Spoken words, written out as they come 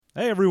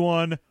Hey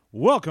everyone,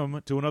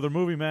 welcome to another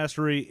Movie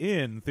Mastery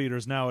in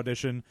Theaters Now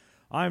edition.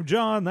 I'm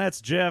John,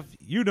 that's Jeff,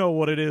 you know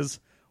what it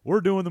is.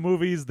 We're doing the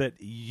movies that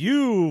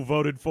you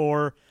voted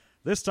for.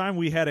 This time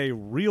we had a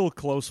real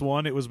close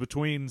one. It was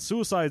between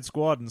Suicide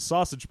Squad and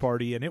Sausage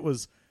Party, and it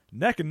was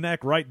neck and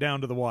neck right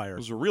down to the wire. It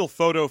was a real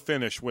photo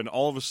finish when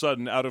all of a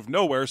sudden, out of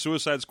nowhere,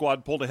 Suicide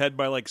Squad pulled ahead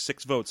by like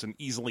 6 votes and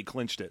easily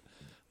clinched it.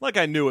 Like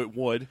I knew it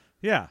would.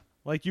 Yeah,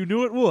 like you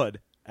knew it would.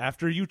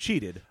 After you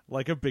cheated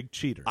like a big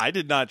cheater. I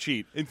did not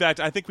cheat. In fact,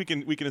 I think we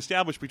can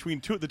establish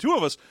between the two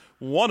of us,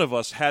 one of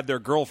us had their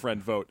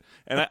girlfriend vote,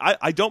 and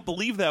I don't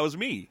believe that was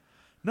me.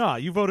 Nah,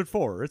 you voted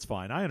for her. It's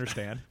fine. I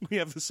understand. We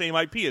have the same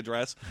IP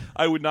address.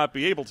 I would not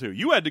be able to.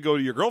 You had to go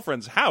to your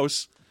girlfriend's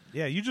house.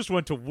 Yeah, you just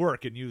went to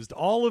work and used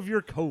all of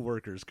your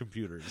coworkers'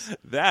 computers.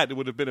 That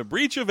would have been a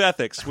breach of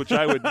ethics, which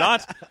I would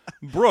not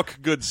brook,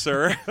 good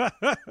sir.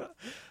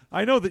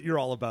 I know that you're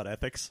all about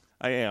ethics.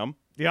 I am.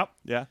 Yep.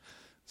 Yeah.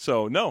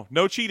 So, no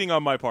cheating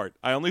on my part.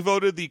 I only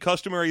voted the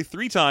customary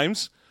 3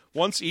 times,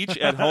 once each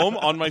at home,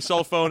 on my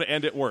cell phone,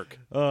 and at work.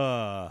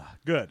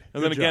 Good.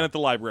 And then again at the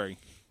library.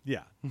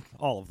 Yeah,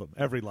 all of them.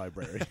 Every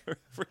library.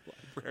 Every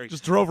library.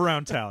 Just drove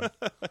around town.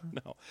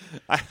 No,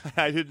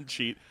 I didn't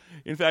cheat.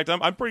 In fact,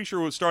 I'm pretty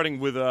sure starting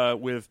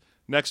with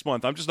next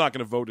month, I'm just not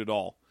going to vote at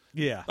all.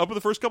 Yeah. Up to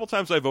the first couple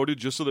times I voted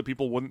just so that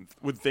people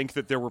would think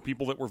that there were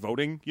people that were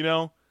voting, you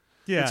know?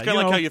 Yeah, it's kind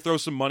of like how you throw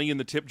some money in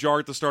the tip jar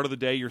at the start of the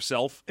day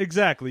yourself.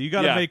 Exactly. You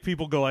got to Yeah. make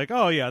people go like,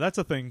 oh, yeah, that's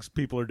a thing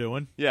people are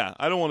doing. Yeah,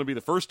 I don't want to be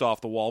the first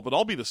off the wall, but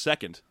I'll be the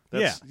second.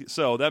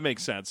 So that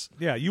makes sense.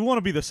 Yeah, you want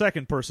to be the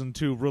second person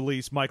to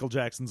release Michael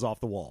Jackson's Off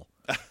the Wall.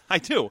 I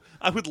do.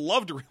 I would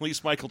love to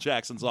release Michael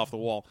Jackson's Off the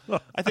Wall.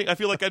 I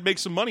feel like I'd make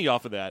some money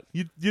off of that.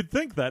 You'd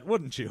think that,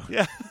 wouldn't you?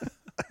 Yeah.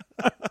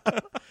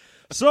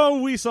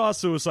 So we saw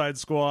Suicide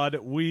Squad.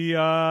 We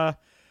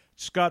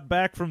just got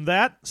back from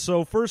that.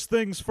 So first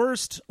things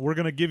first, we're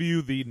going to give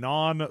you the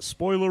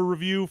non-spoiler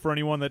review for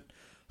anyone that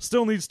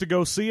still needs to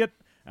go see it.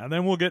 And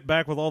then we'll get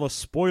back with all the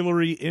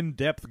spoilery,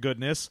 in-depth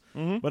goodness.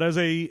 Mm-hmm. But as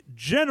a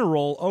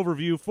general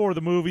overview for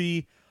the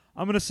movie,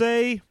 I'm going to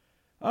say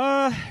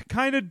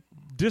kind of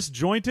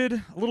disjointed,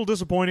 a little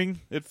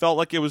disappointing. It felt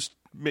like it was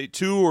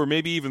 2 or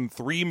maybe even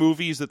 3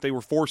 movies that they were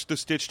forced to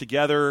stitch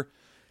together.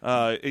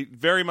 It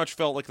very much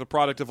felt like the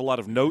product of a lot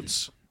of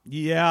notes.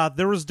 Yeah,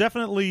 there was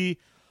definitely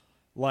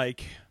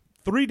like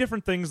 3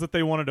 different things that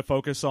they wanted to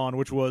focus on,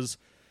 which was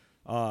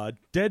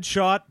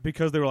Deadshot,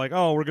 because they were like,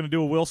 oh, we're going to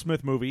do a Will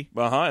Smith movie.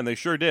 And they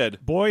sure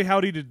did. Boy,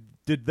 howdy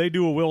did they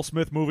do a Will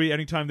Smith movie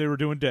anytime they were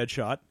doing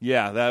Deadshot.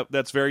 Yeah,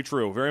 that's very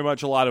true. Very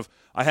much a lot of,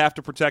 I have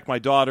to protect my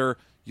daughter,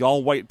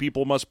 y'all white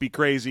people must be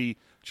crazy,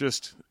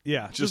 just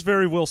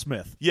very Will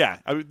Smith. Yeah,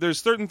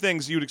 there's certain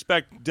things you'd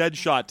expect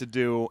Deadshot to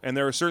do, and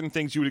there are certain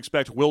things you would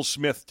expect Will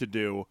Smith to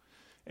do,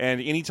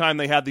 and anytime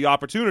they had the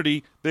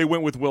opportunity, they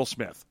went with Will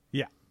Smith.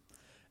 Yeah.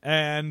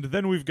 And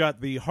then we've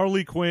got the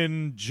Harley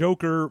Quinn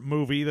Joker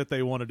movie that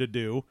they wanted to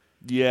do.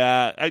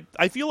 Yeah,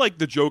 I feel like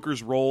the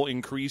Joker's role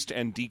increased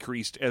and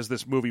decreased as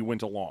this movie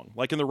went along.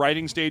 Like in the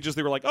writing stages,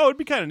 they were like, oh, it'd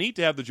be kind of neat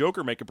to have the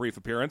Joker make a brief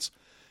appearance.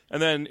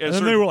 And then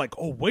they were like,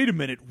 oh, wait a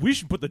minute, we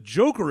should put the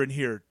Joker in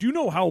here. Do you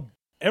know how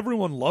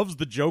everyone loves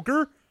the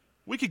Joker?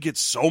 We could get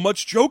so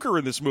much Joker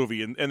in this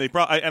movie. And they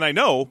and I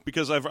know,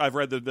 because I've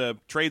read the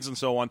trades and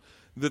so on,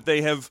 that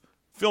they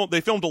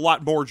filmed a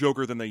lot more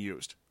Joker than they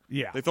used.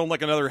 Yeah. They filmed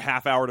like another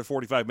half hour to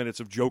 45 minutes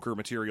of Joker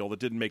material that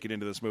didn't make it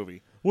into this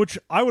movie. Which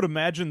I would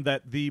imagine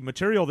that the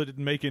material that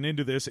didn't make it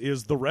into this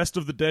is the rest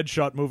of the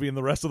Deadshot movie and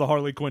the rest of the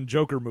Harley Quinn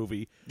Joker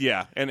movie.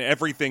 Yeah, and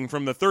everything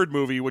from the third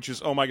movie, which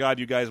is, oh my god,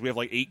 you guys, we have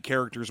like 8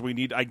 characters.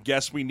 I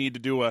guess we need to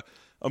do a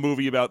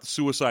movie about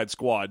Suicide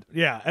Squad.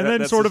 Yeah, and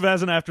then sort of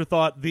as an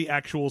afterthought, the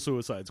actual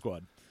Suicide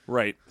Squad.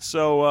 Right.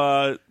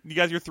 So you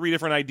got your 3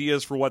 different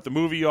ideas for what the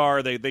movie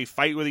are. They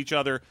fight with each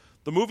other.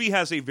 The movie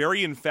has a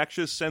very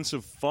infectious sense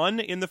of fun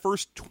in the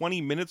first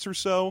 20 minutes or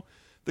so.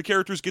 The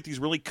characters get these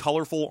really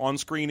colorful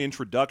on-screen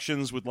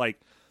introductions with, like,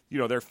 you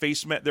know, their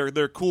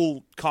their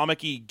cool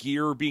comic-y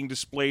gear being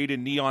displayed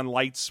in neon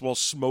lights while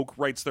smoke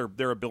writes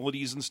their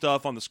abilities and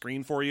stuff on the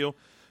screen for you.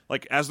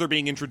 Like, as they're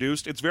being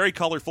introduced, it's very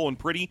colorful and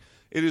pretty.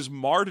 It is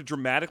marred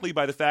dramatically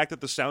by the fact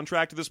that the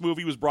soundtrack to this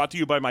movie was brought to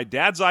you by my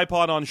dad's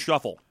iPod on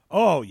shuffle.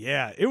 Oh,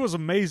 yeah. It was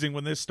amazing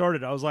when this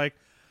started. I was like,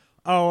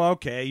 oh,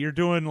 okay, you're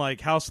doing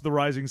like House of the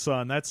Rising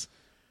Sun. That's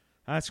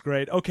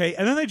great. Okay,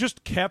 and then they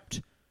just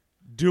kept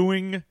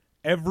doing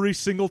every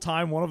single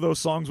time one of those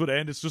songs would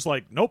end. It's just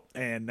like, nope,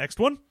 and next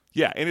one.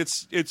 Yeah, and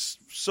it's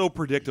so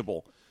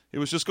predictable. It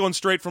was just going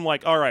straight from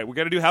like, all right, we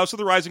got to do House of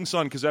the Rising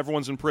Sun because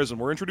everyone's in prison.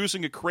 We're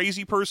introducing a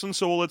crazy person,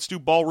 so let's do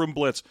Ballroom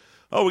Blitz.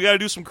 Oh, we got to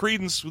do some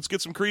Creedence. Let's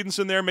get some Creedence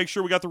in there. Make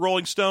sure we got the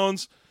Rolling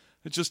Stones.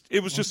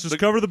 It was just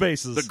cover the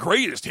bases. The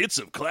greatest hits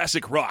of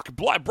classic rock,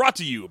 brought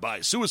to you by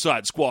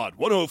Suicide Squad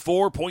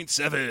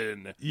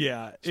 104.7.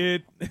 Yeah,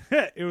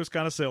 it was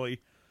kind of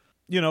silly.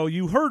 You know,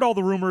 you heard all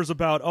the rumors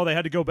about, oh, they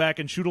had to go back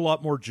and shoot a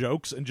lot more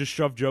jokes and just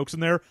shove jokes in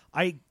there.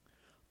 I'd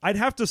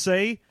have to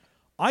say,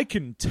 I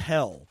can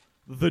tell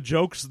the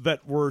jokes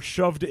that were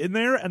shoved in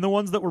there and the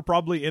ones that were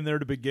probably in there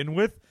to begin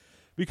with,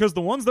 because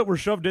the ones that were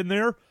shoved in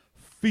there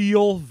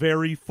feel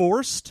very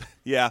forced.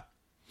 Yeah.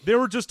 There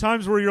were just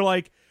times where you're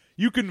like,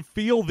 you can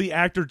feel the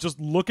actor just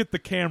look at the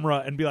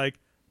camera and be like,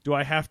 do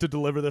I have to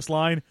deliver this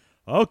line?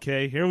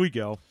 Okay, here we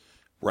go.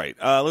 Right.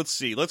 Let's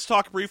see. Let's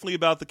talk briefly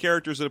about the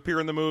characters that appear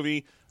in the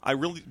movie.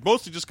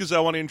 Mostly just because I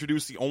want to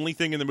introduce the only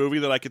thing in the movie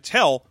that I could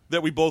tell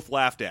that we both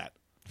laughed at.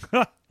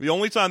 The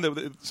only time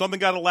that something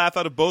got a laugh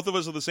out of both of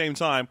us at the same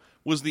time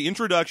was the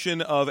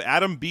introduction of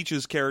Adam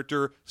Beach's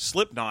character,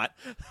 Slipknot,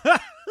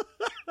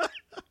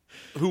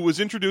 who was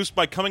introduced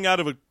by coming out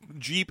of a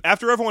Jeep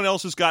after everyone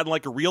else has gotten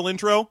like a real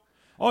intro.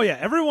 Oh, yeah.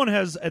 Everyone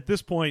has, at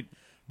this point,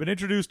 been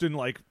introduced in,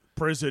 like,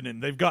 prison,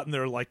 and they've gotten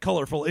their, like,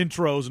 colorful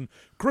intros and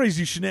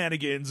crazy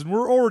shenanigans, and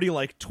we're already,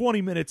 like,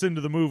 20 minutes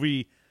into the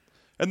movie.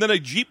 And then a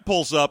Jeep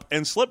pulls up,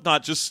 and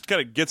Slipknot just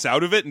kind of gets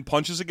out of it and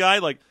punches a guy.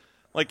 Like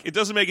it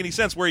doesn't make any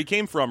sense where he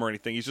came from or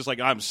anything. He's just like,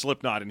 I'm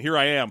Slipknot, and here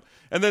I am.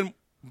 And then,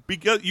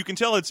 because you can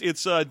tell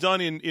it's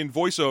done in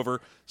voiceover,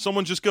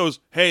 someone just goes,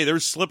 hey,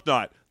 there's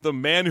Slipknot, the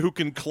man who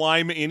can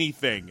climb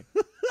anything.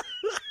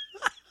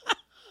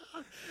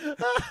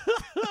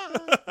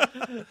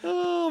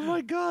 Oh, my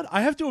God.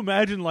 I have to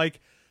imagine, like,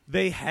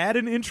 they had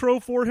an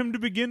intro for him to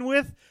begin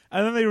with,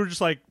 and then they were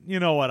just like, you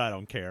know what, I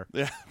don't care.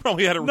 Yeah,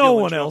 probably had a No real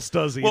one intro. else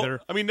does either.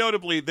 Well, I mean,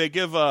 notably, they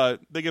give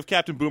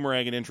Captain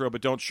Boomerang an intro,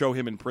 but don't show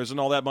him in prison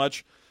all that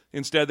much.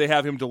 Instead, they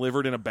have him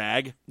delivered in a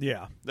bag.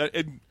 Yeah.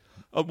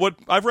 What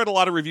I've read a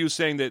lot of reviews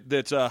saying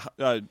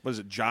that was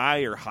it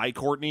Jai or High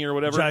Courtney or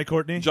whatever? Jai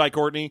Courtney. Jai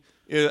Courtney.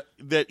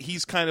 That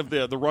he's kind of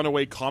the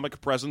runaway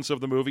comic presence of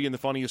the movie and the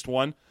funniest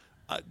one.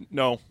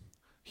 No.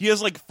 He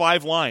has like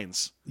 5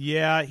 lines.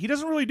 Yeah, he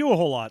doesn't really do a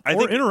whole lot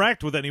or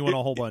interact with anyone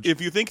a whole bunch.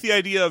 If you think the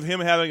idea of him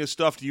having a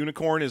stuffed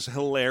unicorn is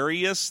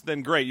hilarious,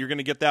 then great. You're going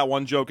to get that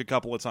one joke a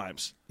couple of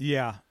times.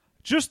 Yeah.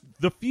 Just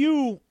the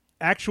few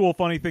actual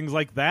funny things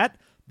like that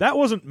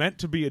wasn't meant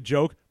to be a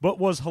joke, but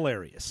was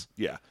hilarious.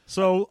 Yeah.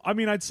 So, I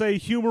mean, I'd say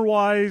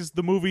humor-wise,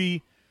 the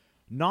movie,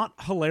 not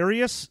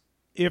hilarious.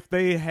 If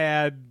they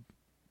had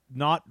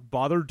not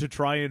bothered to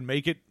try and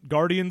make it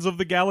Guardians of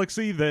the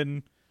Galaxy,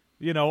 then,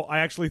 you know, I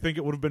actually think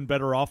it would have been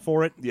better off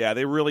for it. Yeah,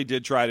 they really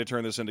did try to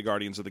turn this into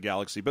Guardians of the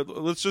Galaxy. But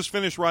let's just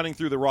finish running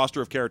through the roster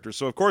of characters.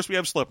 So, of course, we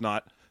have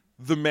Slipknot,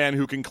 the man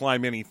who can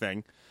climb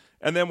anything.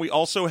 And then we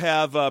also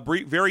have,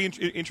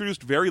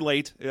 introduced very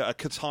late,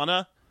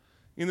 Katana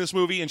in this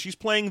movie. And she's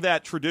playing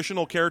that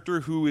traditional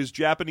character who is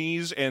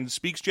Japanese and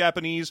speaks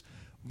Japanese,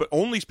 but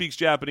only speaks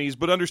Japanese,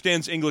 but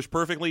understands English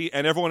perfectly,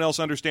 and everyone else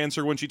understands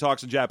her when she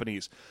talks in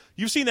Japanese.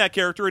 You've seen that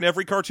character in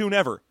every cartoon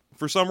ever.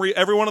 For some reason,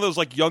 every one of those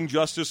like Young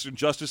Justice and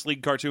Justice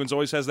League cartoons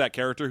always has that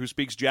character who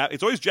speaks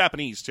It's always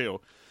Japanese,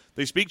 too.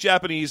 They speak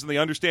Japanese, and they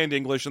understand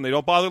English, and they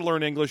don't bother to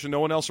learn English, and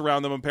no one else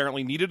around them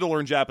apparently needed to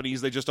learn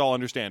Japanese. They just all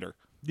understand her.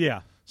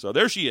 Yeah. So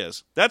there she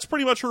is. That's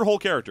pretty much her whole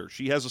character.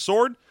 She has a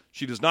sword.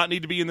 She does not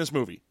need to be in this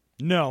movie.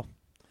 No.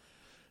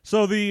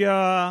 So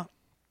the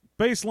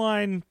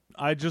baseline,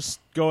 I just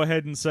go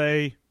ahead and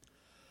say,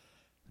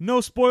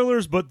 no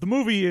spoilers, but the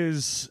movie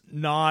is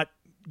not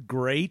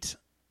great.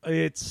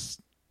 I'd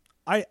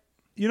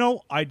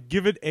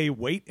give it a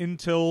wait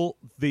until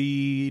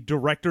the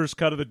director's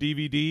cut of the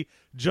DVD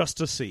just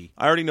to see.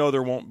 I already know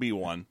there won't be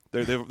one.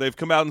 They've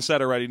come out and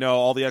said already, no,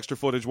 all the extra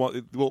footage,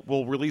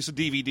 we'll release a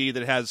DVD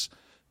that has,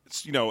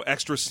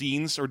 extra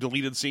scenes or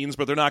deleted scenes,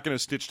 but they're not going to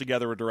stitch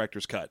together a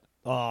director's cut.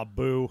 Aw,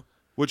 boo.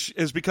 Which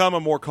has become a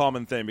more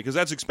common thing because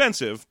that's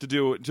expensive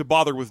to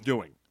bother with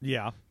doing.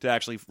 Yeah. To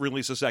actually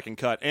release a second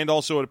cut. And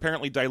also it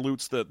apparently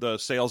dilutes the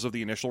sales of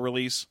the initial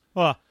release.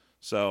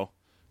 So,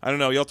 I don't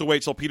know. You'll have to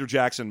wait till Peter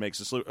Jackson makes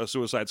a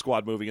Suicide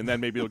Squad movie, and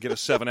then maybe you'll get a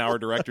 7-hour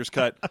director's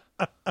cut.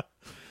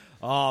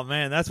 Oh,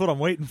 man, that's what I'm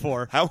waiting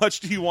for. How much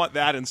do you want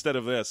that instead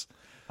of this?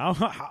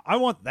 I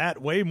want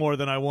that way more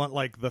than I want,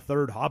 like, the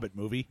third Hobbit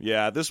movie.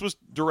 Yeah, this was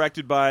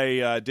directed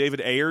by David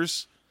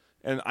Ayers,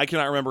 and I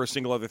cannot remember a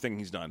single other thing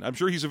he's done. I'm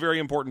sure he's a very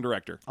important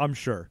director. I'm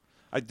sure.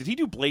 Did he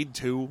do Blade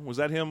 2? Was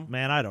that him?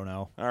 Man, I don't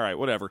know. All right,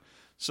 whatever.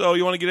 So,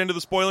 you want to get into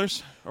the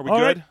spoilers? Are we All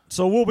good? Right,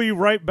 so we'll be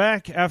right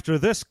back after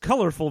this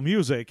colorful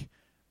music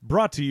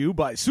brought to you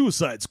by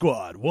Suicide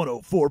Squad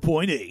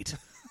 104.8.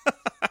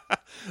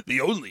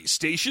 The only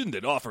station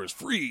that offers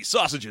free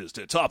sausages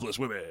to topless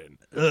women.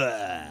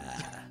 Through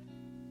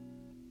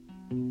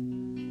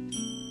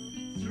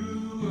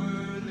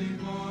early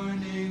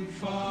morning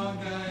fog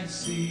I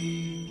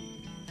see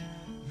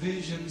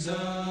visions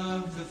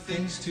of the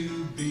things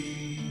to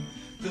be,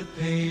 the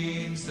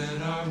pains that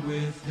are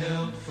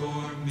withheld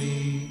for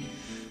me.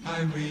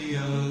 I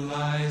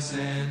realize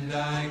and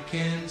I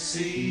can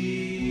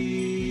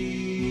see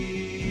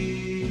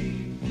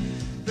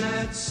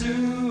that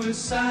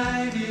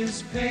suicide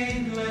is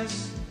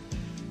painless.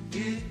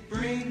 It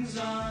brings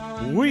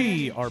on.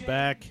 We are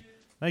back.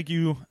 Thank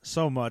you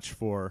so much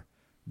for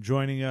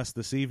joining us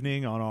this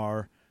evening on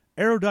our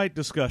erudite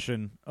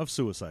discussion of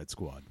Suicide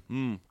Squad.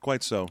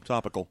 Quite so.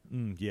 Topical.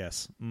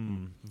 Yes.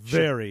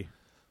 Very.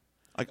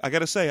 I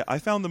gotta say, I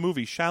found the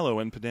movie shallow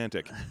and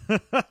pedantic.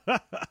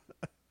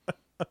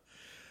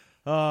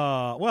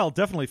 Well,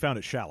 definitely found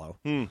it shallow.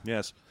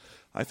 Yes.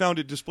 I found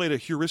it displayed a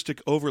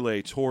heuristic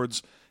overlay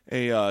towards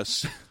a...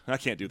 I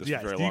can't do this for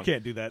very long. You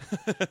can't do that.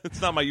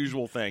 It's not my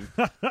usual thing.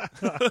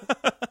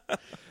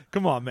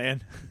 Come on,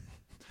 man.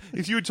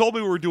 If you had told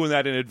me we were doing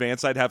that in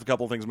advance, I'd have a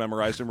couple things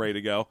memorized and ready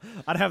to go.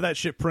 I'd have that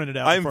shit printed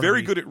out. I'm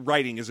very good at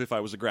writing as if I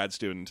was a grad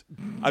student.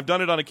 I've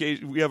done it on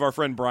occasion. We have our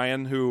friend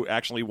Brian, who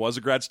actually was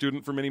a grad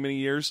student for many, many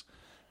years.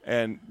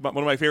 And one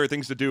of my favorite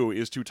things to do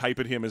is to type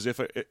at him as if,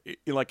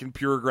 like in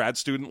pure grad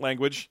student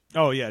language.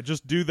 Oh, yeah.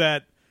 Just do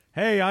that.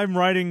 Hey, I'm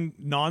writing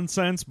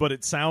nonsense, but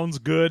it sounds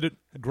good.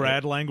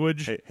 Grad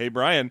language. Hey,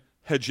 Brian,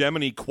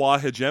 hegemony qua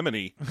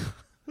hegemony.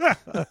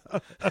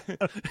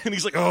 And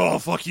he's like, oh,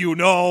 fuck you,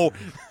 no.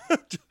 So,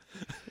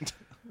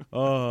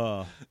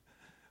 All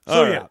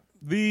right. yeah.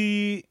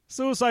 The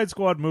Suicide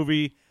Squad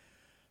movie,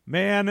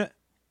 man,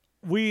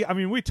 we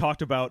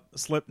talked about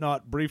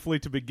Slipknot briefly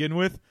to begin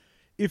with.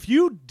 If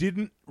you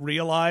didn't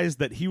realize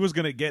that he was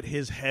going to get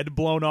his head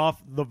blown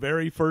off the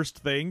very first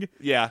thing,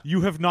 Yeah.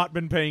 you have not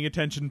been paying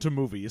attention to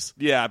movies.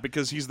 Yeah,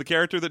 because he's the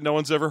character that no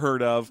one's ever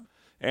heard of.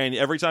 And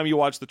every time you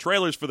watch the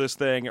trailers for this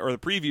thing, or the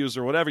previews,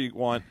 or whatever you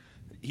want,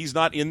 he's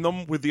not in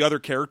them with the other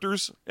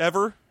characters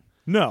ever.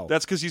 No.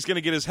 That's because he's going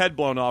to get his head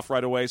blown off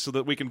right away so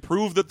that we can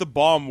prove that the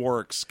bomb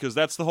works. Because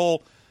that's the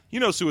whole... You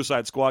know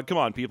Suicide Squad. Come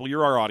on, people.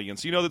 You're our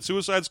audience. You know that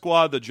Suicide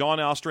Squad, the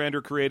John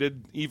Ostrander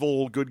created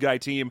evil good guy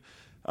team...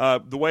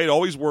 the way it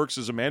always works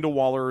is Amanda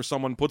Waller or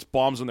someone puts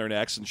bombs in their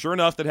necks, and sure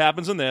enough, that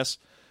happens in this.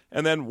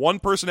 And then one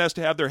person has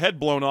to have their head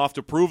blown off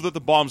to prove that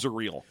the bombs are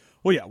real.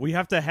 Well, yeah, we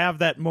have to have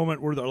that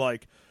moment where they're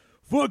like,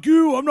 fuck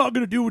you, I'm not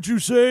going to do what you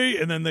say,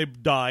 and then they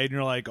die, and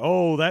you're like,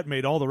 oh, that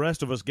made all the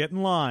rest of us get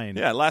in line.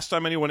 Yeah, last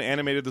time anyone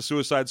animated the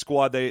Suicide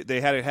Squad, they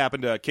had it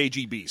happen to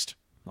KG Beast.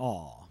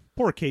 Aw,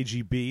 poor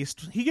KG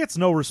Beast. He gets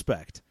no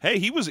respect. Hey,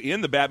 he was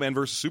in the Batman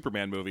vs.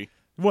 Superman movie.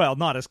 Well,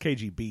 not as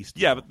KG Beast.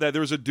 Yeah, but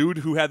there was a dude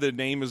who had the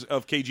name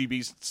of KG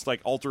Beast's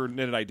like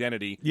alternate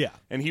identity. Yeah.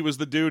 And he was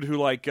the dude who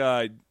like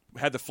had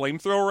the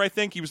flamethrower, I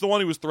think. He was the one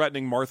who was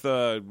threatening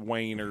Martha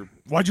Wayne or...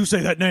 Why'd you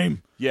say that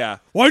name? Yeah.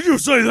 Why'd you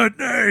say that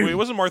name? Wait, it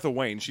wasn't Martha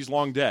Wayne. She's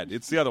long dead.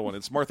 It's the other one.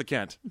 It's Martha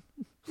Kent.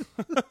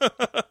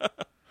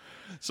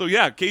 So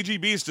yeah,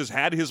 KG Beast has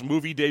had his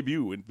movie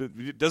debut.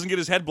 It doesn't get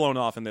his head blown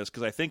off in this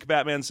because I think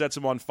Batman sets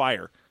him on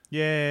fire.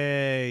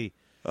 Yay.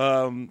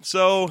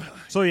 So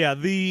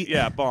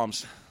yeah,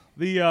 bombs.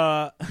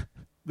 The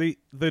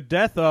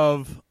death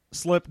of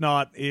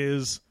Slipknot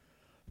is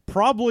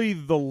probably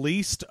the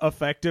least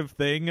effective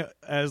thing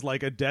as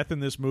like a death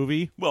in this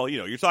movie. Well, you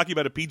know, you're talking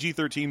about a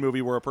PG-13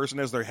 movie where a person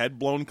has their head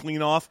blown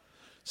clean off,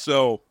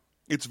 so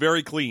it's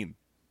very clean.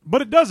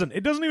 But it doesn't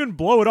even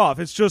blow it off.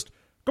 It's just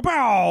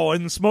kapow,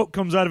 and smoke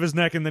comes out of his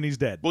neck, and then he's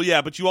dead. Well,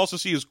 yeah, but you also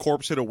see his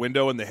corpse hit a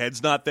window, and the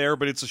head's not there,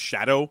 but it's a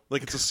shadow,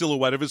 like it's a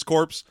silhouette of his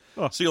corpse.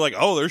 Oh. So you're like,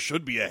 oh, there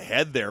should be a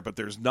head there, but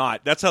there's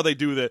not. That's how they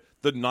do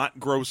the not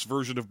gross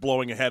version of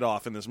blowing a head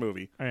off in this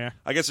movie. Yeah.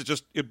 I guess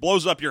it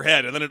blows up your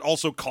head, and then it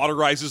also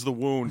cauterizes the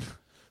wound,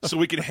 so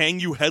we can hang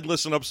you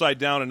headless and upside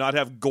down and not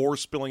have gore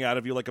spilling out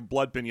of you like a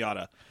blood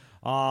piñata.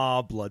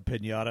 Ah, blood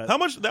pinata. How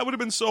much that would have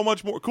been so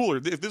much more cooler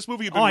if this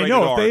movie had been I rated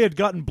know. R. If they had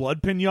gotten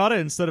blood pinata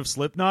instead of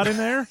Slipknot in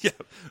there. Yeah,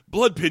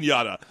 blood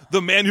pinata,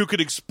 the man who could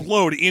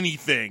explode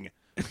anything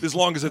as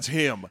long as it's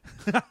him.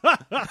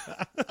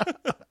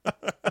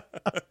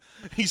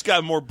 He's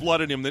got more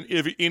blood in him than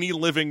any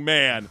living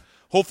man.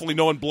 Hopefully,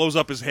 no one blows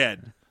up his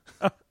head.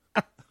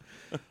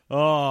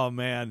 Oh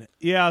man,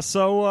 yeah.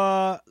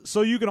 So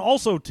you can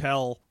also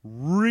tell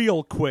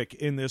real quick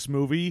in this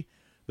movie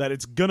that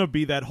it's gonna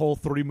be that whole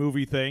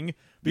 3-movie thing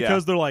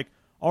because they're like,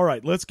 all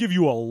right, let's give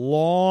you a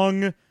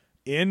long,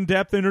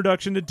 in-depth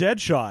introduction to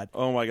Deadshot.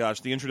 Oh my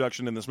gosh, the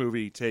introduction in this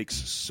movie takes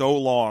so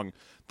long.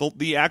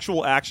 The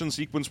actual action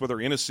sequence where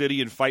they're in a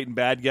city and fighting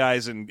bad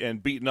guys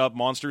and beating up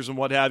monsters and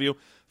what have you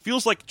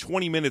feels like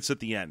 20 minutes at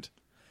the end.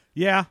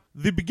 Yeah,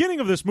 the beginning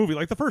of this movie,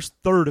 like the first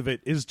third of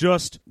it, is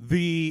just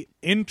the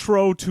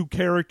intro to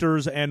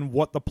characters and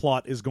what the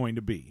plot is going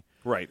to be.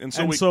 Right, and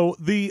so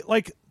the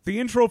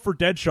intro for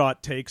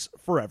Deadshot takes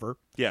forever.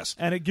 Yes.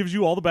 And it gives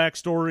you all the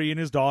backstory and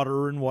his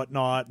daughter and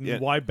whatnot,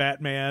 and why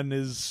Batman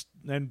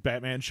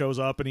shows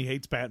up and he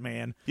hates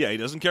Batman. Yeah, he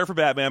doesn't care for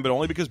Batman, but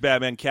only because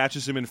Batman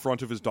catches him in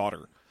front of his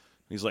daughter.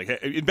 He's like, hey,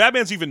 and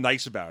Batman's even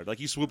nice about it. Like,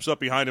 he swoops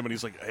up behind him and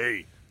he's like,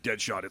 hey,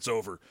 Deadshot, it's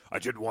over. I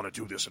didn't want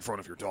to do this in front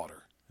of your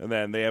daughter. And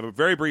then they have a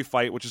very brief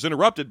fight, which is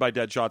interrupted by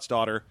Deadshot's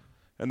daughter,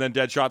 and then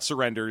Deadshot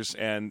surrenders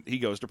and he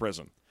goes to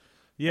prison.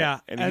 Yeah,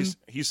 and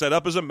he's set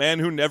up as a man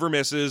who never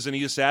misses, and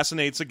he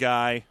assassinates a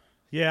guy.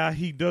 Yeah,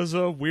 he does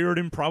a weird,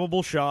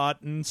 improbable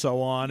shot, and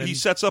so on. And he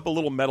sets up a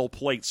little metal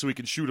plate so he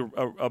can shoot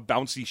a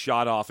bouncy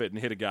shot off it and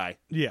hit a guy.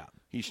 Yeah.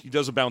 He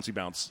does a bouncy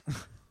bounce.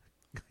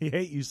 I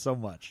hate you so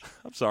much.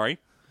 I'm sorry.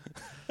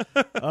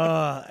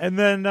 And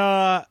then,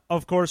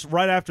 of course,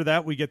 right after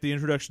that, we get the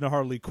introduction to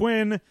Harley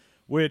Quinn,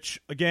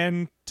 which,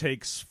 again,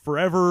 takes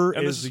forever.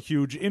 And is a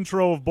huge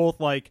intro of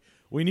both, like,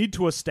 we need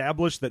to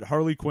establish that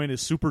Harley Quinn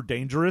is super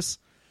dangerous.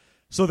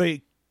 So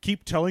they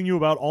keep telling you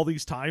about all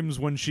these times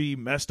when she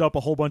messed up a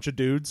whole bunch of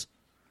dudes.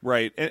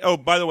 Right. And, oh,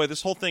 by the way,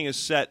 this whole thing is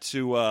set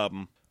to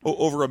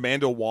over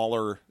Amanda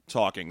Waller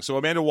talking. So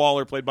Amanda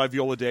Waller, played by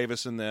Viola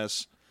Davis in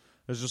this.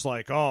 It's just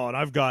like, oh, and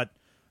I've got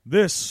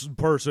this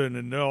person,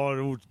 and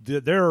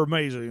they're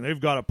amazing. They've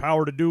got a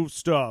power to do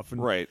stuff.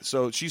 And Right.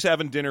 So she's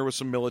having dinner with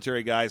some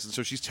military guys, and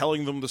so she's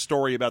telling them the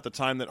story about the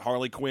time that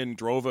Harley Quinn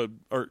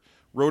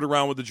rode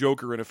around with the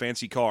Joker in a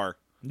fancy car.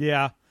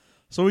 yeah.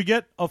 So we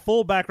get a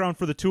full background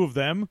for the two of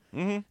them,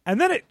 and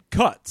then it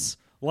cuts.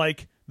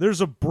 Like, there's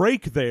a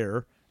break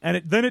there,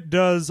 and then it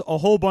does a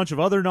whole bunch of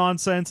other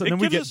nonsense, and then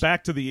we gives get us-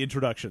 back to the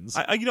introductions.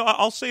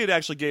 I'll say it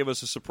actually gave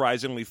us a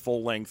surprisingly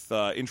full-length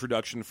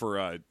introduction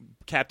for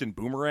Captain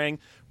Boomerang,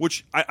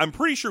 which I'm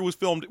pretty sure was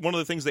filmed. One of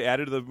the things they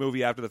added to the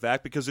movie after the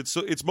fact, because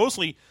it's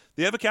mostly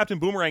they have a Captain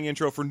Boomerang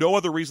intro for no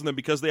other reason than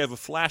because they have a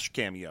Flash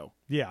cameo.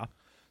 Yeah.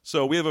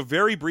 So we have a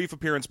very brief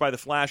appearance by the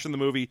Flash in the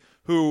movie,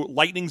 who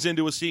lightnings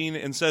into a scene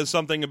and says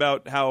something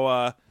about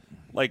how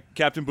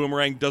Captain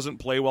Boomerang doesn't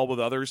play well with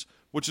others,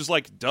 which is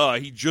like, duh,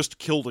 he just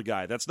killed a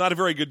guy. That's not a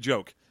very good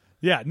joke.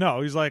 Yeah,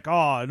 no, he's like,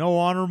 oh, no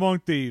honor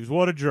among thieves.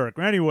 What a jerk.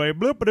 Anyway,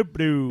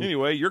 bloop-a-doop-doo.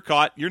 Anyway, you're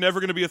caught. You're never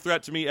going to be a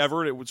threat to me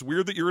ever. It's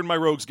weird that you're in my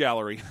rogues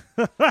gallery.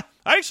 I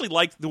actually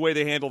like the way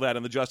they handle that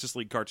in the Justice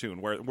League cartoon,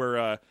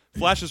 where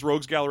Flash's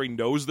rogues gallery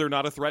knows they're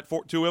not a threat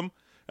to him,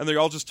 and they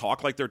all just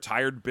talk like they're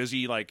tired,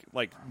 busy, like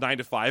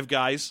 9-to-5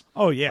 guys.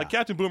 Oh, yeah. Like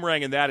Captain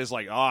Boomerang in that is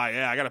like, oh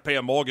yeah, I got to pay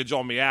a mortgage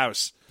on my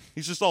house.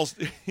 He's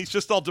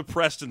just all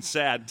depressed and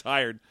sad, and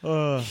tired.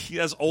 He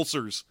has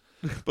ulcers,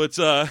 but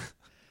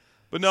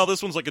no,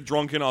 this one's like a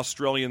drunken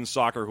Australian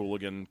soccer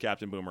hooligan,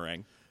 Captain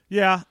Boomerang.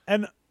 Yeah,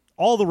 and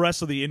all the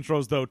rest of the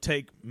intros, though,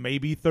 take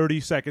maybe 30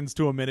 seconds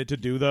to a minute to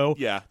do, though.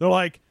 Yeah. They're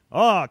like,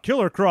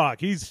 Killer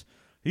Croc,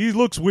 he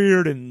looks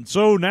weird, and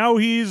so now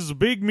he's a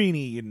big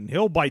meanie, and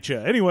he'll bite you.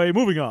 Anyway,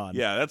 moving on.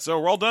 Yeah,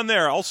 we're all done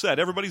there. All set.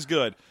 Everybody's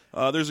good.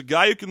 There's a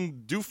guy who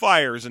can do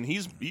fires, and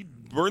he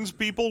burns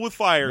people with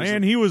fires.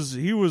 Man, he was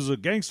a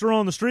gangster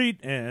on the street,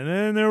 and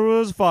then there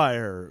was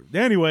fire.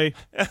 Anyway.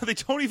 They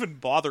don't even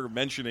bother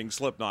mentioning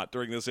Slipknot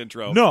during this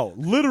intro. No,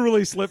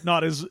 literally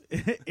Slipknot is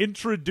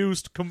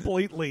introduced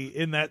completely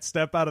in that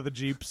step out of the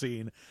Jeep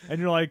scene. And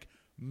you're like,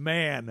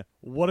 man,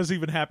 what is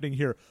even happening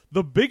here?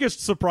 The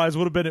biggest surprise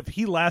would have been if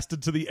he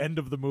lasted to the end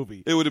of the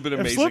movie. It would have been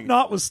If amazing.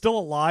 Slipknot was still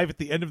alive at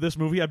the end of this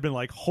movie, I'd been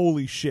like,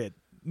 holy shit.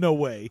 No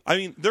way. I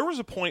mean, there was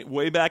a point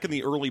way back in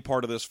the early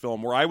part of this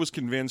film where I was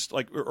convinced,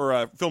 or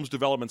a film's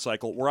development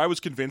cycle, where I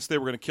was convinced they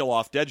were going to kill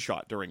off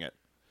Deadshot during it.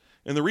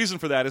 And the reason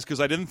for that is because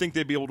I didn't think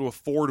they'd be able to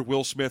afford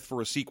Will Smith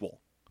for a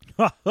sequel.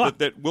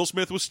 that Will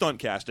Smith was stunt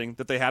casting,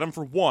 that they had him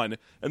for one,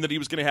 and that he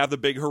was going to have the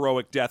big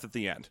heroic death at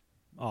the end.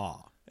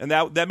 Aw. And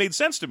that made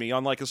sense to me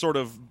on like a sort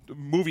of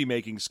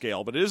movie-making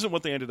scale, but it isn't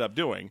what they ended up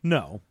doing.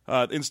 No.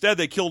 Instead,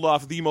 they killed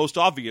off the most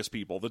obvious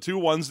people, the two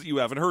ones that you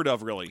haven't heard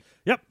of, really.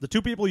 Yep, the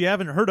two people you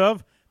haven't heard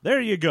of.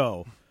 There you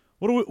go.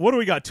 What do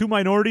we got? Two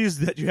minorities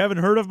that you haven't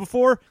heard of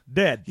before?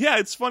 Dead. Yeah,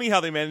 it's funny how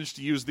they managed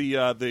to use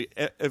the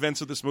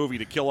events of this movie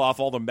to kill off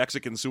all the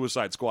Mexican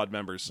Suicide Squad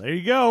members. There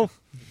you go.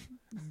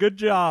 Good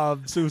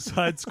job,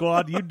 Suicide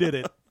Squad. You did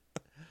it.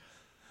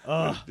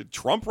 Did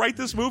Trump write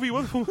this movie?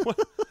 What?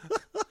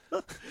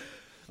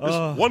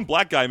 One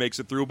black guy makes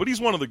it through, but he's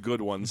one of the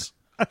good ones.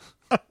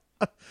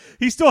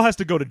 He still has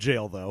to go to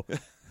jail, though.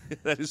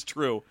 That is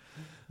true.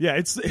 Yeah,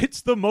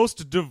 it's the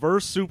most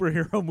diverse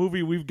superhero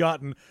movie we've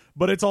gotten,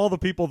 but it's all the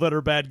people that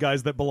are bad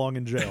guys that belong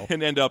in jail.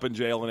 And end up in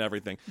jail and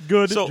everything.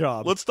 Good so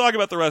job. Let's talk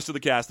about the rest of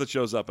the cast that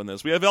shows up in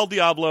this. We have El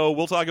Diablo.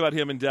 We'll talk about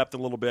him in depth in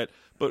a little bit.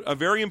 But a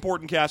very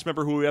important cast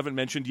member who we haven't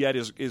mentioned yet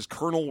is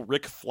Colonel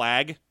Rick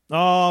Flag.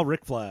 Oh,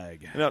 Rick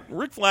Flag. Now,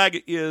 Rick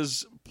Flag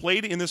is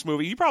played in this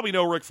movie. You probably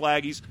know Rick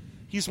Flag.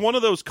 He's one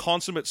of those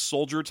consummate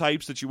soldier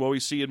types that you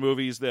always see in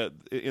movies, that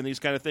in these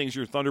kind of things,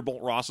 your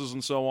Thunderbolt Rosses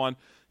and so on.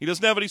 He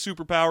doesn't have any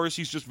superpowers.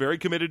 He's just very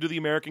committed to the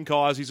American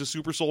cause. He's a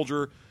super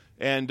soldier,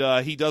 and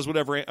he does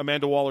whatever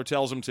Amanda Waller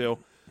tells him to.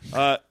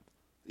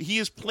 He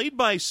is played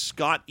by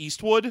Scott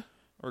Eastwood,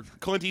 or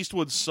Clint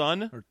Eastwood's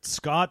son. Or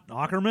Scott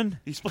Ackerman.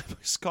 He's played by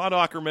Scott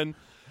Ackerman.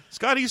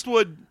 Scott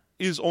Eastwood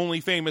is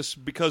only famous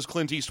because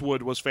Clint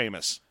Eastwood was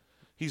famous.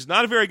 He's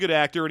not a very good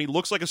actor, and he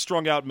looks like a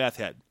strung-out meth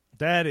head.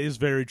 That is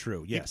very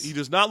true, yes. He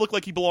does not look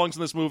like he belongs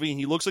in this movie, and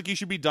he looks like he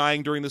should be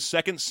dying during the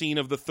second scene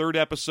of the third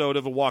episode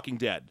of The Walking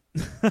Dead.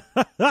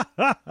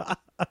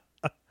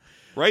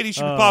 Right? He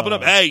should be popping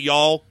up, hey,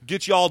 y'all,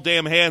 get y'all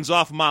damn hands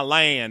off my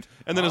land,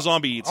 and then a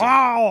zombie eats him.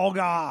 Oh,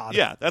 God.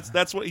 Yeah,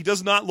 that's what he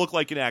does not look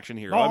like an action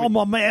hero. Oh,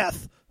 my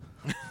meth.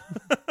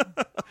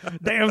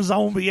 Damn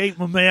zombie ate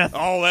my meth.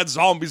 Oh, that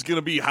zombie's going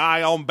to be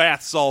high on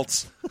bath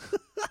salts.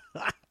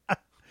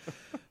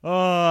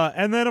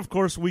 And then, of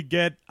course, we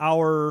get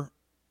our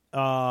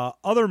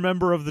other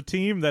member of the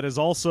team that is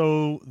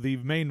also the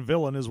main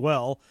villain as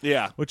well.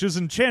 Yeah. Which is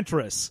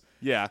Enchantress.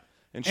 Yeah.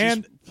 And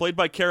she's played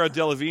by Cara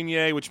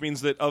Delevingne, which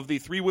means that of the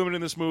three women in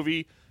this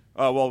movie,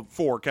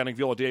 four, counting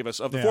Viola Davis,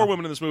 of the four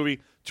women in this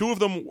movie, two of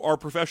them are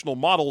professional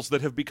models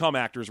that have become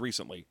actors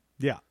recently.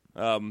 Yeah.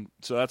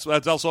 So that's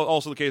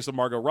also the case of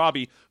Margot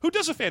Robbie, who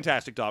does a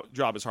fantastic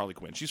job as Harley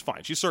Quinn. She's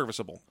fine. She's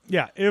serviceable.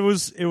 Yeah, it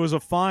was a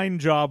fine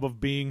job of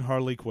being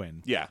Harley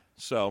Quinn. Yeah.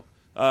 So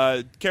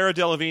Cara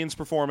Delevingne's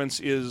performance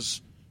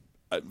is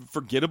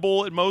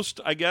forgettable at most,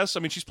 I guess. I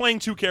mean, she's playing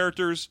two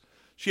characters.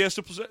 She has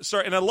to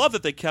start, and I love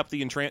that they kept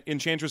the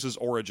Enchantress's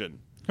origin.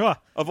 Huh.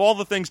 Of all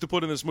the things to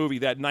put in this movie,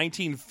 that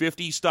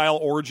 1950 style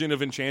origin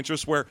of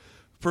Enchantress, where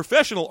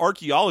professional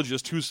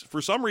archaeologist, who's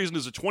for some reason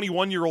is a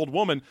 21-year-old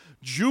woman,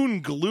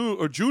 June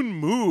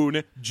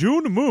Moon,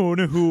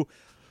 who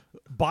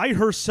by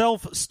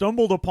herself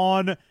stumbled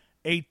upon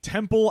a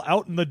temple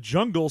out in the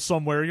jungle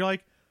somewhere. You're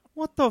like,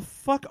 what the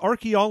fuck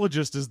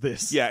archaeologist is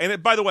this? Yeah,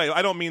 and by the way,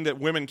 I don't mean that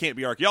women can't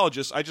be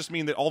archaeologists. I just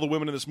mean that all the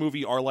women in this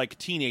movie are like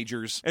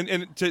teenagers,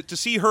 and to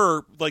see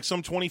her like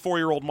some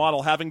 24-year-old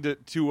model having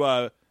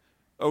to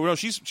oh no,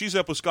 she's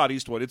up with Scott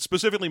Eastwood. It's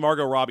specifically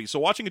Margot Robbie. So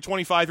watching a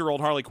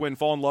 25-year-old Harley Quinn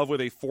fall in love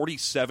with a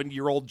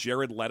 47-year-old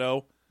Jared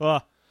Leto,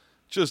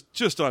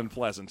 just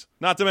unpleasant.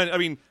 Not to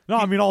mention,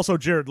 I mean, also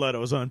Jared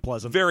Leto is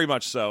unpleasant. Very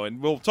much so,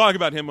 and we'll talk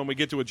about him when we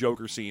get to a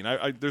Joker scene.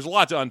 There's a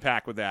lot to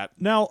unpack with that.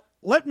 Now,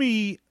 let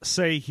me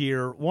say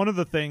here, one of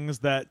the things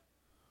that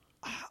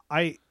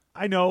I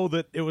know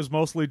that it was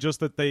mostly just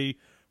that they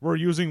were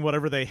using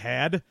whatever they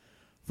had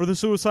for the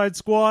Suicide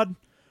Squad,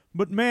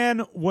 but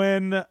man,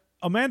 when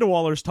Amanda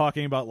Waller's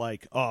talking about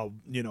like,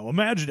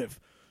 imagine if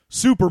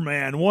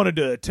Superman wanted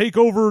to take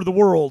over the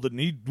world and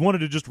he wanted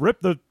to just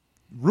rip the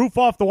roof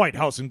off the White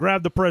House and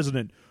grab the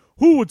president,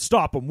 who would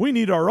stop him? We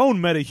need our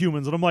own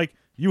metahumans. And I'm like,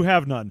 you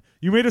have none.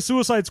 You made a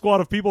Suicide Squad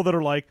of people that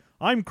are like,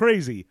 I'm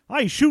crazy.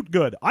 I shoot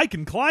good. I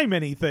can climb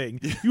anything.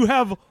 You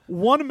have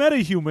one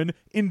metahuman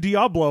in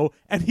Diablo,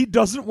 and he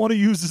doesn't want to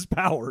use his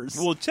powers.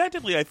 Well,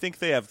 technically, I think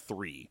they have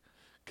three.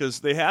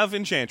 Because they have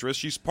Enchantress.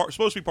 She's supposed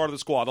to be part of the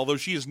squad, although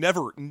she is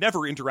never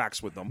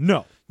interacts with them.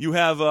 No. You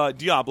have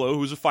Diablo,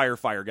 who's a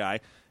fire guy.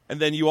 And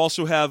then you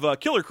also have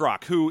Killer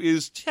Croc, who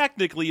is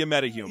technically a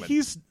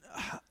metahuman.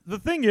 The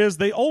thing is,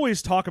 they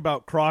always talk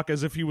about Croc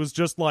as if he was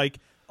just like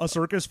a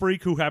circus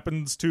freak who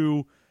happens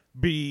to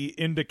be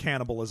into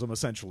cannibalism,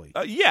 essentially.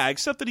 Yeah,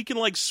 except that he can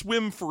like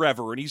swim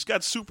forever, and he's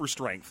got super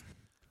strength.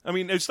 I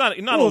mean, it's not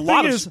well, a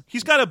lot of.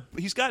 He's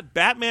got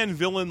Batman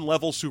villain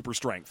level super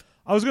strength.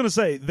 I was going to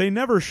say, they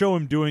never show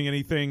him doing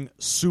anything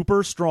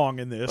super strong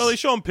in this. Well, they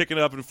show him picking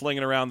up and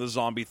flinging around the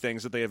zombie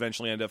things that they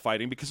eventually end up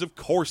fighting, because of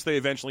course they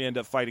eventually end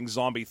up fighting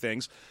zombie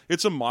things.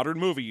 It's a modern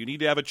movie. You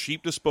need to have a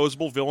cheap,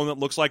 disposable villain that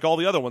looks like all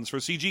the other ones for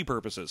CG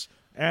purposes.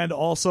 And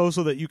also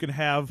so that you can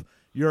have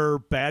your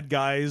bad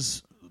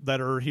guys that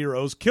are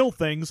heroes kill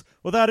things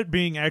without it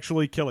being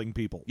actually killing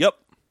people. Yep.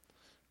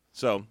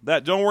 So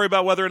don't worry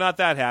about whether or not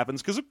that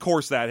happens, because of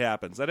course that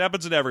happens. That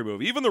happens in every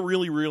movie, even the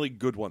really, really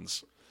good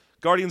ones.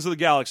 Guardians of the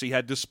Galaxy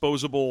had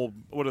disposable,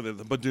 what are they,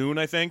 the Badoon,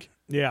 I think?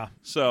 Yeah.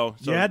 So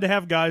you had to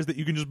have guys that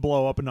you can just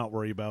blow up and not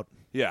worry about.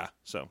 Yeah,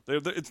 so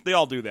they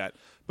all do that.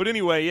 But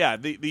anyway, yeah,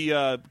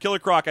 the Killer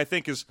Croc, I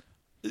think, is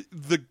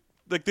the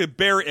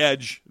bare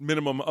edge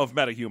minimum of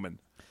metahuman.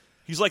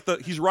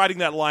 He's riding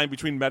that line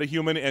between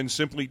metahuman and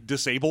simply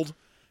disabled.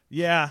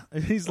 Yeah,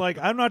 he's like,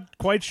 I'm not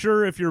quite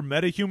sure if you're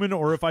metahuman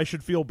or if I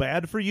should feel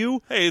bad for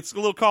you. Hey, it's a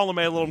little column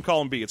A, a little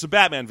column B. It's a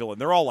Batman villain.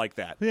 They're all like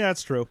that. Yeah,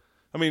 that's true.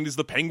 I mean, is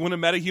the Penguin a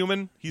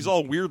metahuman? He's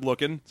all weird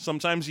looking.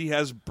 Sometimes he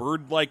has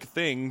bird-like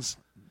things.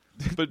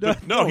 But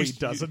no, he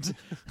doesn't.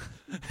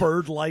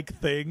 Bird-like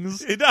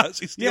things? He does.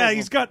 He steals them.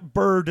 He's got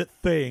bird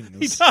things.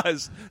 He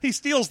does. He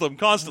steals them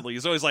constantly.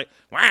 He's always like,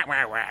 wah,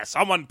 wah, wah.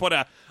 Someone put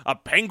a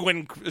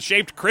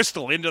penguin-shaped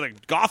crystal into the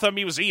Gotham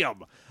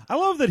Museum. I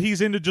love that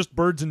he's into just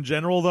birds in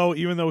general, though,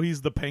 even though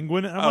he's the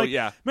penguin. And I'm like,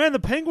 yeah. Man, the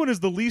penguin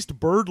is the least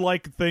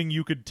bird-like thing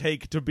you could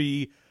take to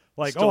be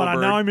like, Still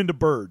now I'm into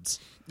birds.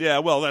 Yeah,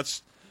 well,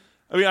 that's...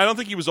 I mean, I don't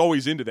think he was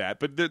always into that,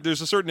 but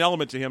there's a certain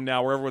element to him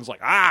now where everyone's like,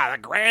 the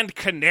Grand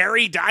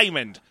Canary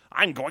Diamond.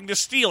 I'm going to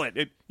steal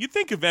it. You'd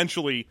think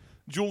eventually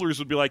jewelers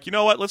would be like, you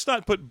know what, let's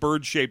not put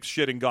bird-shaped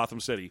shit in Gotham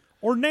City.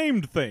 Or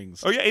named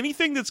things. Oh, yeah,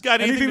 anything that's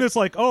got anything that's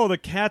like, the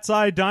cat's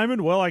eye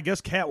diamond? Well, I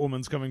guess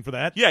Catwoman's coming for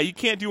that. Yeah, you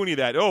can't do any of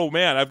that. Oh,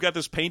 man, I've got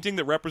this painting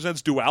that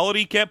represents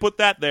duality. Can't put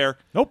that there.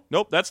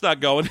 Nope, that's not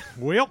going.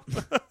 Well...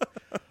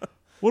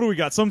 What do we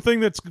got? Something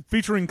that's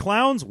featuring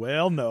clowns?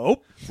 Well,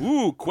 nope.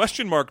 Ooh,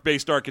 question mark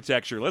based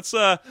architecture. Let's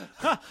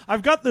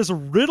I've got this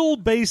riddle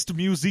based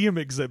museum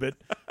exhibit.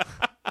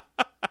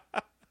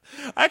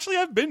 Actually,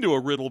 I've been to a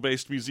riddle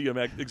based museum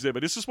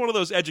exhibit. This is one of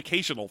those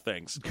educational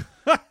things.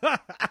 I'd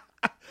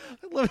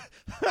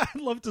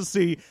love to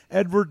see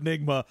Edward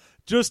Nygma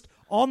just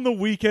on the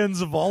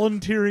weekends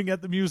volunteering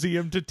at the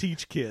museum to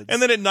teach kids. And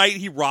then at night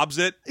he robs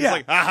it. He's Yeah.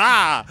 like,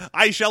 aha!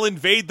 I shall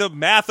invade the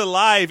Math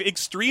Alive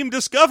Extreme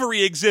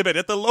Discovery exhibit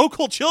at the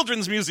local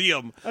children's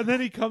museum. And then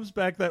he comes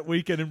back that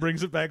weekend and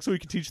brings it back so he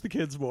can teach the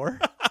kids more.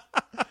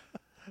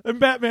 And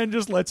Batman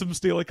just lets him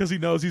steal it because he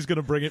knows he's going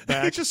to bring it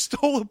back. He just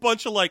stole a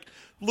bunch of like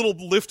little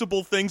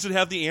liftable things that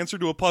have the answer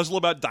to a puzzle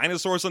about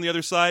dinosaurs on the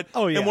other side.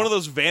 Oh, yeah. And one of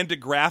those Van de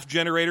Graaff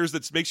generators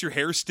that makes your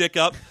hair stick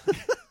up.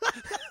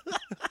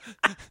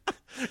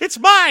 It's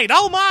mine!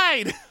 All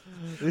mine!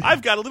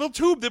 I've got a little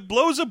tube that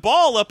blows a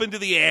ball up into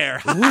the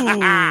air.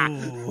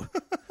 Ooh.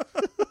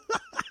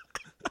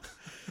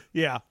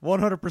 Yeah,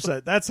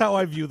 100%. That's how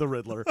I view the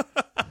Riddler.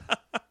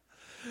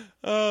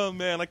 Oh,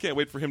 man, I can't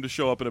wait for him to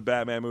show up in a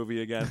Batman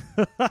movie again.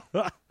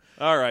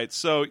 All right,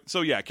 so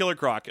yeah, Killer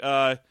Croc.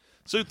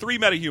 So 3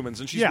 metahumans,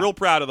 and she's Yeah. real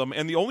proud of them.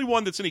 And the only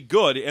one that's any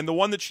good, and the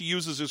one that she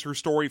uses as her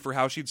story for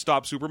how she'd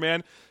stop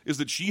Superman, is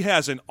that she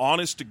has an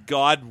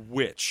honest-to-God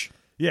witch.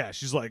 Yeah,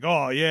 she's like,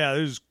 oh, yeah,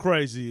 this is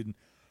crazy, and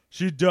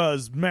she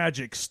does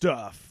magic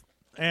stuff.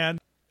 And,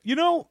 you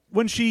know,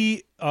 when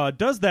she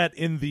does that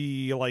in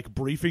the, like,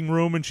 briefing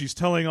room, and she's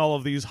telling all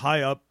of these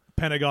high-up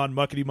Pentagon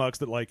muckety-mucks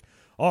that, like,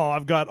 oh,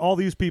 I've got all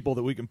these people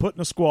that we can put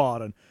in a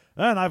squad, and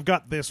I've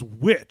got this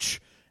witch.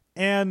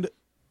 And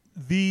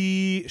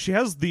she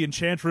has the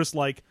Enchantress,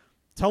 like,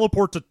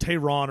 teleport to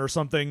Tehran or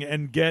something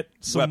and get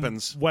some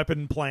Weapons.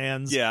 weapon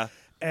plans. Yeah.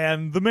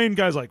 And the main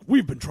guy's like,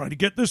 we've been trying to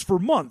get this for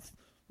months.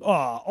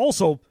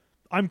 Also,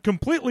 I'm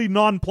completely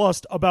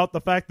nonplussed about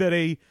the fact that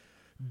a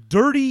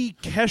dirty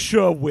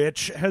Kesha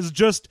witch has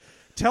just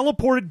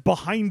teleported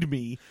behind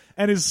me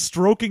and is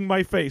stroking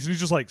my face. And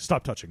he's just like,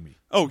 stop touching me.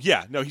 Oh,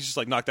 yeah. No, he's just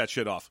like, knock that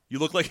shit off. You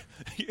look like...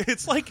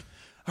 It's like...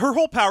 Her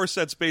whole power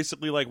set's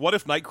basically like, what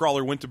if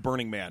Nightcrawler went to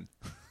Burning Man?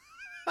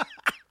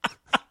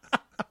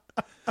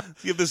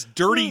 You have this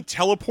dirty,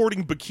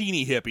 teleporting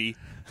bikini hippie.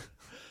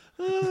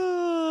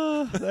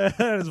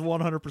 That is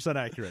 100%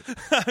 accurate.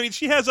 I mean,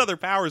 she has other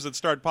powers that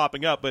start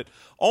popping up, but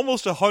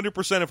almost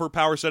 100% of her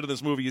power set in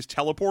this movie is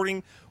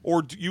teleporting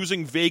or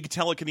using vague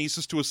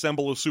telekinesis to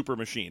assemble a super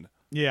machine.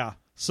 Yeah.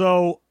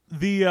 So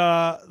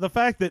the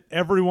fact that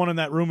everyone in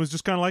that room is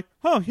just kind of like,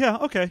 oh, yeah,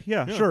 okay,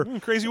 yeah, sure.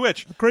 Crazy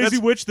witch. Crazy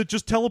That's- witch that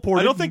just teleported.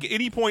 I don't think at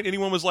any point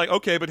anyone was like,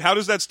 okay, but how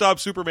does that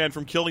stop Superman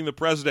from killing the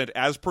president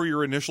as per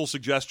your initial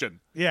suggestion?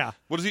 Yeah.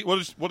 What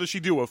does she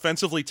do?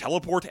 Offensively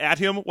teleport at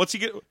him? What's he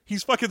get?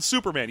 He's fucking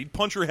Superman. He'd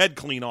punch her head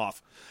clean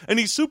off. And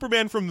he's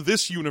Superman from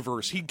this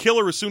universe. He'd kill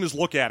her as soon as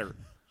look at her.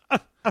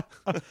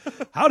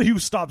 How do you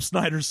stop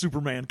Snyder's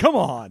Superman? Come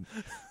on.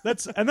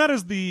 That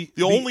is the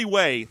only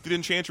way that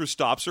Enchantress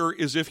stops her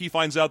is if he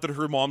finds out that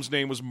her mom's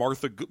name was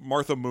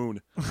Martha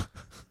Moon.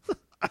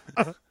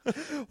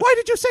 Why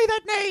did you say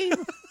that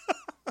name?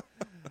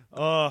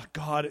 Oh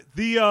God.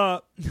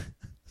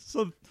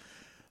 So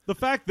the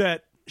fact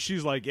that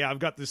she's like, yeah, I've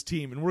got this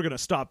team and we're gonna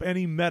stop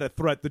any meta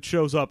threat that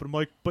shows up, and I'm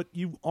like, but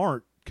you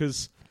aren't,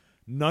 because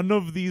none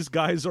of these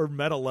guys are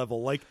meta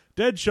level. Like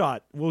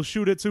Deadshot will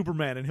shoot at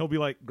Superman and he'll be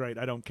like, great,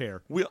 I don't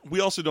care.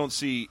 We also don't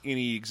see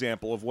any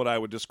example of what I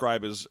would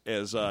describe as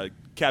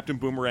Captain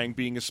Boomerang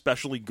being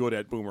especially good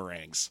at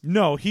boomerangs.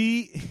 No,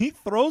 he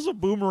throws a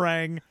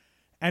boomerang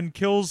and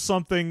kills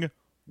something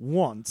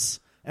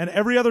once, and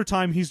every other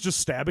time he's just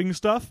stabbing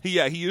stuff.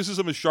 He uses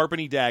them as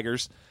sharpening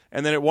daggers,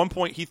 and then at one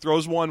point he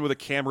throws one with a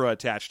camera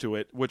attached to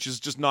it, which is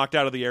just knocked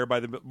out of the air by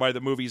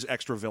the movie's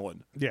extra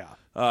villain. Yeah.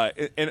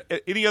 And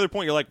at any other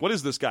point, you're like, what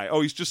is this guy? Oh,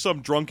 he's just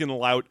some drunken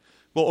lout.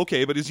 Well,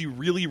 okay, but is he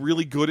really,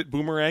 really good at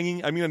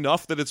boomeranging? I mean,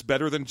 enough that it's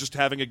better than just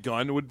having a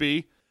gun would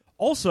be.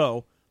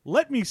 Also,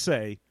 let me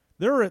say,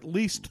 there are at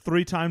least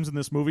 3 times in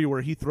this movie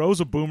where he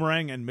throws a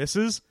boomerang and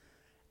misses,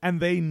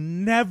 and they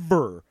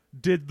never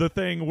did the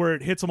thing where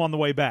it hits him on the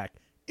way back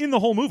in the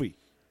whole movie.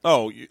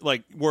 Oh,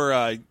 like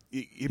where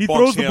he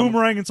throws the him.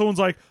 boomerang and someone's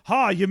like,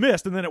 ha, you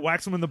missed, and then it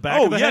whacks him in the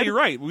back of the yeah, head. you're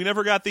right. We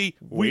never got the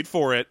wait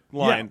for it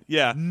line.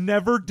 Yeah.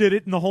 Never did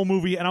it in the whole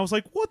movie, and I was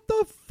like, what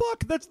the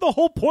fuck? That's the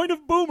whole point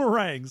of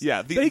boomerangs.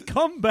 Yeah, they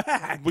come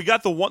back. We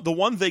got the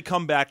one they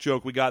come back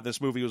joke we got in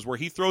this movie was where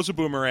he throws a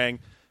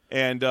boomerang,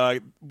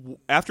 and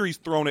after he's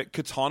thrown it,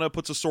 Katana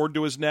puts a sword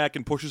to his neck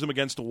and pushes him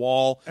against a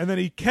wall. And then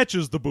he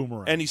catches the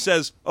boomerang. And he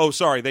says, oh,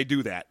 sorry, they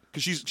do that.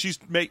 Because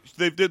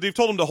they've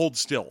told him to hold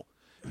still.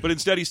 But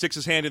instead he sticks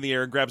his hand in the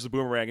air and grabs the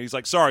boomerang, and he's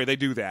like, sorry, they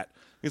do that.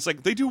 It's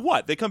like, they do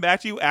what? They come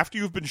back to you after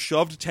you've been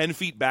shoved 10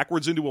 feet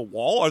backwards into a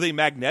wall? Are they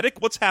magnetic?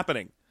 What's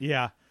happening?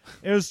 Yeah.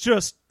 It was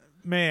just,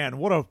 man,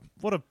 what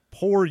a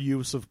poor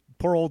use of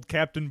poor old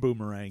Captain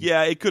Boomerang.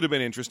 Yeah, it could have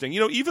been interesting.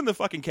 You know, even the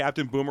fucking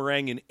Captain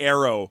Boomerang in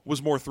Arrow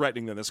was more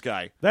threatening than this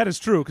guy. That is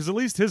true, because at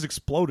least his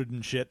exploded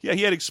and shit. Yeah,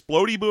 he had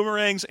explodey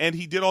boomerangs, and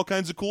he did all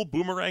kinds of cool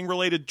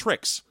boomerang-related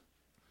tricks.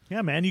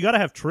 Yeah, man, you gotta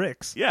have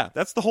tricks. Yeah,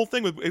 that's the whole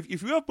thing.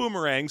 If you have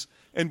boomerangs,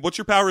 and what's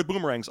your power with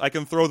boomerangs? I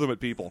can throw them at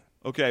people.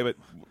 Okay, but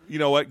you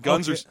know what?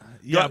 Guns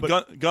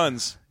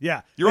guns.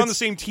 Yeah. You're on the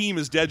same team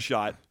as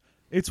Deadshot.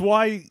 It's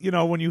why,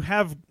 when you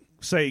have,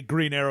 say,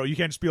 Green Arrow, you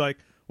can't just be like,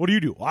 what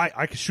do?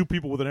 I can shoot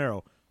people with an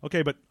arrow.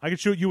 Okay, but I can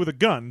shoot you with a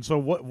gun, so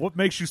what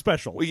makes you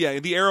special? Well, yeah,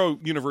 the Arrow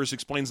universe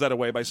explains that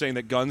away by saying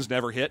that guns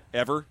never hit,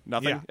 ever,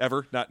 nothing,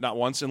 ever, not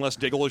once, unless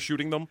Diggle is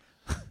shooting them.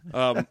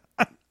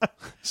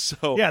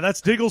 So yeah,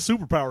 that's Diggle's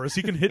superpower, is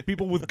he can hit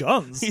people with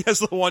guns. He has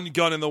the one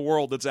gun in the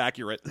world that's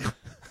accurate.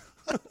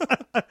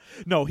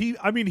 No, he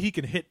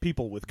can hit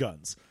people with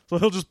guns, so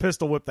he'll just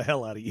pistol whip the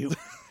hell out of you.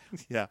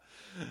 Yeah.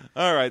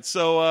 All right,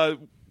 so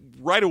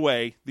right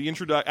away,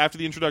 after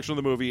the introduction of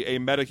the movie, a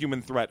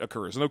metahuman threat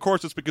occurs. And of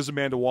course, it's because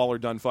Amanda Waller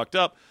done fucked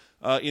up.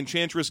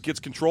 Enchantress gets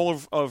control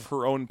of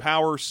her own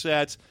power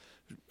set.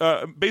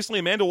 Basically,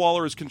 Amanda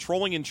Waller is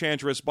controlling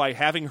Enchantress by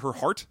having her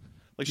heart.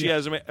 Like she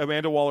has,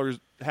 Amanda Waller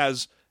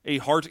has a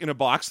heart in a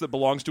box that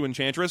belongs to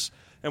Enchantress,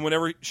 and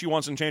whenever she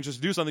wants Enchantress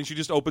to do something, she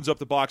just opens up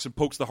the box and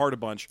pokes the heart a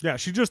bunch. Yeah,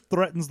 she just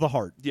threatens the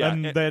heart. Yeah,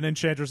 and then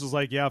Enchantress is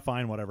like, yeah,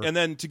 fine, whatever. And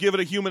then to give it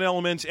a human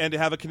element and to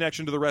have a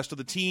connection to the rest of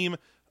the team,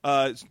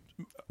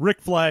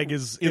 Rick Flag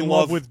is in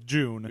love with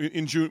June.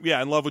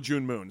 in love with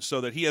June Moon, so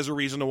that he has a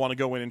reason to want to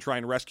go in and try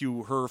and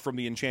rescue her from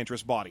the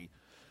Enchantress body.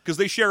 Because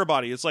they share a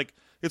body. It's like,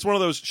 it's one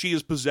of those, she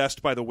is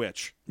possessed by the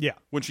witch. Yeah.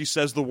 When she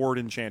says the word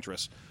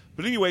Enchantress.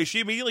 But anyway,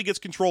 she immediately gets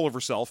control of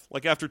herself,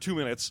 like after 2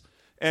 minutes,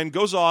 and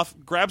goes off,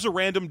 grabs a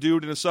random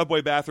dude in a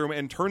subway bathroom,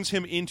 and turns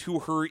him into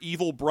her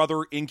evil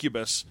brother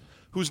Incubus,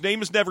 whose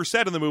name is never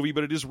said in the movie,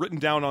 but it is written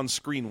down on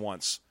screen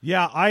once.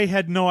 Yeah, I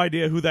had no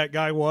idea who that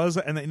guy was,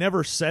 and they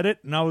never said it,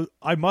 and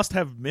I must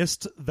have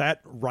missed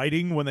that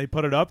writing when they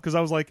put it up, because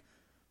I was like,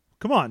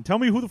 come on, tell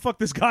me who the fuck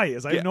this guy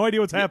is. I have no idea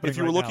what's happening. If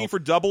you were looking for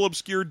double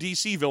obscure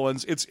DC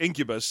villains, it's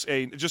Incubus,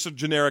 just a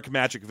generic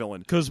magic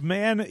villain. Because,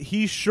 man,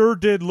 he sure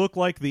did look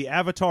like the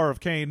Avatar of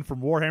Kane from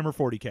Warhammer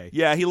 40k.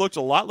 Yeah, he looked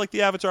a lot like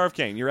the Avatar of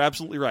Kane. You're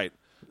absolutely right.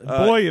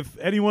 Boy, if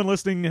anyone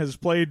listening has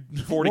played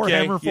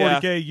 40K, Warhammer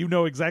 40k, you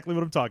know exactly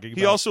what I'm talking about.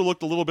 He also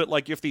looked a little bit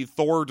like if the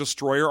Thor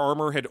Destroyer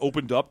armor had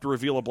opened up to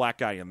reveal a black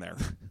guy in there.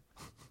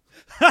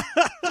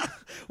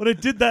 When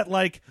it did that,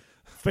 like,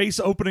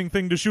 face-opening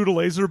thing to shoot a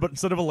laser, but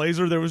instead of a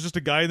laser, there was just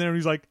a guy in there, and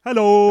he's like,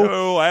 hello.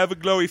 Oh, I have a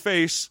glowy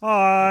face.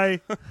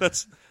 Hi.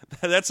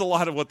 That's a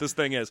lot of what this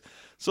thing is.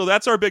 So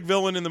that's our big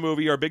villain in the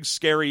movie, our big,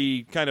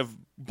 scary, kind of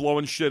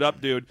blowing shit up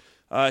dude.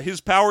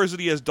 His power is that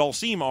he has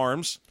Dulcime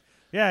arms.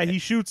 Yeah, he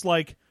shoots,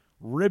 like,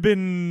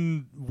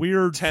 ribbon,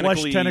 weird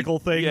flesh tentacle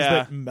things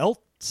that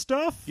melt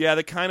stuff? Yeah,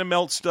 that kind of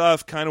melt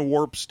stuff, kind of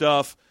warp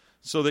stuff,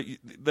 so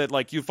that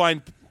like, you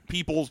find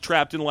people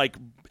trapped in, like,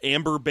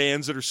 amber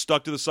bands that are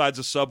stuck to the sides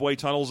of subway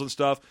tunnels and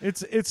stuff.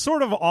 It's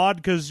sort of odd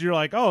because you're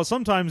like, oh,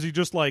 sometimes he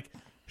just like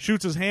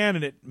shoots his hand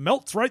and it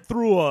melts right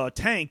through a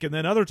tank, and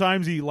then other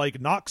times he like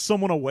knocks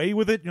someone away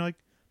with it. And you're like,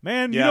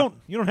 man, you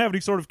don't have any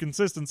sort of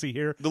consistency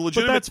here. But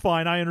that's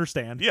fine. I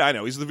understand. Yeah, I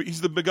know. He's the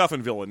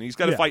MacGuffin villain. He's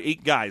got to fight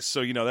 8 guys,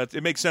 so that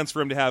it makes sense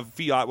for him to have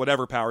fiat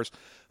whatever powers.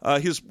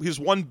 His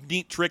one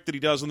neat trick that he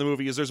does in the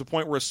movie is there's a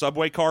point where a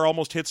subway car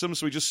almost hits him,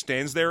 so he just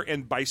stands there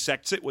and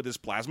bisects it with his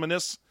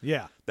plasmaness.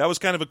 Yeah. That was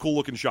kind of a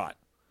cool-looking shot.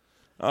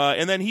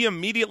 And then he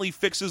immediately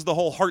fixes the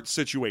whole heart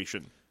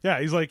situation. Yeah,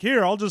 he's like,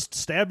 here, I'll just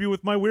stab you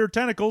with my weird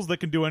tentacles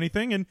that can do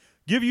anything and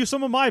give you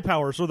some of my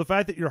power, so the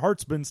fact that your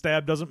heart's been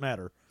stabbed doesn't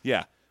matter.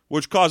 Yeah,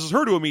 which causes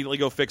her to immediately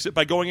go fix it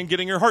by going and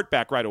getting her heart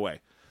back right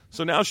away.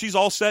 So now she's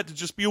all set to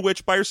just be a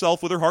witch by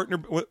herself with her heart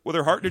in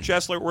her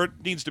chest where it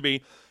needs to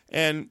be.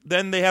 And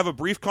then they have a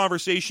brief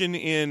conversation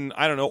in,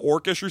 I don't know,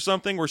 Orcish or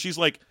something, where she's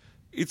like,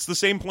 it's the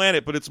same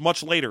planet, but it's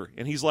much later.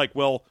 And he's like,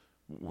 well,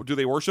 do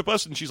they worship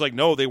us? And she's like,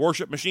 no, they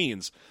worship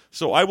machines.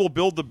 So I will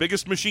build the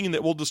biggest machine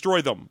that will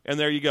destroy them. And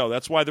there you go.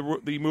 That's why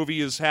the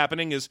movie is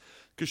happening, is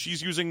because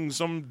she's using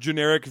some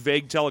generic,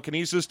 vague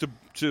telekinesis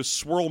to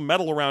swirl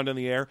metal around in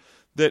the air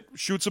that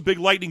shoots a big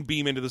lightning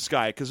beam into the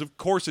sky, because of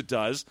course it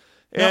does.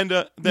 And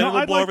then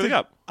it'll blow everything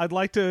up. I'd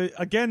like to,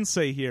 again,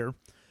 say here,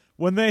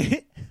 when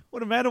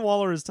Amanda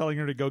Waller is telling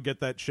her to go get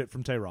that shit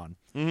from Tehran,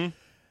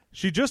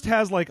 she just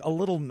has like a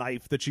little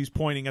knife that she's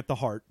pointing at the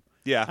heart.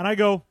 Yeah. And I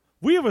go,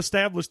 we have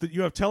established that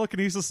you have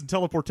telekinesis and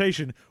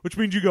teleportation, which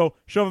means you go,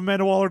 shove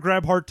Amanda Waller,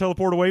 grab heart,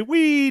 teleport away.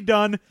 We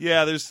done.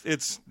 Yeah,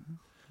 it's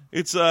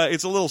a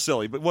little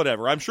silly, but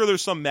whatever. I'm sure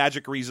there's some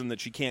magic reason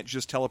that she can't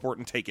just teleport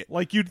and take it.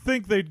 Like, you'd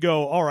think they'd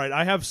go, all right,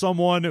 I have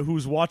someone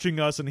who's watching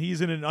us, and he's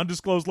in an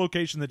undisclosed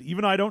location that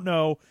even I don't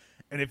know,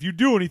 and if you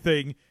do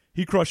anything,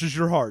 he crushes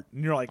your heart.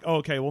 And you're like,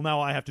 okay, well, now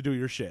I have to do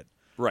your shit.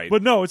 Right.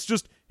 But no, it's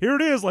just, here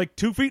it is, like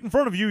 2 feet in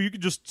front of you. You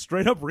can just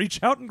straight up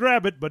reach out and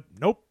grab it, but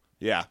nope.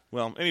 Yeah,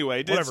 well,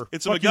 anyway, whatever.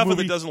 It's a MacGuffin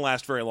that doesn't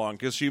last very long,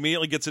 because she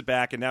immediately gets it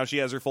back, and now she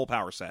has her full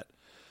power set.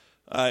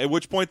 At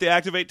which point they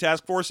activate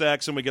Task Force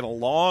X, and we get a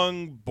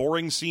long,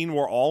 boring scene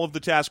where all of the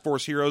Task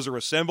Force heroes are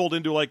assembled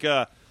into like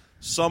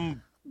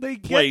some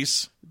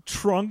place.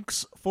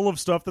 Trunks full of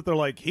stuff that they're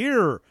like,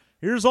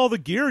 here's all the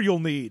gear you'll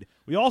need.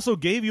 We also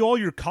gave you all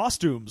your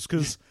costumes,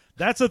 because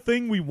that's a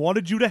thing we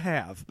wanted you to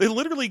have. They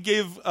literally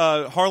gave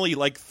Harley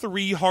like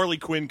 3 Harley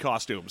Quinn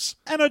costumes.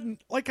 And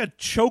a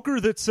choker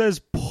that says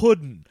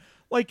puddin'.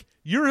 Like,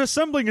 you're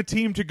assembling a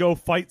team to go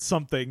fight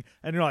something,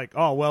 and you're like,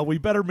 oh, well, we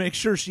better make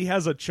sure she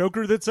has a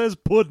choker that says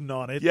puddin'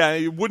 on it. Yeah,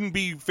 it wouldn't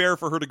be fair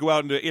for her to go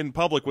out in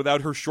public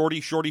without her short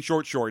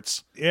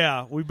shorts.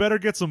 Yeah, we better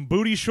get some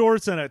booty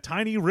shorts and a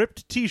tiny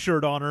ripped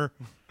t-shirt on her.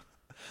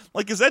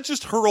 Like, is that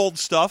just her old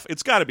stuff?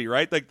 It's got to be,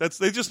 right? Like,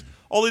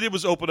 all they did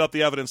was open up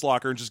the evidence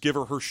locker and just give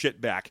her shit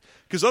back.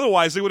 Because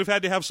otherwise, they would have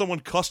had to have someone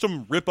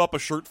custom rip up a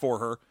shirt for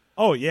her.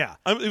 Oh, yeah.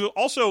 It was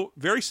also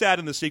very sad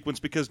in the sequence,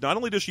 because not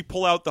only does she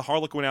pull out the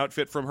Harlequin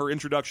outfit from her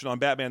introduction on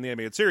Batman the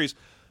Animated Series,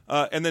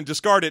 and then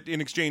discard it in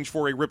exchange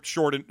for a ripped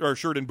shirt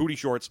and booty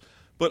shorts,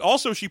 but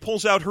also she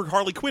pulls out her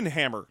Harley Quinn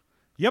hammer.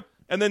 Yep.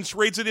 And then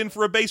trades it in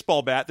for a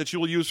baseball bat that she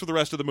will use for the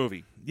rest of the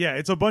movie. Yeah,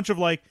 it's a bunch of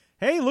like,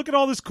 hey, look at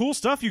all this cool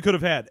stuff you could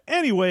have had.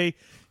 Anyway,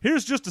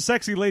 here's just a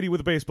sexy lady with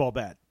a baseball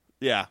bat.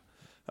 Yeah.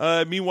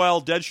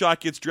 Meanwhile, Deadshot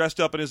gets dressed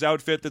up in his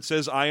outfit that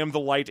says, "I am the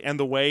light and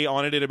the way"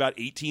 on it at about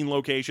 18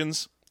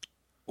 locations.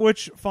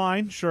 Which,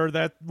 fine, sure,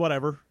 that,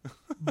 whatever.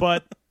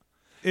 But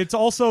it's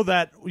also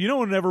that,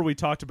 whenever we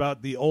talked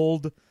about the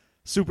old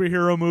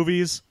superhero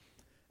movies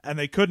and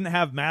they couldn't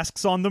have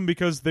masks on them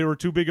because they were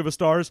too big of a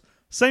stars,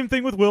 same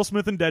thing with Will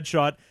Smith and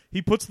Deadshot.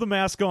 He puts the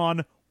mask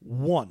on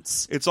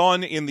once. It's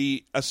on in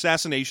the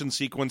assassination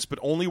sequence, but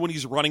only when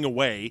he's running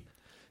away.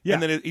 Yeah.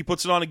 And then he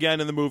puts it on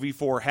again in the movie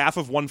for half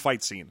of one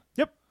fight scene.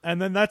 Yep,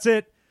 and then that's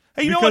it.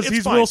 Hey, you know because what? It's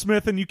he's fine. Will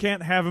Smith and you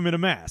can't have him in a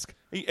mask.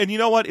 And you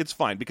know what? It's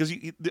fine, because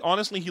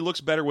honestly, he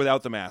looks better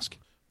without the mask.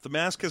 The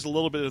mask has a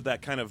little bit of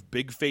that kind of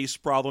big face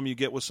problem you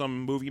get with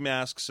some movie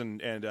masks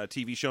and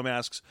TV show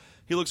masks.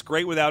 He looks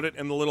great without it,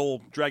 and the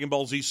little Dragon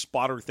Ball Z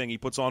spotter thing he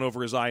puts on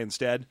over his eye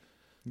instead.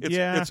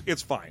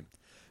 It's fine.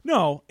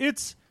 No,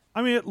 it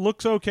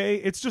looks okay.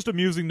 It's just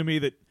amusing to me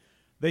that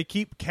they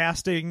keep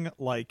casting,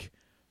 like,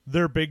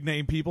 their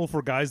big-name people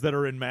for guys that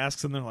are in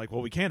masks, and they're like,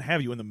 well, we can't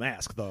have you in the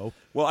mask, though.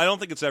 Well, I don't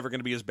think it's ever going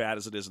to be as bad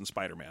as it is in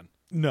Spider-Man.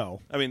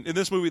 No. I mean, in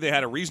this movie, they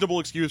had a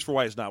reasonable excuse for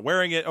why he's not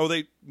wearing it.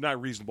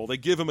 Not reasonable. They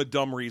give him a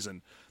dumb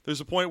reason.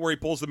 There's a point where he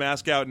pulls the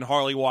mask out, and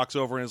Harley walks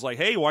over and is like,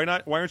 hey, why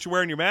aren't you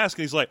wearing your mask?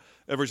 And he's like,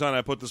 every time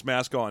I put this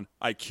mask on,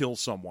 I kill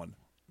someone.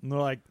 And they're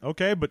like,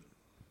 okay, but,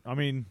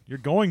 you're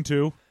going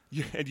to.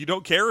 And you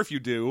don't care if you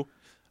do.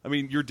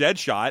 You're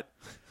Deadshot.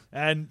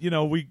 And,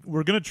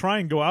 we're going to try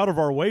and go out of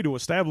our way to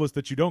establish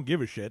that you don't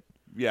give a shit.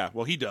 Yeah,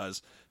 well, he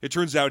does. It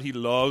turns out he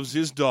loves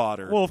his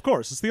daughter. Well, of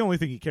course. It's the only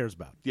thing he cares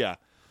about. Yeah.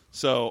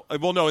 So,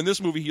 no, in this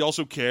movie, he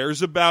also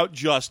cares about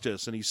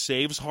justice, and he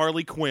saves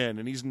Harley Quinn,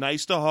 and he's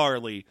nice to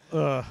Harley.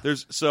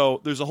 There's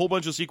a whole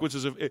bunch of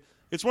sequences of it.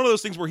 It's one of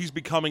those things where he's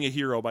becoming a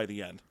hero by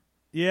the end.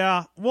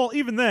 Yeah. Well,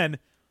 even then,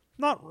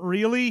 not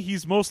really.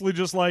 He's mostly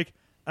just like,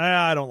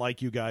 I don't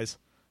like you guys.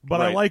 But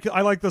right.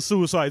 I like the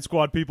Suicide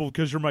Squad people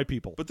because you're my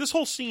people. But this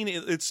whole scene,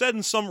 it's set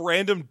in some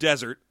random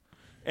desert,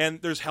 and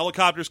there's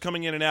helicopters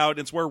coming in and out.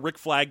 It's where Rick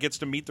Flag gets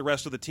to meet the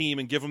rest of the team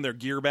and give them their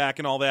gear back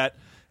and all that.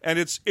 And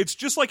it's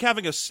just like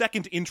having a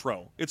second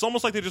intro. It's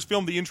almost like they just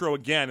filmed the intro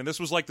again, and this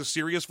was like the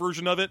serious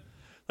version of it.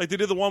 Like they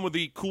did the one with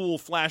the cool,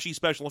 flashy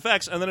special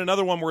effects, and then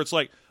another one where it's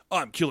like,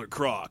 I'm Killer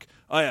Croc.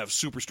 I have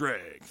super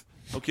strength.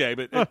 Okay,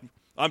 but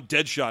I'm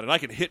Deadshot, and I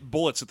can hit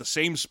bullets at the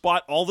same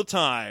spot all the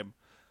time.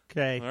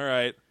 Okay. All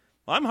right.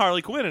 I'm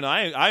Harley Quinn, and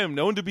I am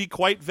known to be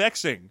quite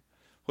vexing.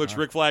 Which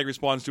Rick Flag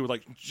responds to with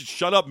like,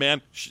 shut up,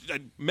 man.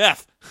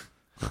 Meth.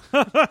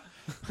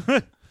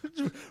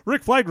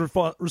 Rick Flag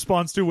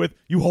responds to with,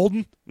 you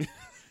Holden?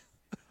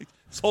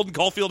 Is Holden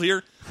Caulfield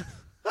here?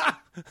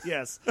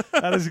 Yes,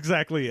 that is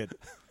exactly it.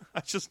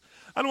 I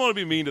don't want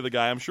to be mean to the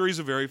guy. I'm sure he's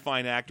a very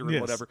fine actor and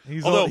Yes, whatever.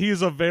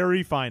 He's a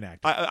very fine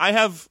actor. I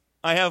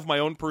have my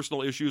own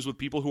personal issues with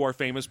people who are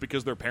famous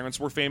because their parents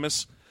were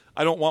famous.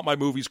 I don't want my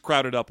movies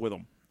crowded up with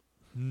them.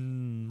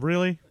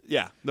 Really?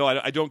 Yeah, no,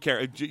 I don't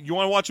care. You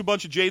want to watch a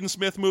bunch of Jaden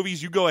Smith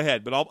movies? You go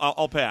ahead, but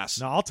I'll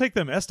pass. No, I'll take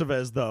them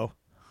Estevez though.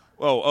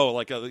 Oh,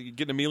 like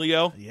getting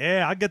Emilio?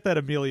 Yeah, I get that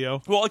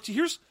Emilio. Well,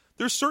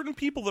 there's certain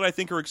people that I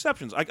think are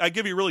exceptions. I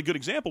give you a really good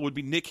example would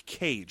be Nick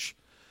Cage.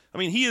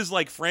 He is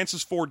like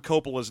Francis Ford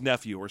Coppola's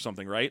nephew or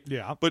something, right?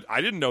 Yeah. But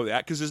I didn't know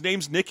that because his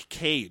name's Nick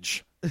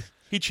Cage.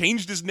 He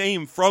changed his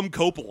name from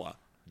Coppola.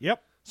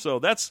 Yep. So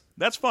that's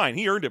fine.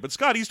 He earned it. But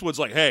Scott Eastwood's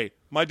like, hey,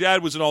 my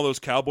dad was in all those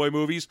cowboy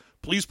movies.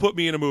 Please put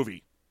me in a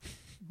movie.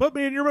 Put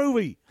me in your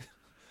movie.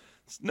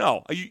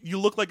 No, you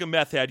look like a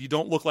meth head. You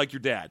don't look like your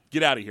dad.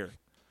 Get out of here.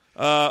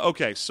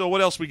 Okay, so what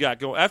else we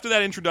got? After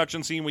that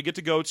introduction scene, we get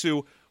to go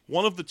to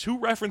one of the two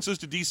references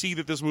to DC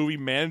that this movie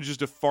manages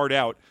to fart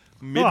out.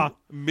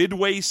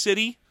 Midway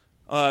City.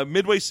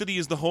 Midway City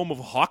is the home of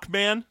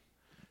Hawkman.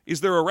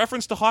 Is there a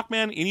reference to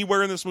Hawkman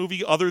anywhere in this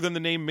movie other than the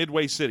name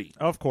Midway City?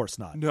 Of course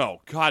not.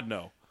 No, God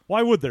no.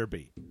 Why would there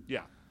be?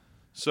 Yeah.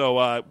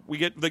 So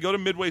they go to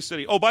Midway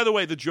City. Oh, by the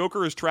way, the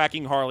Joker is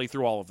tracking Harley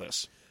through all of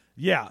this.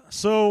 Yeah.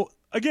 So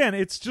again,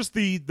 it's just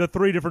the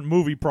three different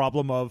movie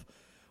problem of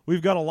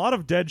we've got a lot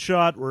of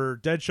Deadshot where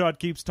Deadshot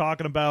keeps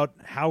talking about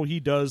how he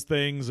does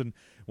things and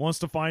wants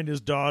to find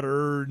his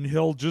daughter, and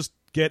he'll just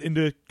get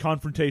into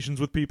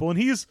confrontations with people, and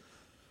he's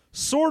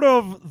sort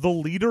of the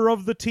leader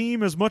of the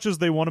team as much as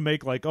they want to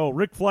make like, oh,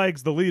 Rick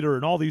Flag's the leader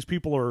and all these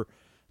people are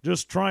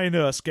just trying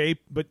to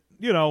escape, but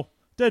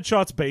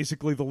Deadshot's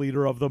basically the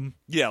leader of them.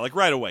 Yeah, like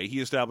right away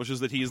he establishes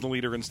that he is the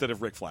leader instead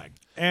of Rick Flag.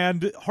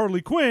 And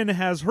Harley Quinn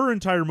has her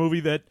entire movie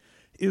that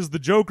is the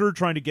Joker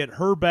trying to get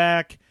her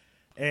back,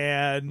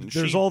 and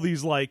there's all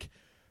these like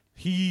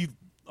he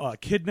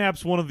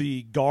kidnaps one of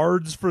the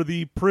guards for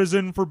the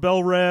prison for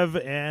Bel Rev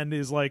and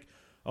is like,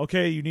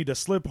 okay, you need to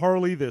slip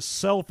Harley this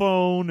cell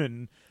phone,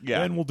 and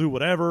then we'll do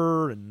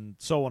whatever, and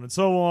so on and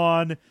so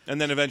on.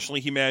 And then eventually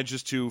he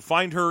manages to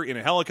find her in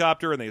a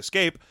helicopter, and they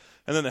escape,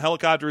 and then the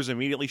helicopter is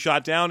immediately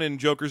shot down, and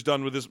Joker's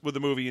done with the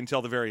movie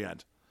until the very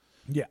end.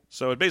 Yeah.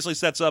 So it basically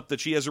sets up that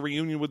she has a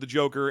reunion with the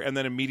Joker, and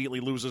then immediately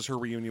loses her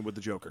reunion with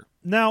the Joker.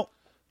 Now,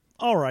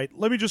 all right,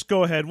 let me just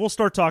go ahead. We'll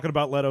start talking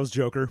about Leto's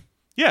Joker.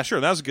 Yeah, sure,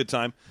 that was a good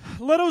time.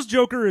 Leto's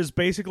Joker is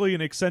basically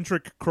an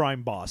eccentric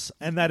crime boss,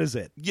 and that is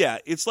it. Yeah,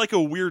 it's like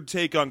a weird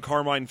take on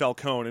Carmine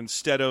Falcone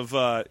instead of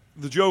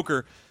the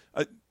Joker.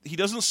 He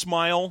doesn't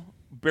smile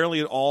barely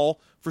at all.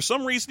 For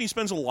some reason, he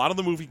spends a lot of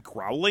the movie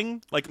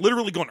growling, like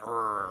literally going.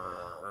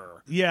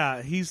 Arr.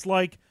 Yeah, he's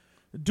like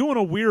doing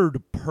a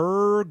weird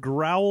purr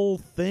growl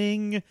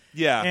thing.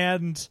 Yeah.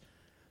 And,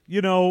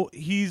 you know,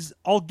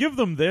 I'll give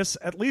them this,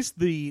 at least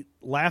the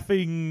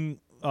laughing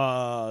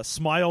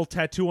smile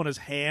tattoo on his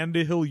hand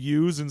he'll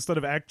use instead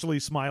of actually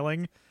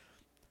smiling.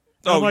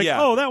 Oh, I'm like,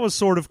 yeah. oh, that was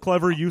sort of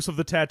clever use of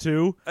the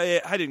tattoo.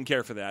 I didn't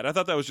care for that. I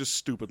thought that was just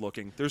stupid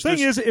looking. Thing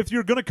is, if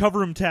you're going to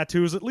cover him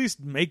tattoos, at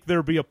least make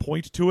there be a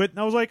point to it. And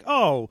I was like,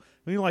 oh.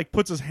 And he like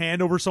puts his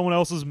hand over someone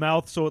else's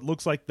mouth so it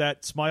looks like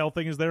that smile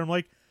thing is there. I'm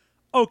like,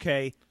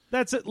 okay,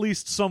 that's at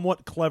least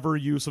somewhat clever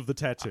use of the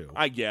tattoo.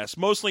 I guess.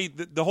 Mostly,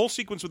 the whole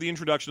sequence with the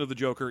introduction of the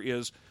Joker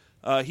is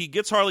he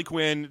gets Harley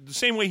Quinn the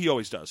same way he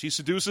always does. He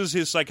seduces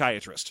his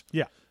psychiatrist.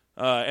 Yeah.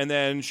 And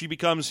then she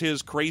becomes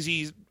his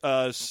crazy,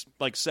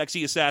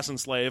 sexy assassin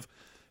slave.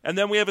 And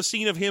then we have a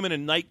scene of him in a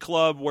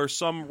nightclub where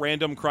some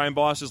random crime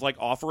boss is, like,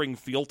 offering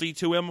fealty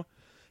to him.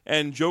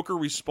 And Joker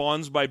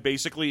responds by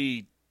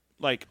basically,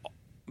 like,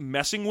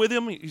 messing with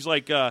him. He's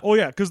like... oh,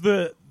 yeah, because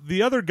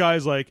the other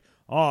guy's like,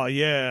 oh,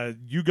 yeah,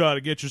 you got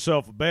to get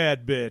yourself a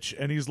bad bitch.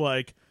 And he's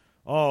like,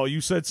 oh,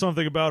 you said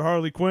something about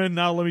Harley Quinn?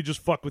 Now let me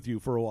just fuck with you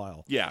for a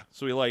while. Yeah,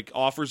 so he, like,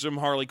 offers him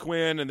Harley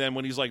Quinn, and then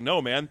when he's like,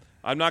 no, man,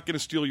 I'm not going to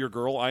steal your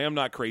girl. I am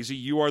not crazy.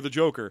 You are the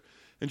Joker.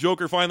 And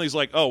Joker finally is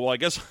like, oh, well, I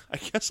guess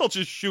I'll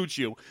just shoot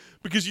you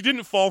because you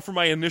didn't fall for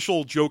my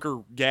initial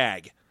Joker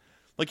gag.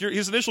 Like,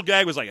 his initial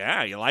gag was like,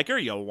 you like her?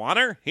 You want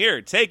her?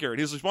 Here, take her. And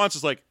his response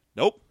is like,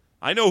 nope,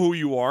 I know who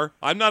you are.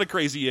 I'm not a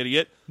crazy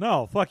idiot.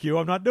 No, fuck you.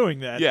 I'm not doing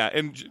that. Yeah,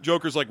 and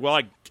Joker's like,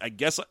 well, I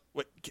guess,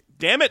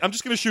 damn it, I'm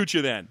just going to shoot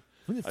you then.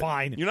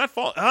 Fine. You're not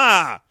falling.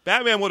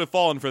 Batman would have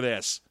fallen for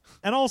this.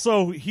 And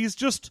also, he's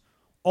just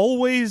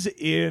always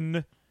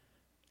in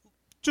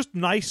just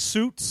nice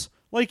suits.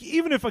 Like,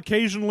 even if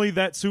occasionally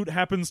that suit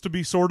happens to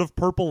be sort of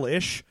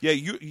purple-ish. Yeah,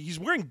 he's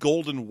wearing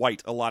gold and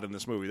white a lot in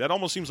this movie. That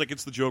almost seems like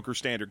it's the Joker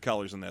standard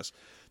colors in this.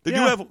 They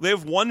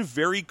have one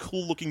very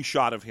cool-looking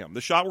shot of him.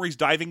 The shot where he's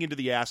diving into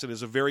the acid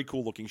is a very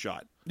cool-looking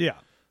shot. Yeah.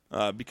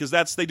 Because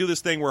they do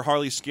this thing where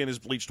Harley's skin is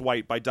bleached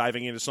white by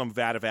diving into some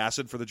vat of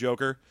acid for the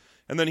Joker,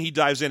 and then he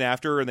dives in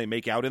after her and they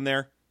make out in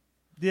there.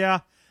 Yeah,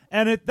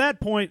 and at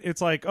that point,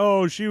 it's like,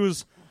 oh, she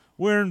was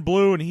wearing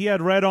blue and he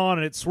had red on,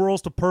 and it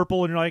swirls to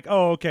purple, and you're like,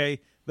 oh,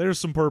 okay, there's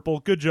some purple.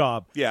 Good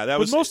job. Yeah,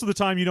 but most of the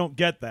time, you don't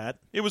get that.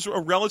 It was a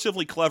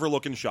relatively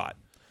clever-looking shot.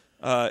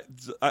 I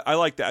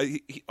like that.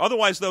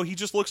 Otherwise, though, he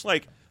just looks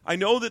like... I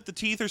know that the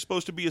teeth are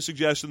supposed to be a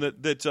suggestion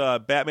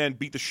that Batman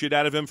beat the shit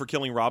out of him for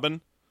killing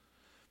Robin,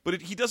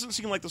 but he doesn't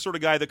seem like the sort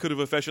of guy that could have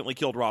efficiently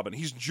killed Robin.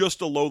 He's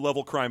just a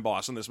low-level crime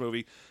boss in this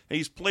movie, and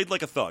he's played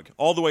like a thug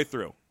all the way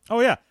through.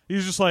 Oh, yeah.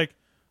 He's just like,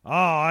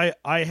 I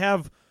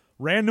have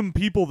random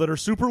people that are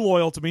super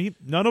loyal to me.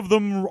 None of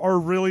them are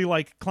really,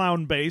 like,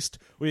 clown-based.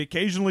 We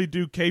occasionally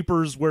do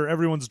capers where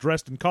everyone's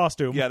dressed in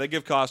costume. Yeah, they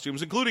give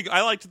costumes, including...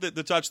 I liked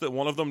the touch that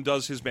one of them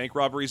does his bank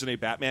robberies in a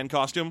Batman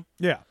costume.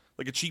 Yeah.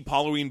 Like a cheap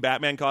Halloween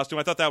Batman costume.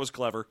 I thought that was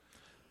clever.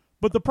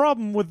 But the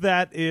problem with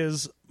that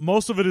is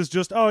most of it is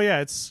just, oh, yeah,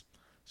 it's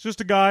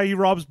just a guy. He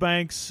robs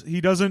banks. He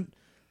doesn't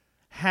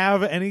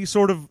have any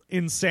sort of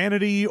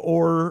insanity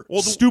or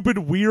stupid,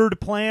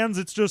 weird plans.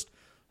 It's just,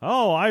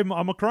 oh, I'm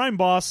a crime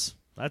boss.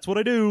 That's what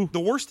I do. The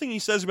worst thing he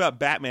says about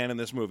Batman in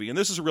this movie, and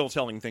this is a real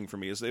telling thing for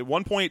me, is that at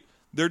one point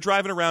they're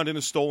driving around in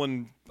a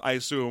stolen, I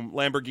assume,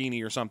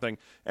 Lamborghini or something,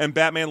 and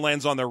Batman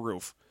lands on their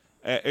roof.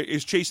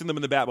 Is chasing them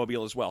in the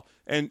Batmobile as well.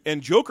 And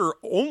Joker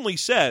only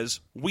says,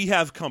 we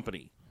have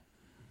company.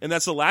 And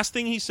that's the last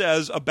thing he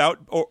says about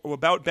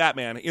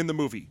Batman in the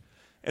movie.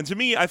 And to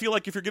me, I feel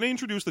like if you're going to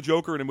introduce the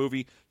Joker in a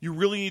movie, you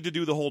really need to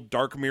do the whole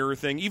Dark Mirror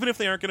thing. Even if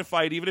they aren't going to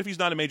fight, even if he's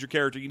not a major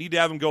character, you need to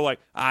have him go like,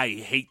 I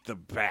hate the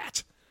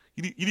Bat.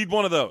 You need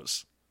one of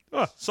those.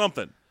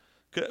 Something.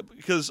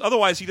 Because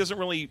otherwise he doesn't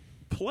really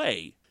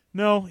play.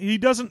 No, he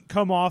doesn't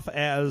come off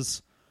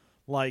as,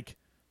 like,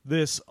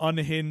 this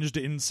unhinged,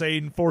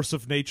 insane force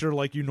of nature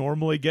like you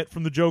normally get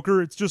from the Joker.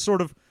 It's just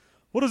sort of,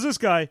 what is this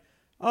guy?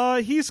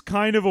 He's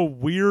kind of a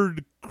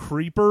weird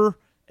creeper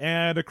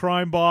and a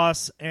crime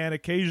boss, and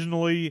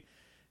occasionally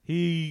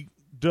he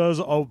does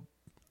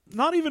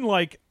not even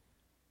like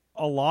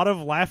a lot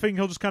of laughing.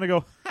 He'll just kind of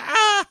go,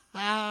 ha,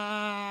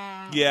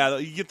 ha. Yeah,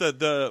 you get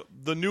the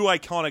new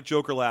iconic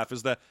Joker laugh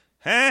is the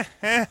ha,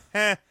 ha,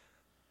 ha,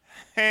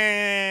 ha.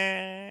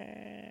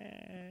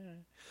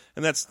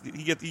 And that's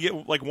you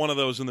get like one of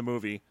those in the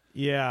movie.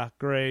 Yeah,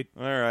 great.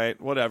 All right,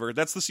 whatever.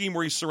 That's the scene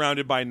where he's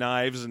surrounded by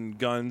knives and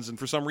guns and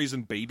for some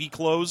reason baby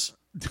clothes.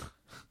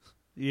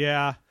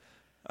 Yeah.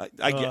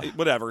 I get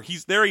whatever. He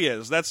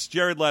is. That's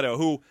Jared Leto,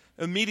 who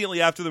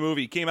immediately after the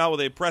movie came out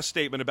with a press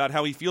statement about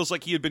how he feels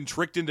like he had been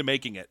tricked into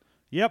making it.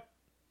 Yep.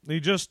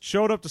 He just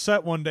showed up to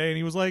set one day and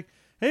he was like,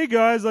 "Hey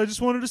guys, I just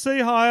wanted to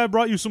say hi. I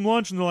brought you some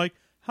lunch." And they're like,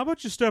 how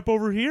about you step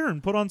over here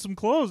and put on some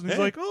clothes? And he's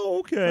Hey. like, oh,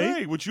 okay.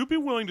 Hey, would you be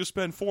willing to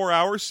spend 4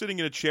 hours sitting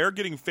in a chair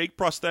getting fake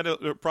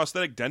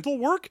prosthetic dental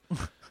work?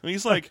 And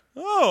he's like,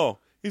 oh,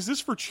 is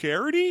this for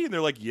charity? And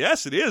they're like,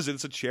 yes, it is.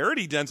 It's a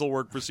charity dental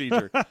work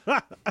procedure.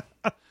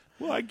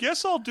 Well, I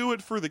guess I'll do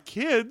it for the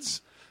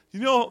kids. You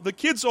know, the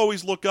kids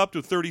always look up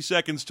to 30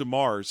 Seconds to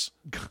Mars.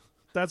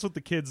 That's what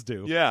the kids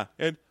do. Yeah,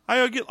 and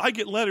I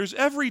get letters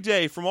every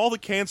day from all the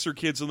cancer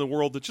kids in the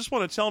world that just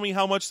want to tell me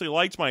how much they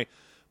liked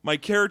my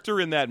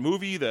character in that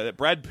movie, the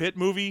Brad Pitt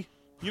movie.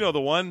 You know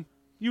the one,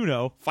 You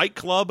know. Fight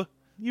Club.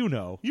 You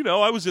know. You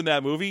know, I was in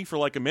that movie for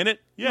like a minute.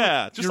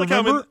 Yeah, just You like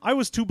remember? I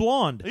was too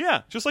blonde.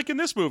 yeah, just like in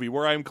this movie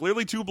where I'm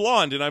clearly too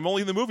blonde and I'm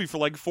only in the movie for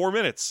like 4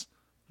 minutes.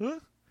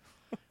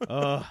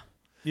 Yeah.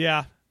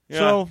 Yeah.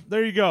 So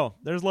there you go.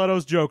 There's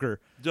Leto's Joker.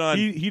 Done.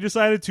 He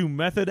decided to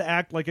method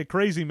act like a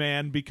crazy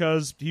man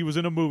because he was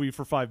in a movie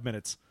for 5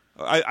 minutes.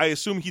 I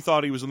assume he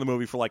thought he was in the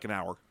movie for like an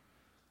hour.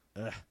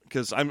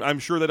 Because I'm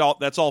sure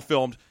that's all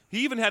filmed. He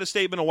even had a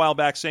statement a while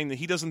back saying that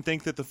he doesn't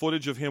think that the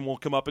footage of him will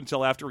come up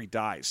until after he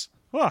dies.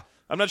 Huh.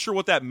 I'm not sure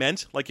what that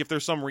meant. Like, if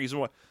there's some reason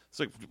why. It's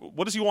like,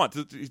 what does he want?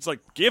 It's like,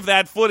 give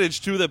that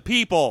footage to the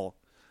people.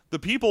 The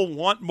people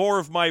want more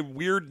of my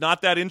weird,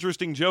 not that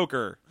interesting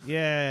Joker.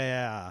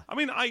 Yeah. I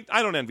mean, I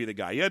don't envy the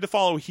guy. He had to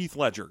follow Heath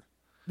Ledger.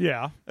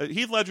 Yeah.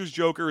 Heath Ledger's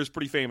Joker is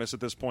pretty famous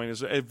at this point.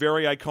 It's a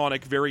very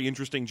iconic, very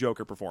interesting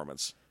Joker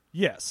performance.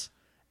 Yes.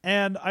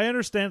 And I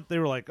understand that they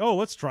were like, oh,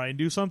 let's try and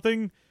do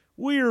something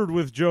weird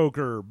with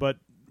Joker. But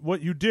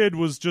what you did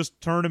was just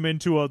turn him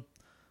into a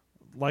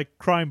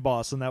crime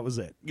boss, and that was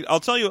it. I'll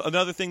tell you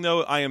another thing,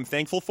 though, I am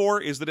thankful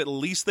for is that at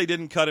least they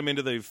didn't cut him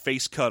into the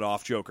face cut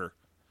off Joker,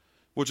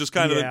 which is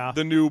kind of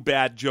the new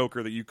bad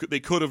Joker that they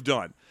could have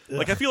done. Ugh.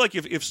 Like, I feel like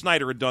if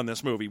Snyder had done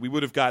this movie, we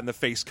would have gotten the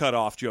face cut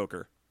off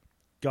Joker.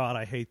 God,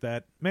 I hate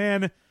that.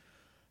 Man,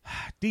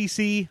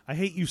 DC, I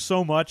hate you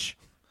so much.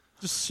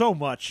 Just so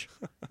much.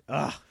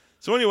 Ugh.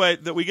 So anyway,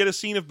 that we get a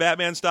scene of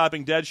Batman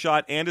stopping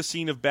Deadshot and a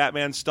scene of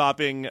Batman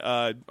stopping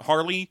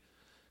Harley,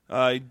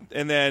 and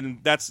then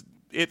that's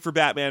it for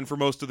Batman for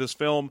most of this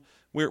film.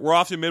 We're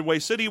off to Midway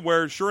City,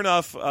 where sure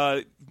enough,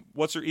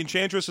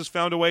 Enchantress has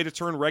found a way to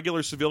turn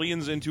regular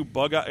civilians into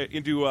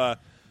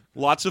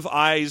lots of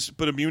eyes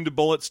but immune to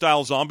bullet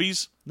style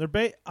zombies. They're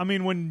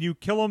when you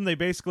kill them, they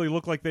basically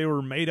look like they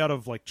were made out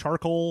of like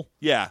charcoal.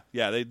 Yeah,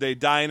 they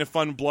die in a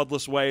fun,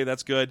 bloodless way.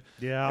 That's good.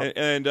 Yeah.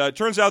 And it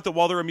turns out that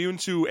while they're immune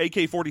to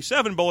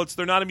AK-47 bullets,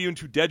 they're not immune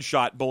to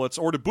Deadshot bullets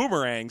or to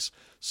boomerangs.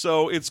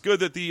 So it's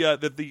good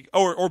that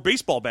or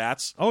baseball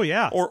bats. Oh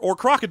yeah. Or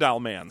crocodile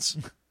mans.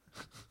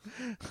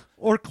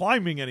 Or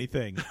climbing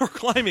anything. Or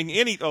climbing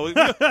any. Oh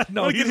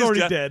no, he's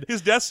already dead.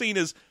 His death scene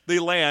is they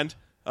land.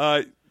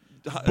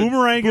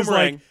 Boomerang is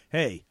like,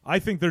 hey, I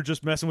think they're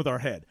just messing with our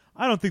head.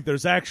 I don't think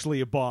there's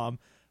actually a bomb.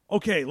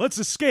 Okay, let's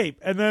escape.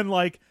 And then,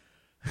 like,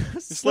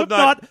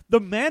 Slipknot, the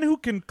man who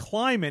can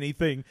climb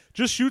anything,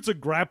 just shoots a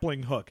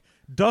grappling hook.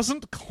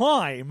 Doesn't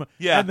climb,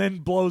 and then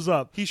blows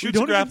up. He shoots.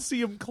 We don't even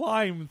see him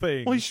climb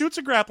things. Well, he shoots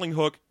a grappling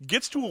hook,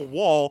 gets to a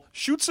wall,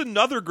 shoots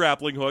another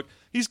grappling hook.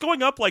 He's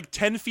going up like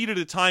 10 feet at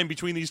a time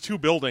between these two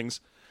buildings.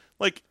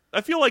 Like,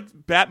 I feel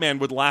like Batman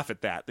would laugh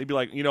at that. They'd be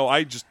like,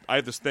 I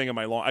have this thing in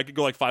my lawn. I could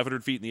go like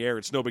 500 feet in the air.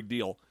 It's no big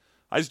deal.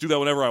 I just do that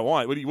whenever I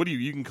want. What do you?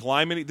 You can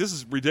climb any? This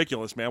is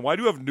ridiculous, man. Why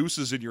do you have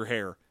nooses in your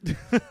hair?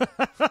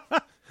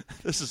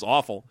 This is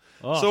awful.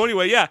 Oh. So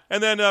anyway, yeah.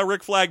 And then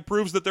Rick Flag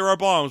proves that there are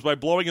bombs by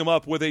blowing him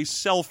up with a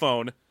cell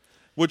phone,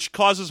 which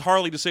causes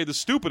Harley to say the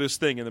stupidest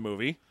thing in the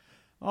movie.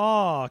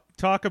 Oh,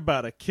 talk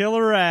about a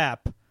killer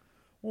app.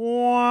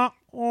 Wah,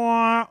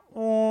 wah,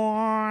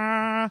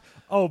 wah.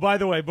 Oh, by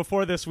the way,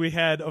 before this we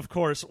had, of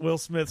course, Will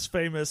Smith's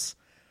famous...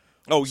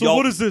 Oh, so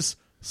what is this?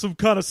 Some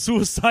kind of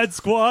Suicide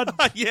Squad?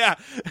 Yeah,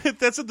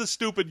 that's in the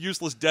stupid,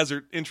 useless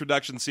desert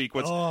introduction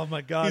sequence. Oh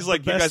my God! He's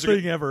like, best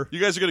thing ever. You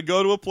guys are going to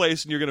go to a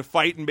place and you're going to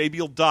fight and maybe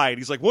you'll die. And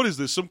he's like, what is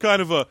this? Some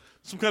kind of a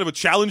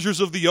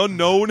Challengers of the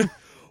Unknown?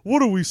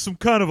 What are we? Some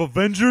kind of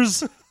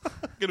Avengers?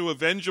 Going to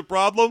avenge a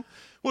problem?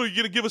 What are you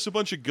going to give us a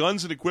bunch of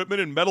guns and equipment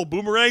and metal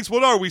boomerangs?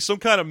 What are we? Some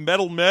kind of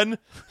metal men?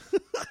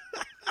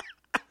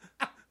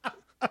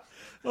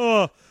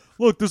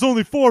 Look, there's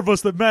only 4 of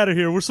us that matter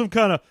here. We're some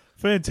kind of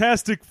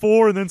Fantastic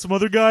Four and then some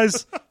other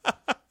guys.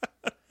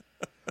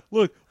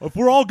 Look, if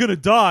we're all going to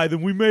die,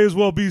 then we may as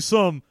well be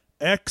some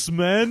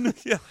X-Men.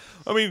 Yeah,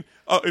 I mean,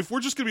 if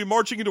we're just going to be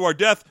marching into our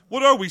death,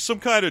 what are we,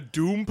 some kind of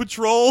Doom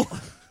Patrol?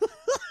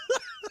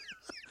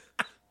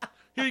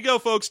 Here you go,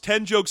 folks.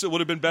 10 jokes that would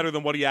have been better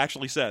than what he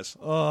actually says.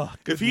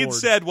 If he had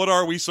said, what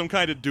are we, some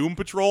kind of Doom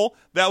Patrol,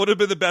 that would have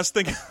been the best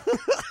thing.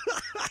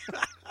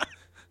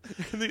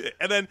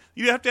 And then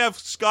you have to have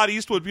Scott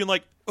Eastwood being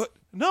like,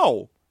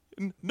 no,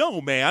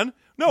 man.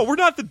 No, we're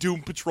not the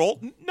Doom Patrol.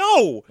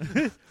 No.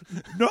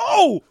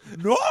 No.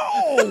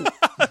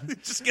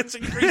 It just gets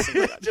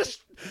increasingly.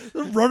 Just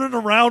running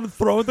around and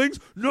throwing things.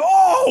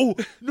 No.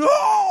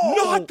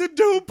 Not the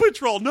Doom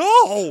Patrol.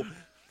 No.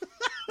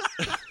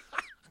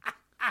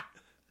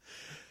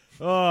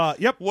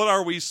 Yep. What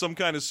are we, some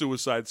kind of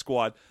Suicide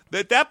Squad?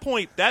 At that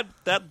point, that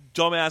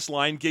dumbass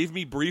line gave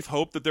me brief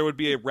hope that there would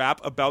be a rap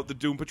about the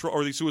Doom Patrol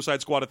or the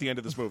Suicide Squad at the end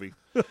of this movie.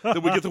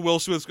 That we get the Will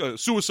Smith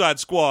Suicide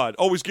Squad,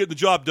 always getting the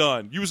job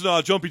done, using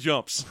jumpy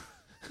jumps.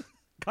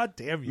 God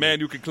damn you. Man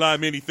who can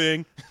climb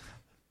anything.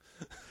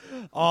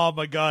 Oh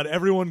my god,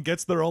 everyone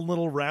gets their own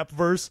little rap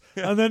verse,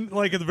 and then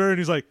like at the very end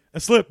he's like, a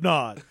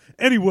Slipknot.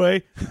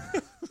 Anyway.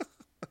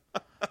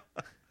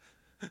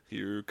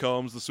 Here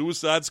comes the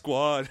Suicide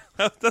Squad.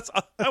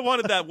 I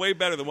wanted that way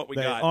better than what we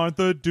They got. aren't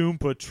the Doom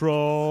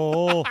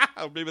Patrol.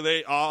 Maybe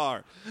they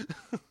are.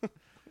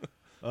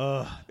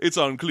 It's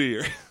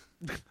unclear.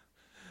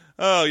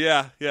 Oh,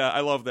 yeah,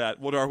 I love that.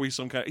 What are we,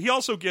 some kind of... He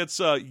also gets,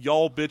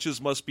 y'all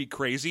bitches must be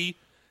crazy,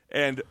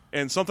 and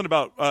something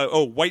about,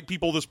 white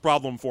people this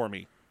problem for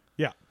me.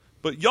 Yeah.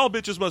 But y'all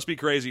bitches must be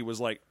crazy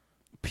was like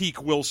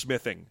peak Will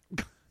Smithing.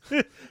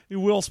 He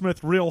Will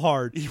Smith real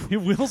hard. He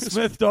Will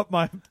Smithed up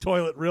my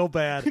toilet real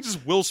bad. He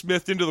just Will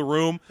Smithed into the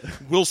room,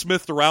 Will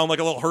Smithed around like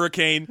a little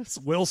hurricane.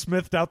 Will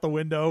Smithed out the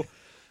window.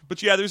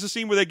 But yeah, there's a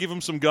scene where they give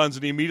him some guns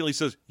and he immediately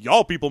says,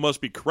 y'all people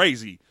must be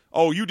crazy.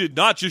 Oh, you did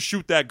not just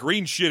shoot that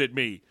green shit at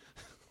me.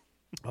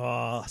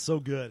 So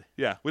good.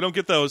 Yeah, we don't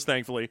get those,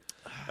 thankfully.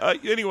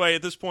 Anyway,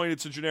 at this point,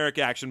 it's a generic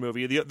action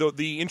movie.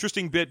 The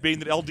interesting bit being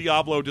that El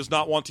Diablo does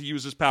not want to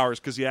use his powers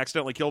because he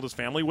accidentally killed his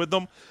family with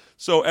them.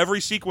 So every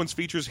sequence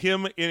features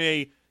him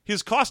in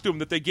his costume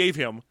that they gave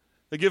him.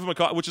 They give him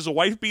which is a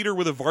wife beater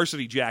with a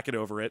varsity jacket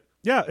over it.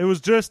 Yeah, it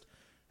was just,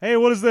 hey,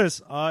 what is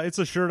this? It's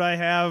a shirt I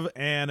have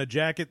and a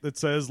jacket that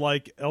says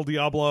like El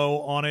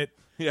Diablo on it.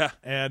 Yeah.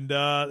 And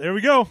there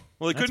we go.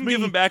 Well, they That's couldn't me.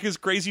 give him back his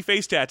crazy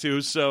face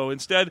tattoos, so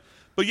instead...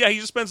 But yeah, he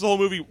just spends the whole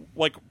movie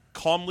like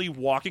calmly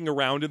walking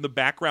around in the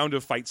background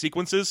of fight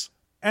sequences.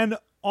 And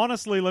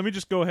honestly, let me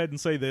just go ahead and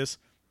say this.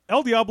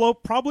 El Diablo,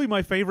 probably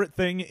my favorite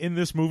thing in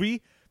this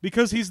movie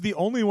because he's the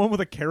only one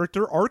with a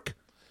character arc.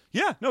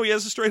 Yeah, no, he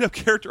has a straight-up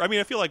character. I mean,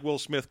 I feel like Will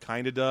Smith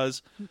kind of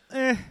does.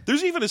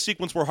 There's even a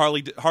sequence where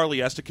Harley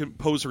has to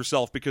compose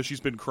herself because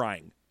she's been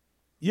crying.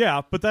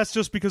 Yeah, but that's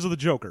just because of the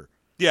Joker.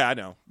 Yeah, I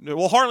know.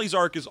 Well, Harley's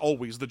arc is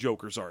always the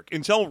Joker's arc.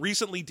 Until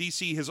recently,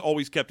 DC has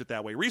always kept it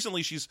that way.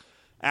 Recently, she's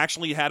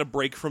actually had a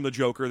break from the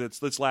Joker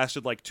that's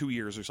lasted like 2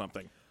 years or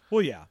something.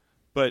 Well, yeah.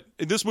 But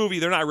in this movie,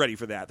 they're not ready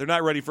for that. They're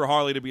not ready for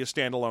Harley to be a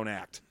standalone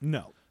act.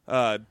 No.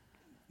 Not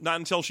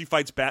until she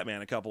fights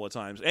Batman a couple of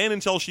times, and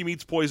until she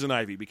meets Poison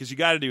Ivy, because you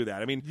got to do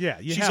that. I mean, Yeah,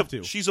 you she's have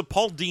to. She's a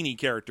Paul Dini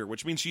character,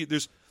 which means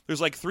there's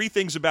like 3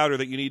 things about her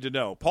that you need to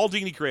know. Paul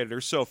Dini created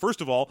her, so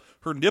first of all,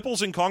 her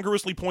nipples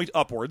incongruously point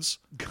upwards.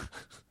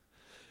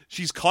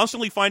 She's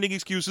constantly finding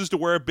excuses to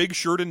wear a big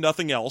shirt and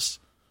nothing else.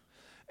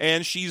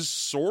 And she's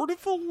sort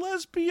of a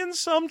lesbian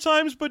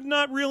sometimes, but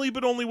not really,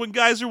 but only when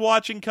guys are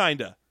watching,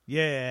 kinda.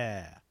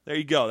 Yeah. There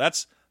you go.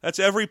 That's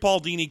every Paul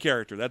Dini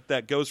character.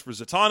 That goes for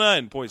Zatanna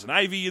and Poison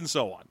Ivy and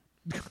so on.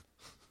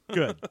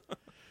 Good.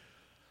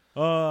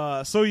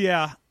 So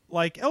yeah,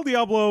 like El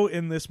Diablo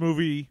in this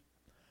movie,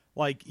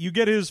 like you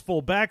get his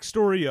full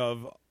backstory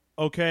of,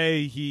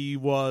 okay, he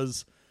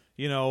was,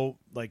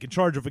 like in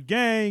charge of a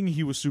gang,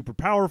 he was super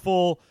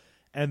powerful,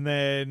 and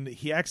then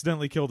he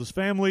accidentally killed his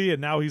family,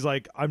 and now he's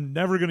like, I'm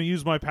never going to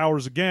use my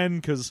powers again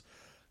because,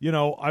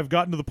 I've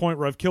gotten to the point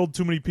where I've killed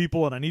too many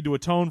people and I need to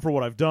atone for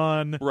what I've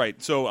done.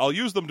 Right, so I'll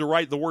use them to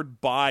write the word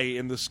bye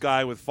in the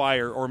sky with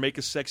fire or make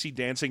a sexy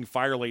dancing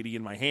fire lady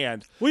in my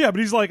hand. Well, yeah,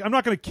 but he's like, I'm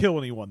not going to kill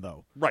anyone,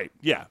 though. Right,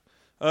 yeah.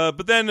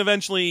 But then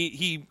eventually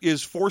he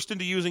is forced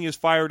into using his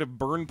fire to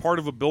burn part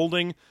of a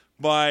building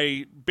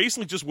by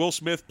basically just Will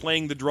Smith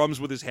playing the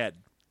drums with his head.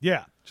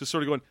 Yeah. Just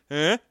sort of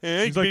going,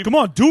 He's like, come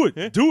on, do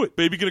it. Do it.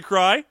 Baby gonna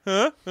cry?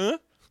 Huh?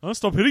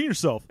 Stop hitting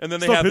yourself. And then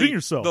they Stop have hitting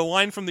yourself. the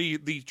line from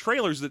the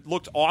trailers that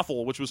looked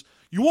awful, which was,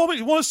 you want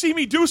to see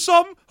me do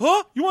something?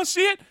 Huh? You want to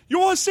see it? You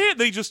want to see it?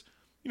 They just,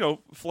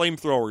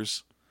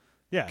 flamethrowers.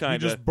 Yeah, Kinda. he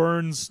just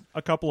burns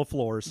a couple of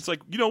floors. It's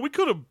like, we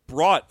could have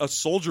brought a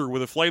soldier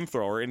with a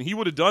flamethrower, and he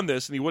would have done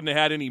this, and he wouldn't have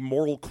had any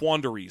moral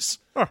quandaries.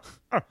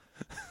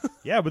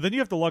 Yeah, but then you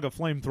have to lug a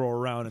flamethrower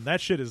around, and that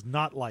shit is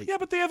not light. Yeah,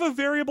 but they have a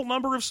variable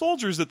number of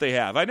soldiers that they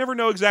have. I never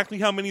know exactly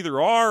how many there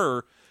are,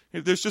 or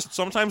there's just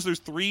sometimes there's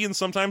 3 and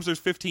sometimes there's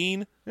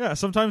 15. Yeah,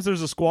 sometimes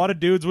there's a squad of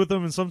dudes with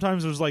them, and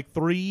sometimes there's like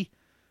 3.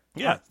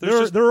 Yeah,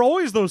 there are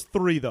always those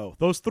 3 though.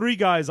 Those 3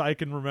 guys I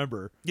can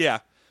remember. Yeah,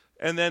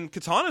 and then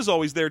Katana's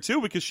always there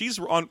too because she's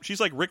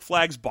like Rick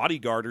Flag's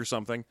bodyguard or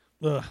something.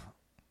 Ugh.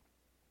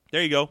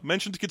 There you go.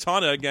 Mentioned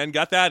Katana again.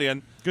 Got that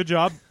in. Good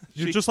job.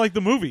 You're just like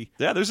the movie.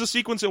 Yeah, there's a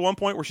sequence at one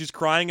point where she's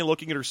crying and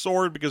looking at her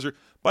sword because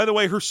by the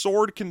way, her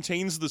sword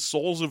contains the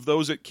souls of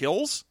those it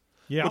kills.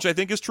 Yeah. Which I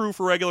think is true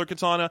for regular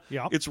katana.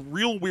 Yeah. It's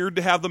real weird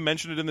to have them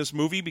mention it in this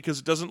movie because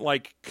it doesn't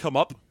come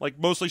up. Like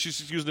mostly she's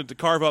just using it to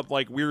carve up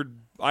like weird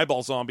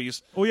eyeball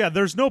zombies. Well, yeah,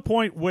 there's no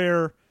point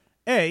where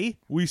A,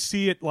 we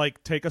see it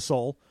take a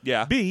soul.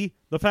 Yeah. B,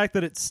 the fact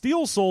that it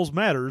steals souls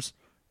matters.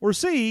 Or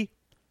C,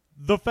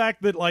 the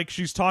fact that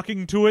she's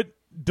talking to it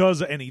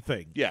does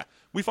anything. Yeah.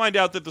 We find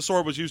out that the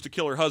sword was used to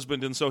kill her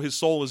husband, and so his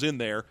soul is in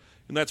there,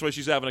 and that's why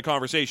she's having a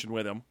conversation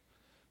with him.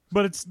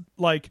 But it's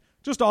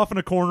just off in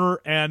a corner,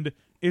 and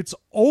it's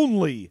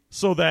only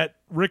so that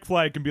Rick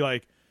Flag can be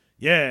like,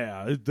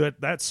 yeah,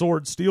 that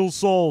sword steals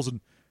souls, and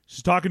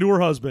she's talking to her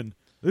husband.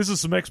 This is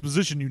some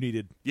exposition you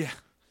needed. Yeah.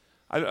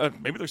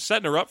 Maybe they're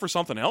setting her up for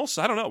something else.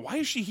 I don't know. Why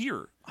is she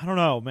here? I don't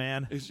know,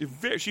 man.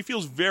 She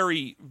feels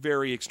very,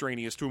 very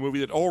extraneous to a movie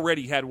that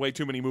already had way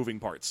too many moving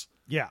parts.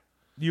 Yeah.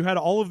 You had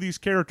all of these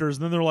characters,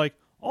 and then they're like,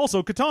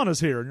 also, Katana's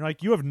here. And you're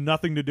like, you have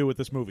nothing to do with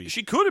this movie.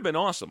 She could have been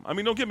awesome. I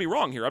mean, don't get me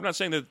wrong here. I'm not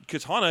saying that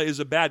Katana is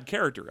a bad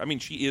character. I mean,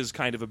 she is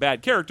kind of a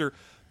bad character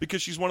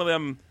because she's one of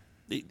them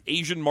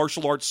Asian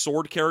martial arts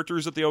sword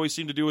characters that they always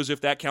seem to do as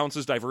if that counts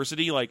as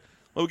diversity. Like,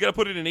 well, we got to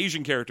put it in an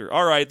Asian character.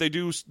 All right, they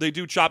do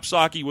chop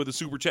sake with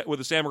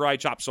a samurai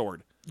chop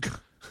sword.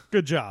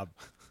 Good job.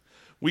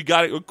 We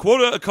got it.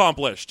 Quota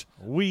accomplished.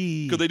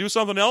 Could Could they do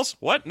something else?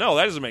 What? No,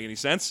 that doesn't make any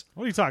sense.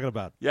 What are you talking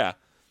about? Yeah.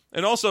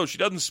 And also, she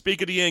doesn't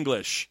speak any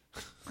English.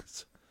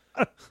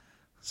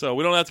 So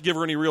we don't have to give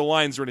her any real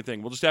lines or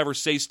anything. We'll just have her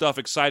say stuff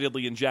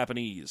excitedly in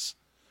Japanese.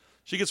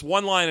 She gets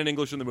one line in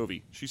English in the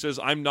movie. She says,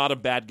 "I'm not a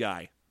bad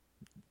guy."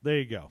 There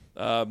you go.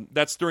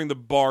 That's during the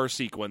bar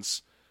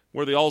sequence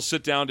where they all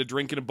sit down to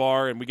drink in a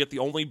bar, and we get the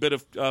only bit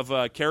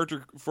of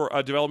character for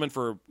development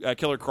for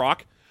Killer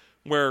Croc,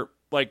 where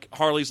like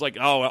Harley's like,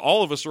 "Oh,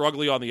 all of us are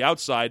ugly on the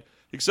outside,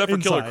 except for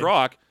Killer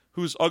Croc,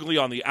 who's ugly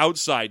on the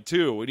outside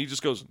too," and he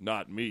just goes,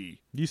 "Not me."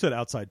 You said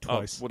outside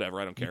twice. Whatever,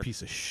 I don't care. You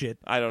piece of shit.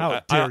 I don't.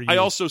 How dare you? I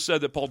also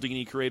said that Paul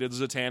Dini created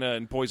Zatanna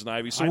and Poison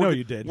Ivy. So I know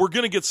you did. We're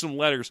gonna get some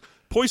letters.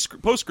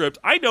 Postscript.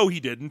 I know he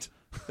didn't.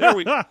 There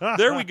we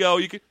go.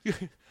 You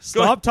can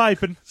Stop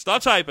typing.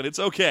 Stop typing. It's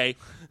okay.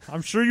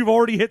 I'm sure you've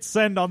already hit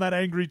send on that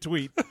angry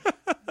tweet.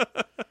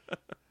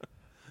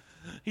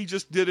 He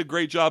just did a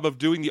great job of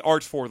doing the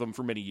art for them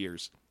for many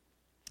years.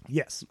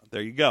 Yes.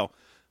 There you go.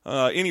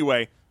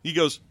 Anyway, he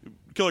goes.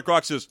 Killer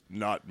Croc says,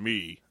 "Not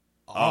me.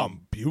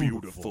 I'm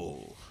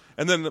beautiful."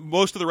 And then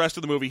most of the rest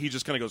of the movie, he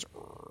just kind of goes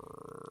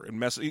and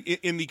mess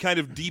in the kind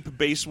of deep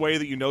bass way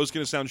that you know is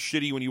going to sound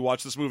shitty when you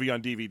watch this movie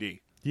on DVD.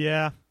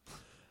 Yeah.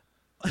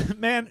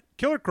 Man,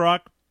 Killer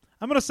Croc,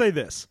 I'm going to say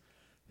this.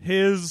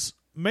 His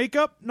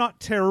makeup, not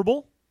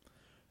terrible,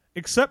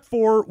 except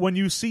for when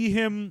you see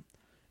him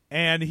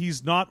and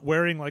he's not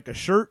wearing like a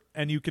shirt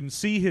and you can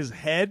see his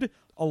head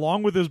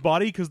along with his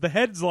body because the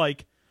head's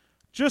like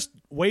just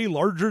way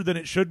larger than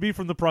it should be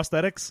from the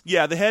prosthetics.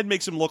 Yeah, the head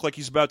makes him look like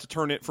he's about to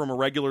turn it from a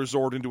regular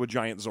Zord into a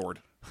giant Zord,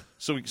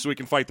 so he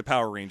can fight the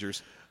Power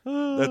Rangers.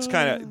 That's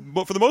kind of,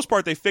 but for the most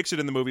part, they fix it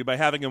in the movie by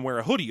having him wear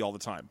a hoodie all the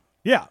time.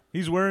 Yeah,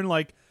 he's wearing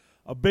like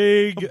a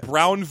big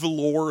brown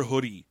velour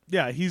hoodie.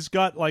 Yeah, he's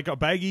got like a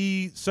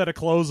baggy set of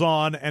clothes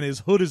on, and his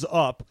hood is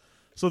up,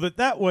 so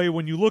that way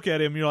when you look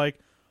at him, you're like,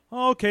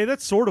 oh, okay,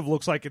 that sort of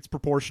looks like it's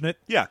proportionate.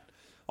 Yeah,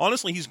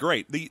 honestly, he's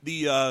great. The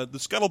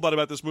scuttlebutt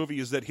about this movie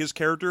is that his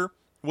character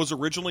was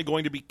originally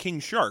going to be King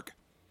Shark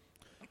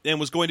and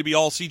was going to be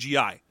all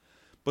CGI.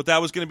 But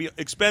that was going to be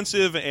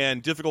expensive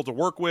and difficult to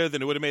work with,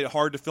 and it would have made it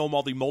hard to film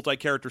all the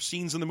multi-character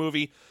scenes in the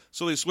movie.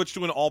 So they switched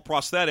to an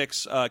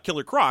all-prosthetics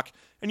Killer Croc.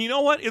 And you know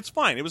what? It's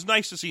fine. It was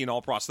nice to see an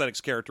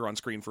all-prosthetics character on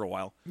screen for a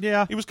while.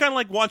 Yeah. It was kind of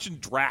like watching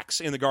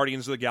Drax in the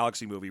Guardians of the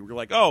Galaxy movie. We're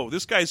like, oh,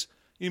 this guy's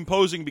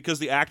imposing because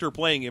the actor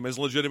playing him is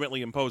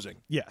legitimately imposing.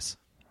 Yes.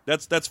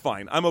 That's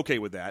fine. I'm okay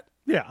with that.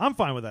 Yeah, I'm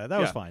fine with that. That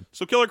was fine.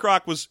 So Killer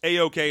Croc was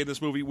A-okay in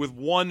this movie with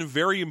one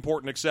very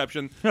important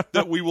exception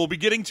that we will be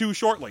getting to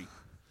shortly.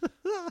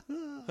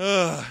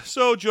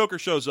 So Joker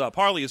shows up.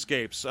 Harley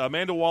escapes.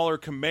 Amanda Waller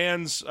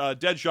commands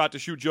Deadshot to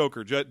shoot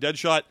Joker.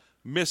 Deadshot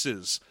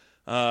misses.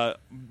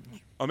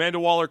 Amanda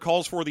Waller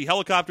calls for the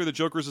helicopter that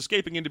Joker is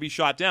escaping in to be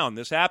shot down.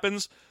 This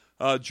happens.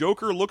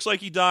 Joker looks like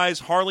he dies.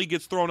 Harley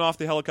gets thrown off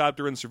the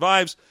helicopter and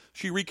survives.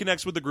 She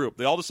reconnects with the group.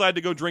 They all decide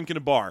to go drink in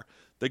a bar.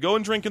 They go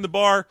and drink in the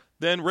bar.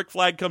 Then Rick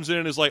Flag comes in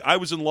and is like, I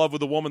was in love with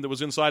the woman that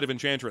was inside of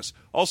Enchantress.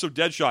 Also,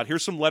 Deadshot,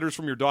 here's some letters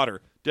from your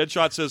daughter.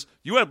 Deadshot says,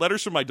 you had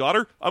letters from my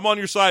daughter? I'm on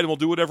your side and we'll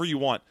do whatever you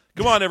want.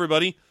 Come on,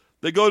 everybody.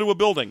 They go to a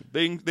building.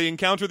 They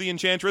encounter the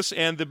Enchantress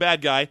and the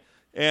bad guy,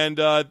 and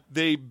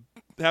they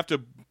have to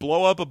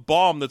blow up a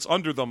bomb that's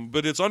under them,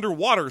 but it's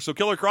underwater, so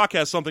Killer Croc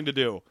has something to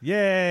do.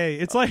 Yay.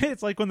 It's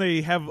like when they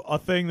have a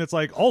thing that's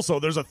like, also,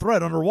 there's a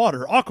threat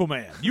underwater.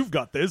 Aquaman, you've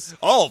got this.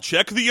 I'll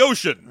check the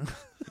ocean.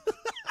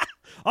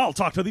 I'll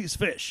talk to these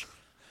fish.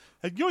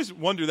 And you always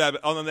wonder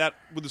that on that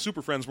with the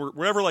Super Friends,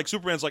 wherever like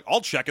Superman's like, I'll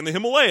check in the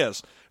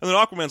Himalayas, and then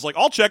Aquaman's like,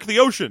 I'll check the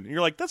ocean. And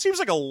you're like, that seems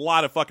like a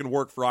lot of fucking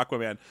work for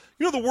Aquaman.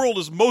 You know, the world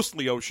is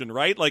mostly ocean,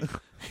 right? Like,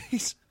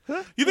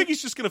 you think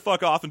he's just going to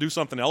fuck off and do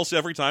something else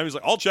every time? He's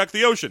like, I'll check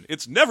the ocean.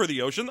 It's never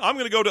the ocean. I'm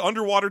going to go to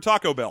underwater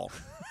Taco Bell.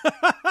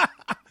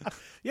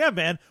 Yeah,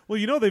 man. Well,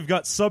 you know they've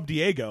got Sub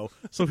Diego,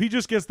 so he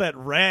just gets that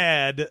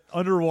rad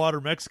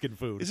underwater Mexican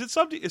food. Is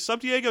Sub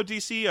Diego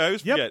DC? I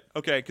always Yep. forget.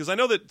 Okay, because I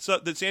know that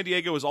San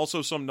Diego is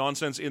also some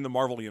nonsense in the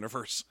Marvel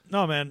universe.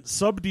 No, man.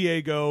 Sub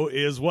Diego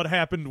is what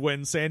happened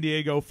when San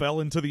Diego fell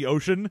into the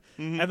ocean,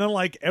 and then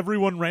like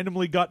everyone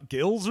randomly got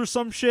gills or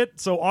some shit.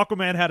 So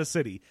Aquaman had a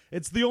city.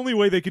 It's the only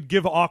way they could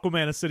give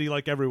Aquaman a city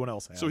like everyone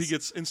else has. So he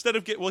gets he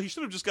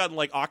should have just gotten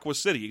like Aqua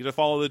City. He could have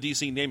followed the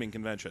DC naming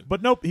convention.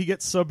 but nope, he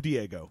gets Sub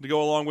Diego. To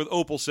go along with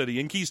Opal City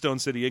and Keystone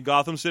City and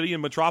Gotham City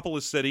and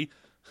Metropolis City,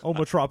 Oh,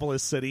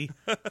 Metropolis City.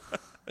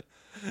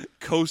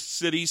 Coast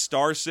City,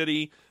 Star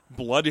City,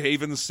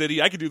 Bloodhaven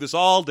City. I could do this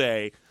all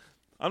day.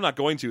 I'm not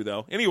going to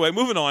though. Anyway,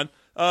 moving on.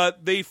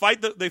 They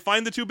find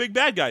the two big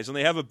bad guys and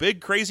they have a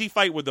big crazy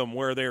fight with them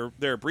where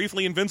they're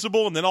briefly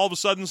invincible and then all of a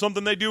sudden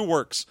something they do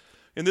works.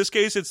 In this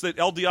case, it's that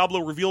El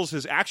Diablo reveals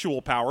his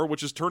actual power,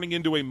 which is turning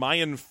into a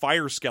Mayan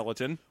fire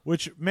skeleton.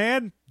 Which,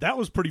 man, that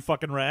was pretty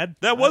fucking rad.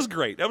 That was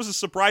great. That was a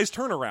surprise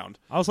turnaround.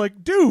 I was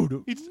like,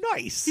 dude,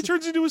 nice. He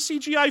turns into a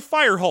CGI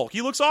Fire Hulk.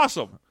 He looks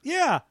awesome.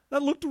 Yeah,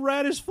 that looked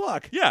rad as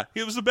fuck. Yeah,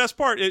 it was the best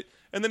part.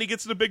 And then he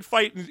gets in a big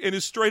fight and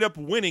is straight up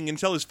winning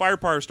until his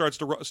firepower starts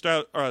to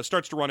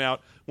run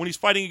out when he's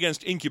fighting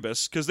against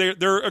Incubus, because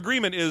their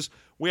agreement is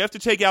we have to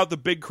take out the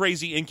big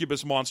crazy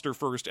Incubus monster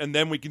first, and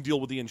then we can deal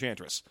with the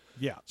Enchantress.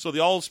 Yeah. So they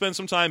all spend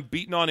some time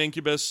beating on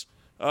Incubus.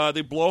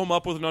 They blow him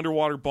up with an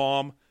underwater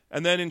bomb,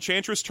 and then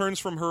Enchantress turns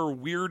from her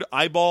weird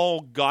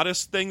eyeball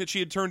goddess thing that she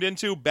had turned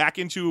into back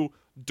into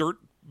dirt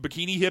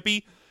bikini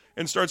hippie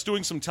and starts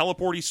doing some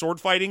teleporty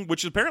sword fighting,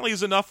 which apparently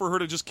is enough for her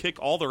to just kick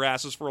all their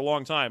asses for a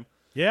long time.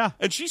 Yeah.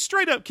 And she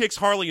straight up kicks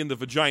Harley in the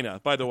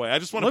vagina, by the way. I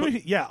just want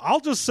to Yeah,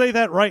 I'll just say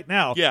that right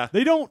now. Yeah.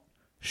 They don't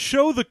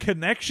show the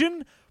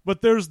connection,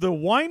 but there's the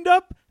wind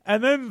up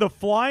and then the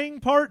flying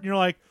part, and you're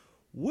like,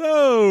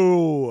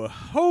 whoa,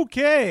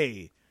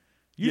 okay.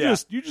 You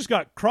just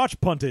got crotch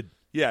punted.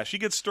 Yeah, she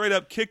gets straight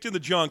up kicked in the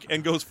junk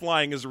and goes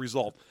flying as a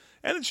result.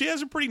 And then she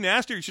has a pretty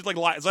nasty. She's like,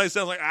 as I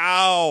said, like,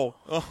 ow,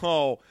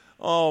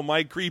 oh,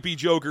 my creepy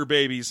Joker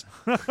babies.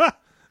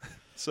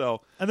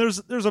 So, and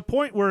there's a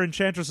point where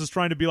Enchantress is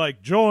trying to be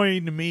like,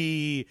 join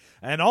me,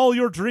 and all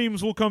your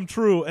dreams will come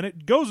true. And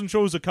it goes and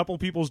shows a couple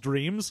people's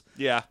dreams.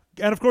 yeah.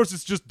 And of course,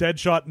 it's just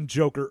Deadshot and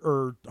Joker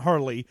or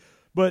Harley.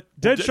 But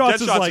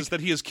Deadshot's is like, is that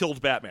he has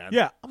killed Batman.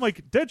 yeah, I'm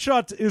like,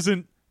 Deadshot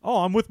isn't,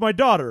 oh, I'm with my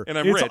daughter. And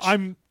I'm it's, rich.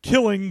 I'm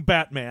killing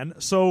Batman.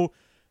 So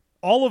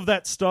all of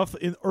that stuff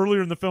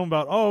earlier in the film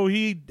about, oh,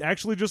 he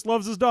actually just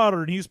loves his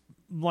daughter and he's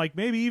like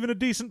maybe even a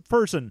decent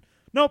person.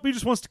 Nope, he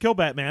just wants to kill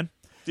Batman.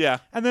 Yeah.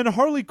 And then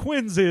Harley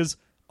Quinn's is,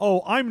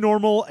 oh, I'm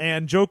normal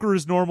and Joker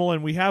is normal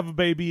and we have a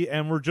baby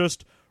and we're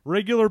just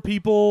regular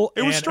people.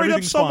 It was and straight up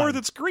everything's somewhere fine.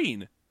 that's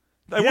green.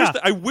 Yeah.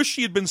 I wish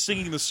she had been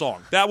singing the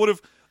song. That would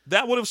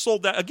have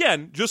sold that.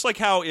 Again, just like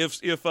how if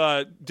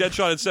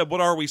Deadshot had said,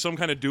 "What are we? Some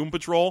kind of Doom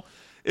Patrol?"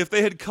 If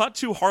they had cut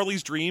to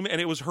Harley's dream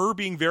and it was her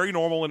being very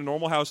normal in a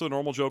normal house with a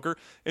normal Joker,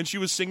 and she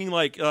was singing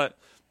like the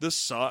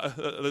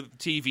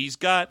TV's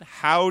got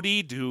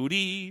Howdy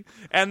Doody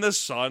and the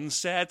sun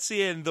sets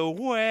in the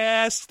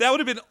west, that would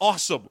have been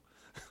awesome.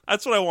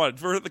 That's what I wanted,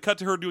 for the cut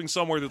to her doing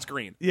somewhere that's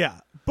green. Yeah,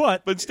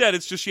 but instead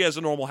it's just she has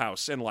a normal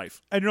house and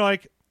life. and you're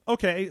like,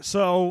 okay,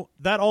 so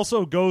that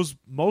also goes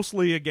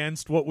mostly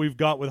against what we've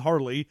got with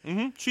Harley.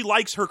 Mm-hmm. She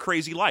likes her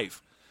crazy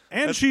life.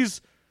 And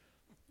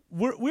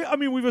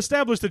we've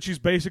established that she's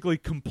basically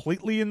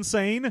completely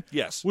insane.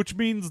 Yes. Which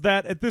means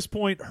that at this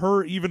point,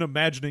 her even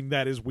imagining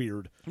that is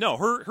weird. No,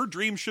 her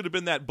dream should have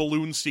been that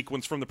balloon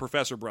sequence from the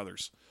Professor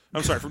Brothers.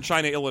 I'm sorry, from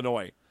China,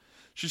 Illinois.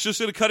 She's just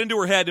going to cut into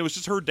her head. It was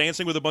just her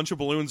dancing with a bunch of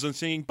balloons and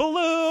singing,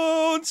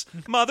 balloons,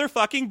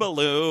 motherfucking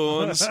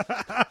balloons.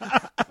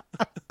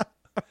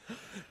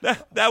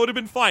 That would have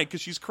been fine,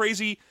 because she's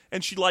crazy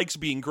and she likes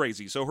being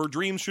crazy. So her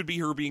dreams should be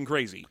her being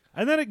crazy.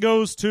 And then it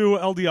goes to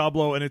El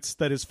Diablo, and it's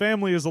that his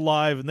family is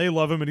alive, and they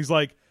love him, and he's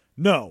like,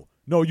 no,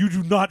 you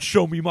do not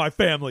show me my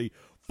family.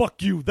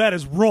 Fuck you, that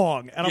is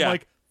wrong. And Yeah. I'm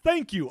like,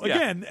 thank you. Yeah.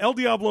 Again, El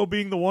Diablo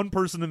being the one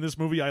person in this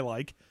movie I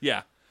like.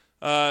 Yeah.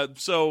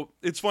 So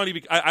it's funny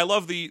because I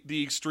love the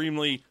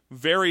extremely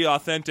very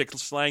authentic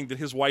slang that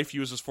his wife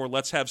uses for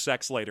 "let's have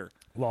sex later."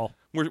 Well,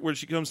 Where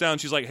she comes down,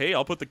 she's like, "Hey,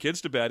 I'll put the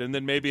kids to bed, and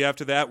then maybe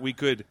after that we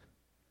could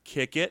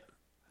kick it."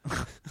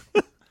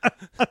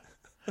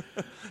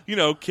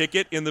 Kick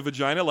it in the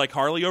vagina like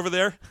Harley over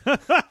there.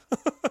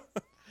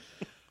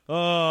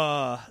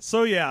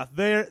 so yeah,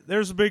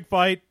 there's a big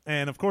fight,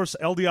 and of course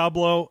El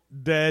Diablo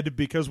dead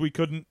because we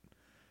couldn't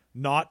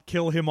not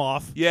kill him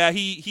off. Yeah,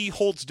 he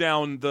holds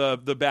down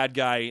the bad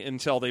guy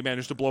until they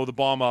manage to blow the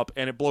bomb up,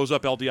 and it blows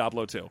up El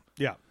Diablo too.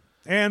 Yeah.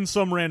 And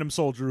some random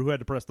soldier who had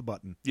to press the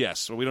button. Yes,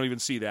 so we don't even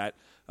see that.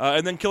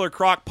 And then Killer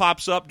Croc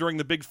pops up during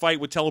the big fight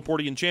with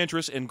teleporting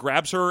Enchantress and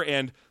grabs her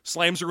and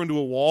slams her into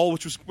a wall,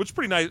 which was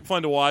pretty nice,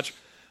 fun to watch.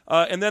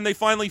 And then they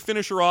finally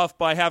finish her off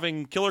by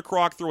having Killer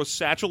Croc throw a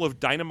satchel of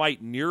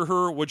dynamite near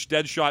her, which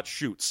Deadshot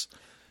shoots.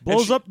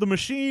 Blows up the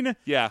machine.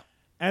 Yeah.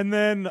 And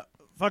then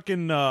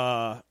fucking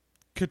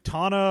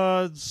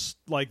Katana,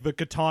 like the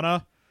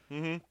Katana.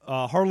 Mm-hmm.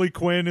 Harley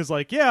Quinn is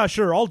like, yeah,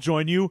 sure, I'll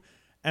join you.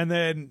 and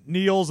then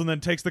kneels and then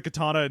takes the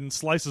katana and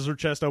slices her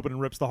chest open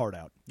and rips the heart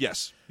out.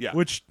 Yes, yeah.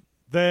 Which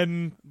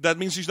then... That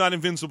means she's not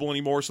invincible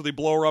anymore, so they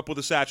blow her up with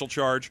a satchel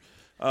charge.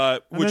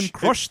 And then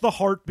crush the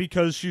heart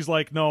because she's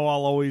like, no,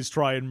 I'll always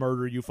try and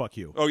murder you, fuck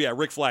you. Oh, yeah,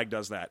 Rick Flag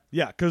does that.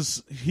 Yeah,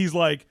 because he's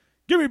like,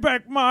 give me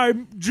back my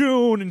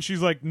June, and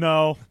she's like,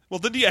 no. Well,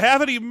 then do you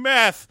have any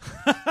meth?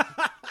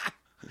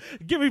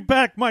 Give me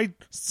back my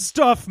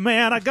stuff,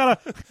 man. I gotta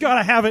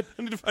have it.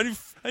 I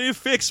need a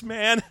fix,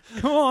 man.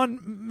 Come on,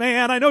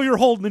 man. I know you're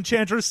holding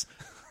Enchantress.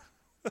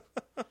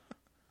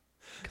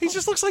 He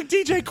just looks like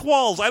DJ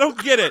Qualls. I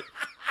don't get it.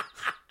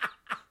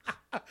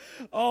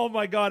 Oh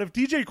my god, if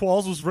DJ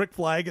Qualls was Rick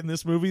Flag in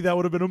this movie, that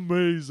would have been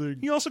amazing.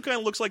 He also kind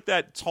of looks like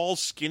that tall,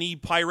 skinny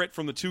pirate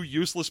from the two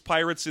useless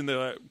pirates in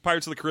the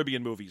Pirates of the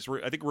Caribbean movies.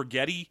 I think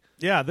Rigetti.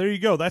 Yeah, there you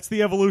go. That's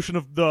the evolution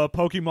of the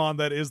Pokemon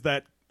that is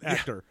that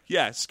actor.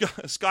 Yeah,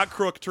 Scott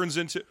Crook turns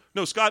into...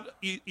 No, Scott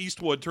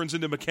Eastwood turns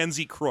into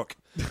Mackenzie Crook.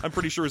 I'm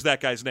pretty sure is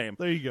that guy's name.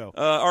 There you go.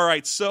 All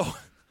right, so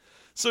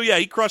yeah,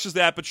 he crushes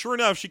that, but sure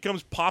enough, she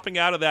comes popping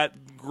out of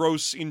that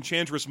gross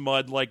Enchantress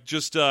mud like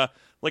just...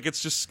 like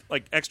it's just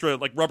like extra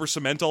like rubber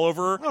cement all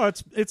over her. Oh,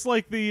 it's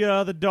like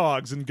the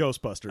dogs in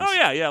Ghostbusters. Oh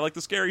yeah, like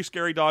the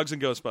scary dogs in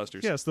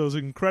Ghostbusters. Yes, those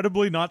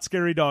incredibly not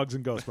scary dogs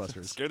in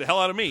Ghostbusters. Scared the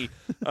hell out of me.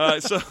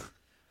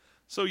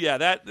 So yeah,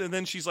 that, and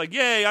then she's like,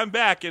 "Yay, I'm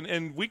back,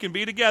 and we can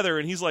be together."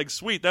 And he's like,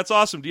 "Sweet, that's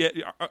awesome.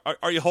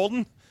 Are you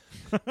holding?"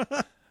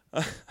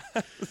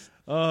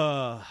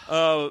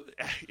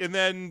 And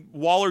then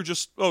Waller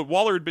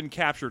had been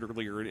captured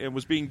earlier and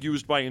was being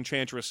used by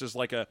Enchantress as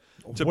like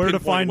where to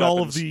find weapons.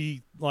 All of the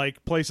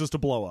like places to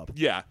blow up.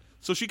 Yeah.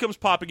 So she comes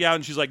popping out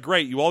and she's like,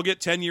 "Great, you all get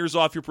 10 years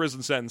off your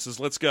prison sentences.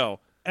 Let's go."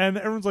 And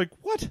everyone's like,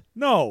 "What?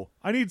 No,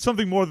 I need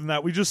something more than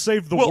that. We just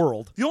saved the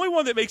world." The only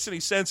one that makes any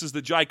sense is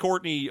that Jai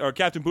Courtney or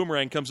Captain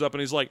Boomerang comes up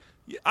and he's like,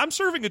 "I'm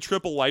serving a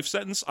triple life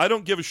sentence. I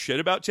don't give a shit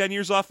about 10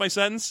 years off my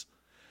sentence."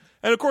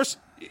 And of course,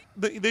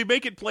 they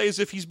make it play as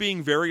if he's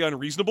being very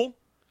unreasonable.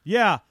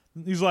 Yeah.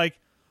 He's like,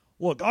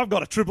 "Look, I've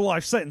got a triple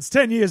life sentence.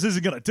 10 years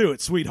isn't going to do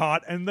it,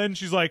 sweetheart." And then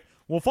she's like,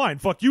 "Well, fine.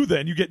 Fuck you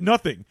then. You get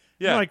nothing."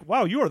 Yeah. You're like,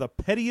 wow, you are the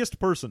pettiest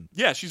person.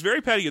 Yeah, she's very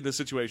petty in this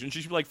situation.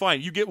 She should be like,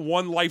 "Fine, you get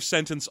 1 life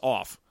sentence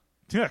off."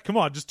 Yeah, come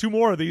on. Just 2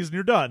 more of these and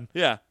you're done.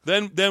 Yeah.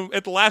 Then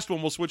at the last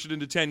one, we'll switch it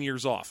into 10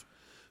 years off.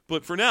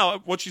 But for now,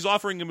 what she's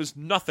offering him is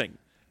nothing.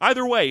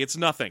 Either way, it's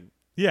nothing.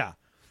 Yeah.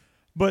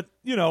 But,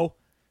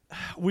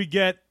 we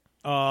get...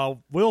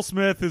 Will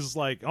Smith is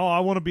like, "Oh, I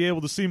want to be able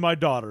to see my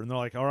daughter." And they're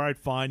like, "All right,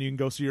 fine, you can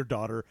go see your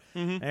daughter."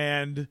 Mm-hmm.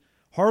 And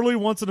Harley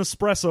wants an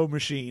espresso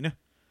machine.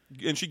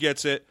 And she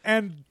gets it.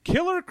 And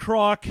Killer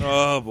Croc...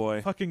 Oh,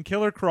 boy. Fucking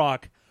Killer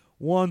Croc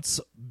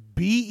wants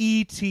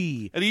BET.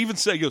 And he even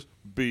said, he goes,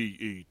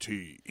 BET.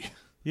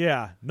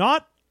 Yeah,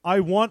 not,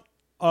 "I want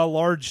a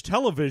large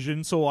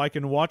television so I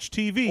can watch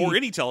TV." Or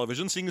any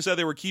television, seeing as how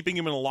they were keeping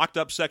him in a locked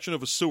up section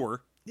of a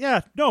sewer.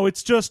 Yeah, no,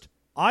 it's just,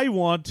 "I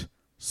want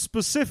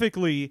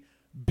specifically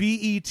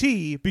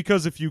BET,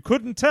 because if you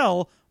couldn't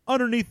tell,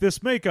 underneath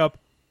this makeup,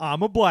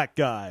 I'm a black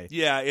guy."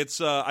 Yeah, it's,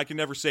 I can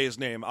never say his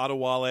name,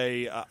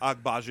 Adewale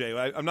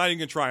Agbaje. I'm not even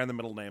going to try on the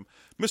middle name.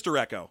 Mr.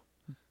 Echo.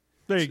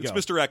 There you go. It's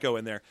Mr. Echo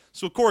in there.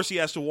 So, of course, he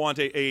has to want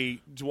he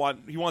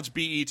wants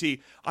BET.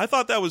 I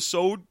thought that was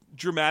so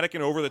dramatic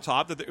and over the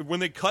top that when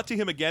they cut to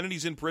him again and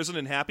he's in prison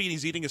and happy and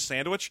he's eating a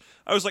sandwich,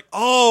 I was like,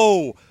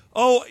 oh,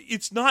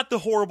 it's not the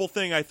horrible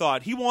thing I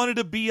thought. He wanted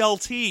a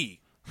BLT.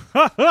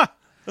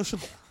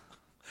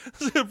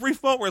 There's a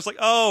brief moment where it's like,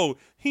 oh,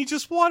 he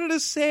just wanted a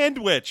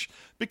sandwich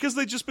because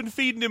they've just been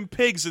feeding him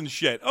pigs and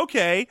shit.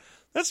 Okay,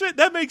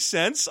 that makes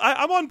sense.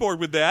 I'm on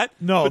board with that.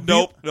 No, but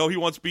nope. No, he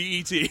wants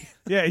BET.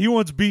 Yeah, he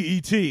wants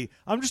BET.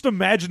 I'm just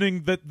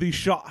imagining that the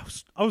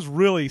shot... I was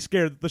really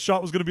scared that the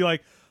shot was going to be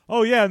like,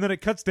 oh yeah, and then it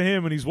cuts to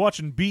him and he's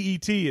watching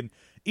BET and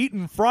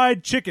eating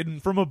fried chicken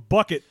from a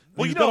bucket.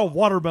 Well, he's got a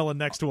watermelon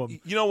next to him.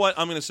 You know what?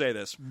 I'm going to say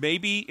this.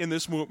 Maybe in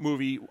this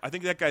movie, I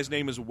think that guy's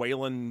name is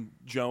Waylon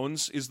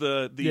Jones, is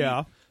the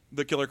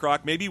Killer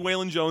Croc. Maybe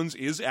Waylon Jones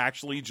is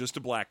actually just a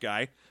black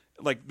guy,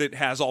 like that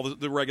has all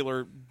the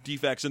regular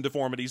defects and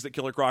deformities that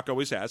Killer Croc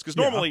always has. Because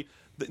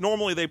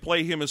normally they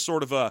play him as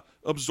sort of a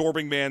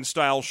Absorbing Man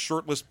style,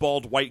 shirtless,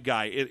 bald white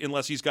guy,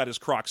 unless he's got his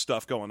Croc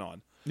stuff going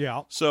on.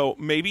 Yeah. So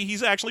maybe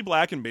he's actually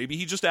black, and maybe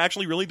he just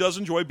actually really does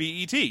enjoy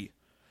BET.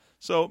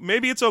 So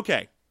maybe it's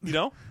okay,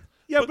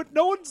 Yeah, but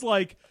no one's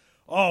like,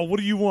 "Oh, what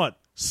do you want?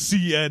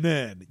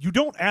 CNN." You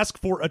don't ask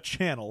for a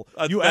channel.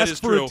 You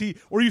ask for a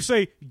or you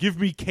say, "Give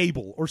me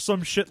cable," or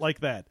some shit like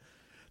that.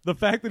 The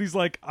fact that he's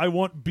like, "I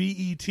want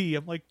BET,"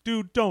 I'm like,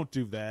 dude, don't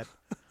do that.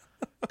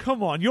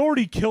 Come on, you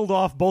already killed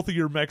off both of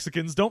your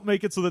Mexicans. Don't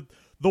make it so that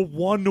the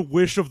one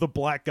wish of the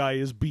black guy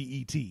is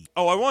BET.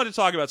 Oh, I wanted to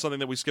talk about something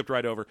that we skipped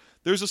right over.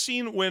 There's a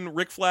scene when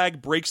Rick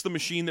Flag breaks the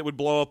machine that would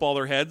blow up all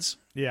their heads.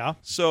 Yeah.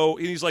 So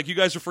he's like, "You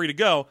guys are free to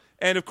go."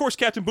 And of course,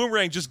 Captain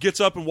Boomerang just gets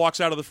up and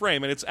walks out of the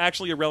frame, and it's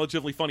actually a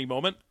relatively funny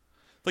moment.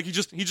 Like he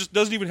just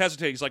doesn't even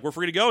hesitate. He's like, "We're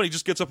free to go," and he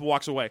just gets up and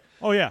walks away.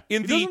 Oh yeah.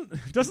 He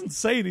doesn't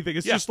say anything.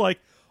 It's just like,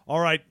 "All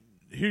right,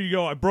 here you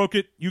go, I broke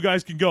it, you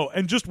guys can go.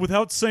 And just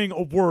without saying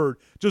a word,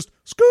 just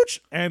scooch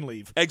and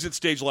leave. Exit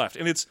stage left.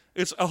 And it's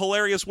a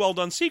hilarious,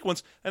 well-done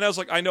sequence. And I was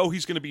like, I know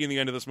he's going to be in the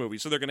end of this movie.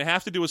 So they're going to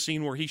have to do a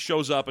scene where he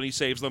shows up and he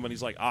saves them, and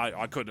he's like,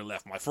 I couldn't have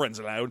left my friends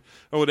alone,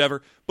 or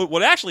whatever. But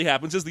what actually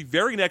happens is the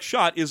very next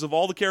shot is of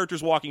all the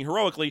characters walking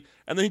heroically,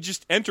 and then he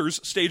just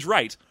enters stage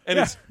right. And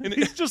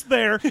He's just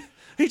there.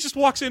 he just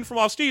walks in from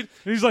off stage.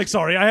 And he's like,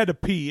 sorry, I had to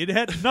pee. It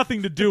had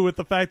nothing to do with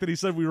the fact that he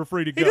said we were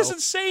free to go. He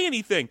doesn't say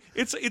anything.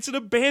 It's an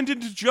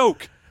abandoned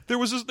joke. There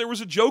was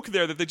a joke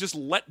there that they just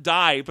let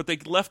die, but they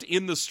left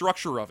in the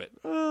structure of it.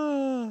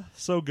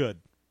 So good.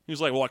 He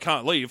was like, well, I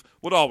can't leave.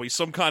 What are we,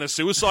 some kind of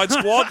Suicide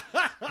Squad?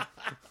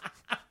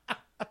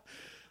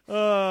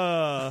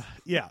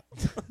 Yeah.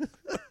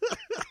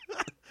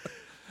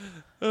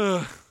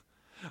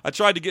 I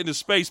tried to get into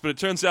space, but it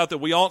turns out that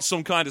we aren't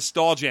some kind of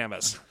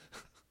starjammers.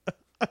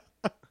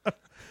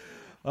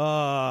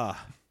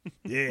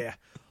 Yeah.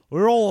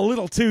 We're all a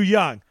little too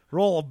young. We're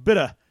all a bit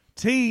of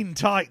teen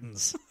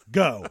titans.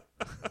 Go.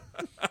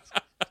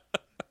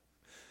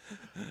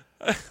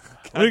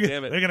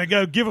 Damn it. They're going to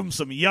go give them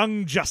some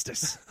young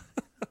justice.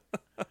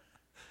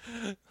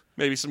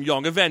 Maybe some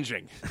young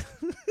avenging.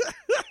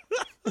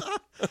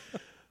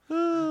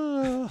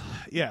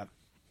 Yeah.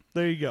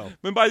 There you go.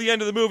 And by the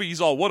end of the movie,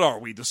 he's all, what are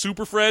we, the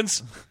Super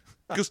Friends?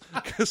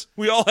 Because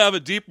we all have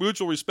a deep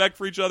mutual respect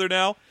for each other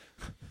now.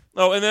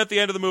 Oh, and then at the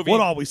end of the movie...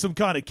 What are we, some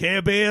kind of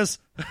Care Bears?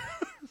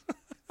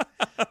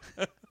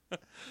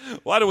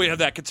 Why do we have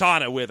that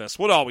katana with us?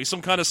 What are we,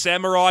 some kind of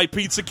samurai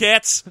pizza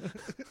cats?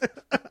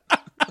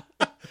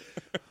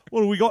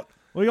 What do we got?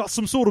 We got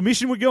some sort of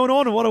mission we're going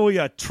on, or what are we,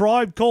 a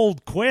tribe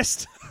called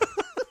Quest?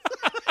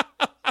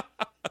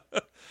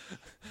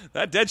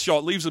 That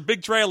Deadshot leaves a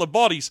big trail of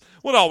bodies.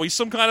 What are we,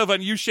 some kind of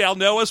an you shall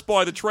know us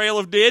by the trail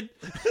of dead?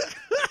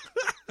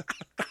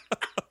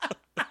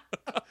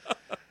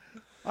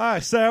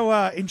 So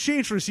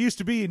Enchantress used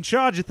to be in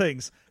charge of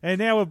things, and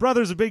now her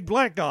brother's a big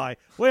black guy.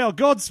 Well,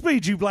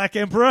 Godspeed, you Black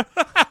Emperor.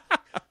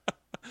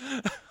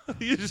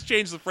 You just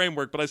changed the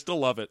framework, but I still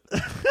love it.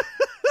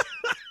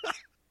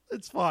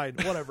 It's fine,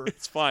 whatever.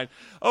 It's fine.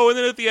 Oh, and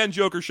then at the end,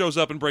 Joker shows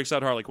up and breaks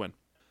out Harley Quinn.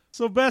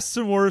 So bests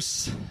and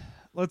worsts.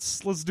 Let's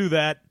do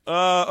that.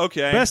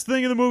 Okay. Best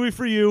thing in the movie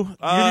for you. Give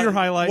me your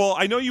highlight. Well,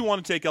 I know you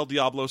want to take El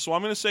Diablo, so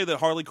I'm going to say that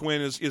Harley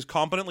Quinn is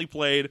competently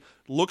played,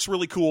 looks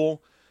really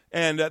cool,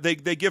 and they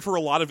give her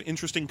a lot of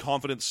interesting,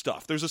 confident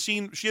stuff. There's a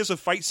scene, she has a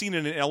fight scene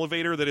in an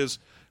elevator that is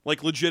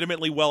like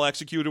legitimately well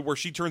executed, where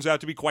she turns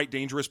out to be quite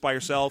dangerous by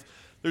herself.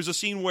 There's a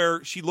scene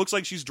where she looks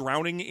like she's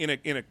drowning in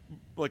a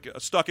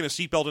stuck in a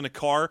seatbelt in a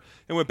car,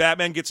 and when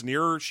Batman gets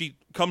near her, she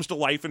comes to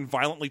life and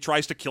violently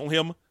tries to kill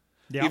him.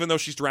 Yeah. Even though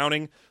she's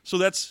drowning. So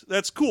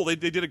that's cool. They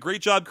did a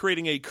great job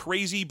creating a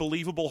crazy,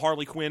 believable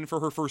Harley Quinn for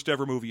her first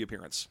ever movie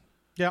appearance.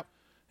 Yep.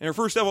 And her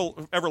first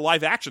ever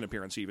live action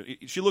appearance, even.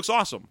 She looks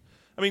awesome.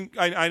 I mean,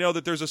 I know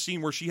that there's a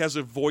scene where she has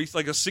a voice,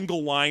 like a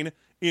single line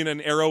in an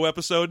Arrow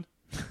episode.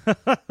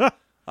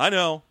 I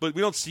know, but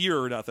we don't see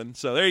her or nothing.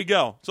 So there you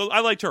go. So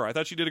I liked her. I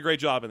thought she did a great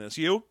job in this.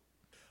 You?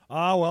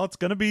 Well, it's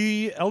going to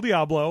be El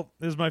Diablo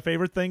is my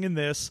favorite thing in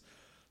this.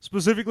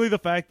 Specifically the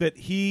fact that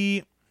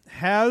he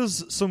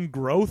has some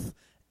growth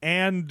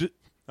and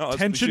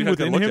tension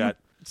within him.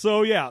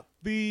 So yeah,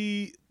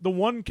 the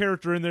one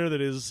character in there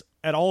that is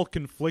at all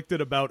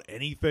conflicted about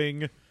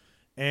anything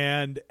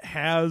and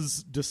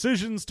has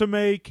decisions to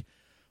make,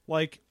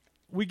 like,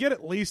 we get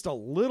at least a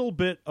little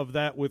bit of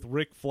that with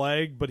Rick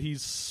Flag, but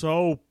he's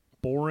so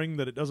boring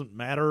that it doesn't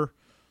matter.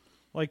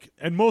 Like,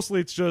 and mostly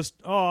it's just,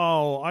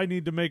 I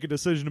need to make a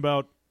decision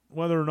about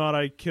whether or not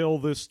I kill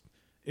this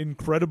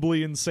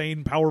incredibly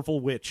insane,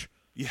 powerful witch.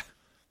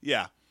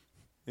 Yeah.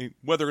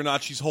 Whether or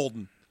not she's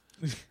Holden.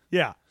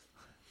 Yeah.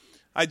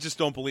 I just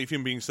don't believe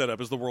him being set up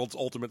as the world's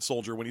ultimate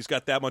soldier when he's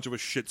got that much of a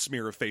shit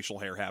smear of facial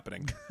hair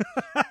happening.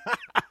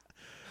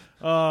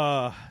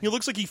 He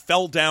looks like he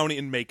fell down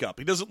in makeup.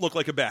 He doesn't look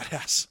like a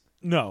badass.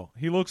 No,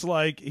 he looks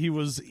like he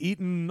was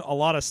eating a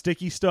lot of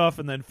sticky stuff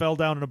and then fell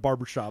down in a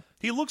barbershop.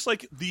 He looks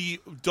like the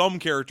dumb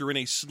character in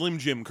a Slim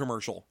Jim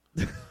commercial.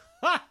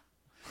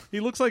 He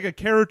looks like a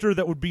character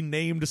that would be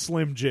named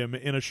Slim Jim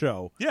in a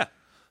show. Yeah.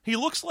 He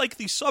looks like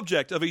the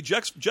subject of a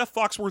Jeff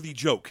Foxworthy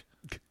joke.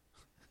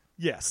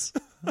 Yes.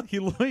 He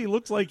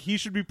looks like he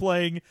should be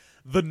playing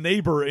the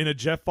neighbor in a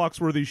Jeff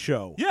Foxworthy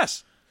show.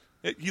 Yes.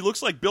 He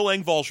looks like Bill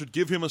Engvall should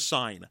give him a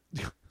sign.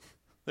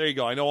 There you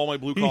go. I know all my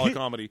blue-collar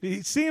comedy.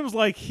 He seems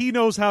like he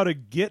knows how to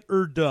get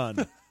her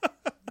done.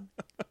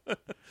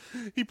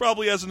 He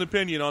probably has an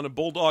opinion on a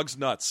bulldog's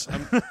nuts.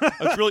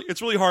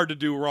 It's really hard to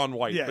do Ron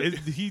White. Yeah, but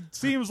he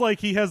seems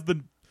like he has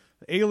the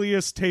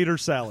alias tater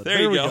salad.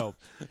 There we you go.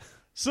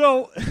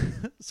 So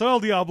El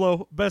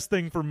Diablo, best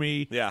thing for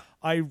me. Yeah.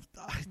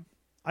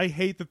 I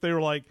hate that they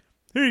were like,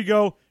 here you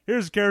go.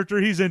 Here's a character.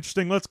 He's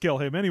interesting. Let's kill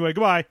him. Anyway,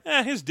 goodbye.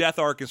 His death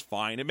arc is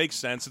fine. It makes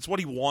sense. It's what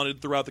he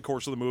wanted throughout the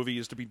course of the movie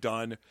is to be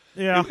done.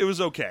 Yeah. It was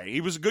okay. He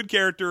was a good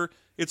character.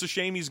 It's a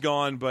shame he's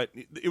gone, but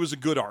it was a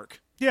good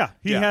arc. Yeah,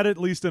 he had at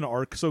least an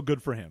arc, so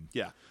good for him.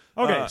 Yeah.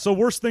 Okay, so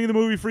worst thing in the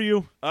movie for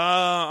you?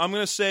 I'm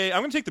going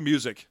to take the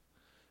music.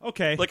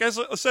 Okay. Like I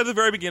said at the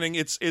very beginning,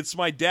 it's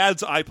my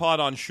dad's iPod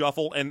on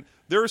shuffle, and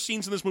there are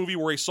scenes in this movie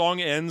where a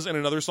song ends and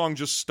another song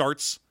just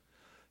starts.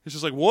 It's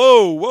just like,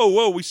 whoa, whoa,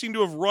 whoa, we seem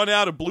to have run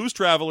out of Blues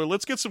Traveler.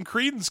 Let's get some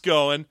Creedence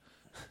going.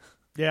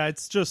 Yeah,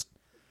 it's just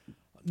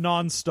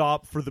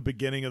nonstop for the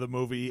beginning of the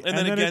movie. And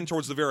then again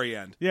towards the very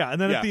end. Yeah, and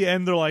then at the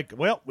end they're like,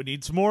 well, we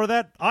need some more of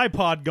that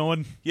iPod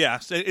going. Yeah,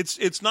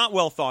 it's not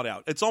well thought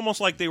out. It's almost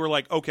like they were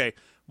like, okay,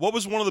 what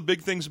was one of the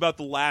big things about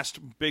the last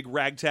big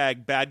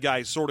ragtag bad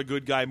guy sort of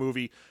good guy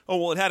movie? Oh,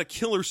 well, it had a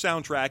killer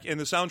soundtrack, and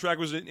the soundtrack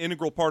was an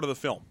integral part of the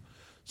film.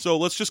 So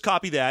let's just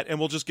copy that, and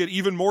we'll just get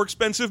even more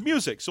expensive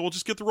music. So we'll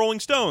just get the Rolling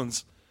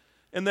Stones.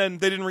 And then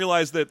they didn't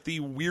realize that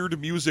the weird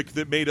music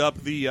that made up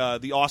the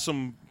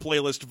awesome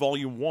playlist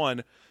Volume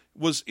 1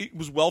 was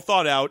well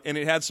thought out, and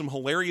it had some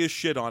hilarious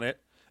shit on it.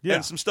 Yeah.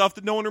 And some stuff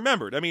that no one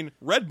remembered. I mean,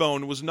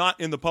 Redbone was not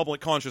in the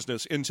public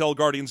consciousness until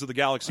Guardians of the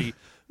Galaxy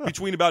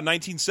between about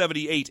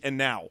 1978 and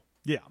now.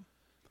 Yeah.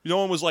 No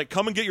one was like,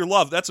 come and get your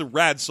love. That's a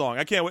rad song.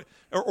 I can't wait.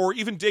 Or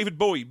even David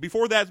Bowie.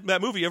 Before that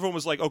movie, everyone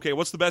was like, okay,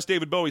 what's the best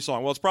David Bowie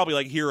song? Well, it's probably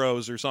like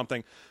Heroes or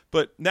something.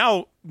 But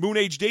now Moon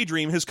Age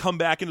Daydream has come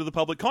back into the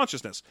public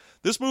consciousness.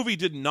 This movie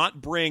did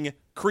not bring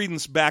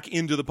Creedence back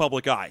into the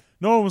public eye.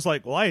 No one was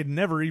like, well, I had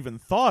never even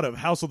thought of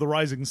House of the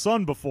Rising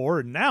Sun before,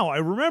 and now I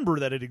remember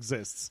that it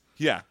exists.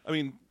 Yeah, I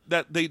mean,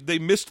 that they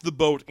missed the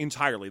boat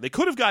entirely. They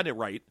could have gotten it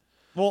right.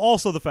 Well,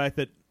 also the fact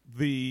that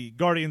the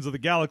Guardians of the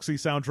Galaxy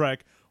soundtrack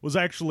was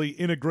actually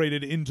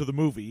integrated into the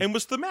movie. And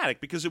was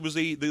thematic because it was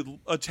a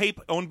tape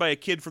owned by a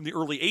kid from the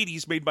early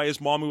 80s made by his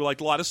mom who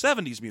liked a lot of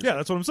 70s music. Yeah,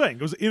 that's what I'm saying.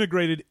 It was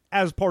integrated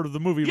as part of the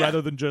movie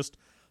rather than just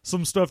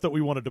some stuff that we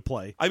wanted to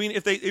play. I mean,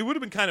 it would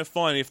have been kind of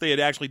fun if they had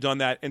actually done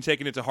that and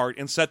taken it to heart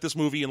and set this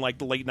movie in like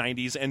the late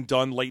 90s and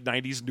done late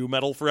 90s nu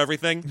metal for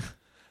everything.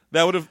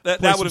 That would have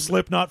that would have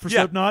Slipknot for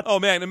Slipknot. Oh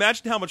man,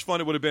 imagine how much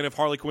fun it would have been if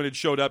Harley Quinn had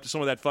showed up to some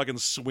of that fucking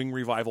swing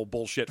revival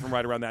bullshit from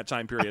right around that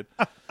time period.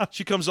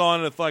 She comes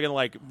on and a fucking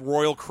like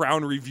Royal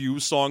Crown Review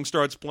song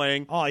starts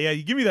playing. Oh yeah,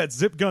 you give me that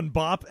Zip Gun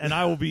Bop and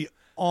I will be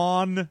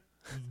on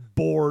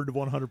board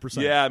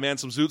 100%. Yeah, man,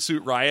 some Zoot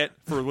Suit Riot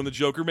for when the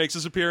Joker makes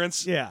his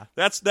appearance. Yeah.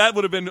 That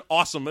would have been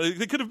awesome.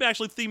 They could have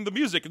actually themed the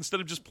music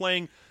instead of just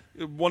playing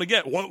one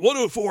again.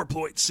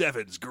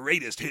 104.7's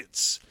greatest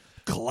hits.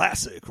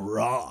 Classic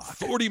rock.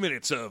 40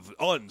 minutes of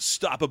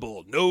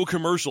unstoppable, no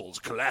commercials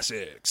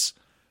classics.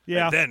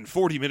 Yeah. And then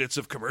 40 minutes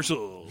of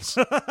commercials.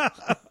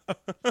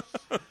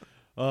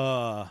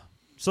 So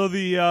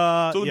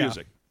the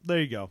music. There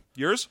you go.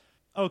 Yours?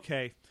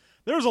 Okay.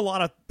 There's a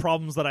lot of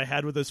problems that I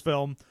had with this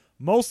film.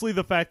 Mostly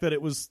the fact that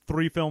it was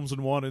 3 films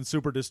in one and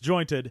super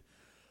disjointed.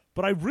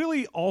 But I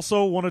really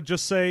also want to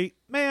just say,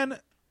 man,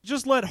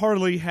 just let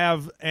Harley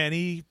have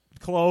any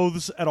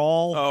clothes at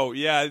all. Oh,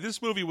 yeah.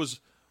 This movie was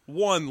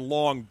one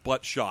long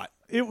butt shot.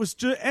 It was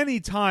just any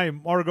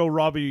time Margot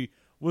Robbie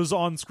was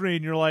on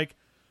screen, you're like,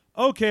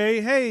 okay,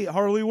 hey,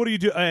 Harley, what do you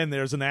do? And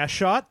there's an ass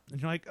shot.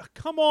 And you're like,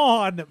 come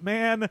on,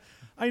 man.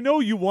 I know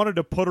you wanted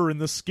to put her in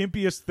the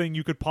skimpiest thing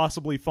you could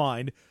possibly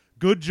find.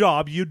 Good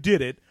job, you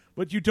did it.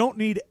 But you don't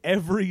need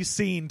every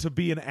scene to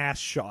be an ass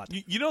shot.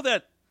 You know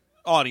that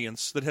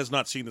audience that has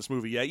not seen this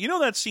movie yet? You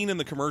know that scene in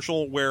the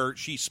commercial where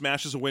she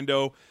smashes a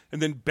window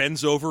and then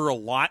bends over a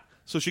lot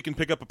so she can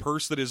pick up a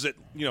purse that is at,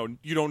 you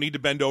don't need to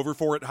bend over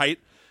for at height,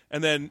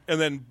 and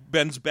then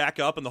bends back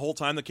up, and the whole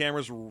time the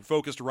camera's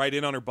focused right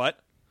in on her butt?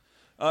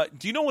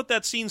 Do you know what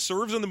that scene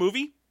serves in the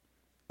movie?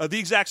 The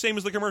exact same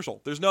as the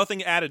commercial. There's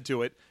nothing added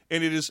to it,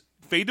 and it is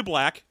fade to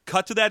black,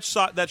 cut to that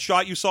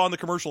shot you saw in the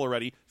commercial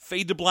already,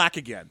 fade to black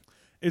again.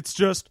 It's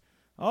just,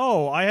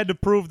 oh, I had to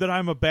prove that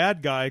I'm a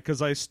bad guy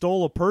because I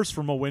stole a purse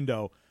from a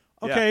window.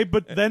 Okay, Yeah.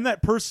 but then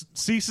that purse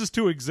ceases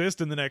to exist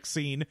in the next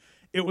scene.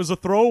 It was a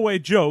throwaway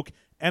joke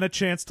and a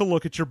chance to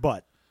look at your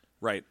butt.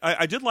 Right.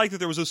 I did like that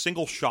there was a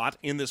single shot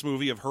in this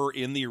movie of her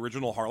in the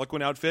original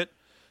Harlequin outfit.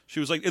 She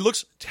was like, it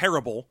looks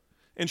terrible,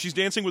 and she's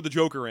dancing with the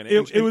Joker in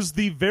it. It was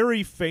the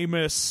very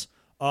famous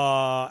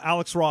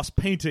Alex Ross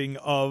painting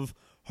of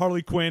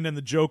Harley Quinn and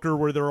the Joker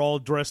where they're all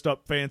dressed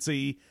up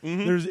fancy.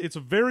 Mm-hmm. It's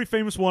a very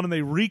famous one, and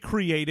they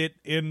recreate it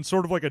in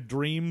sort of like a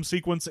dream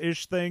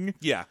sequence-ish thing.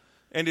 Yeah.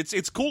 And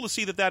it's cool to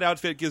see that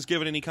outfit is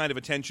given any kind of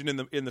attention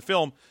in the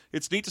film.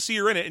 It's neat to see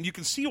her in it, and you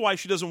can see why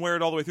she doesn't wear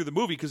it all the way through the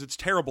movie because it's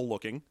terrible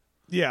looking.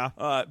 Yeah.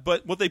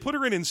 But what they put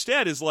her in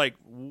instead is like,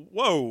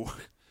 whoa.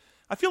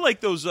 I feel like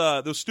those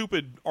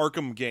stupid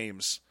Arkham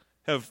games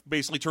have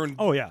basically turned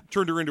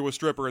her into a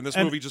stripper, and this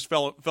movie just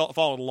followed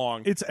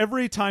along. It's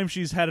every time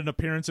she's had an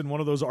appearance in one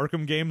of those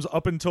Arkham games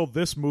up until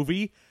this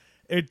movie,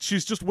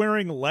 she's just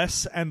wearing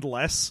less and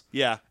less.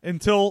 Yeah.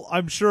 Until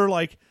I'm sure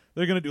like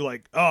they're going to do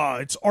like,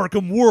 it's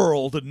Arkham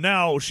World, and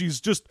now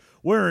she's just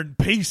wearing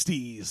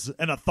pasties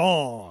and a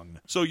thong.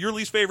 So your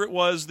least favorite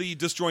was the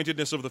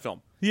disjointedness of the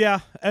film. Yeah,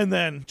 and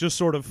then just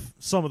sort of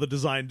some of the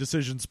design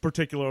decisions,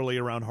 particularly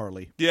around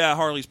Harley. Yeah,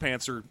 Harley's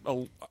pants are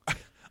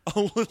a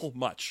little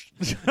much.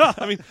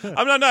 I mean,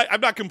 I'm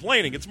not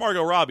complaining. It's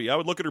Margot Robbie. I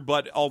would look at her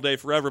butt all day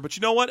forever. But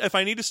you know what? If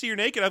I need to see her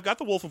naked, I've got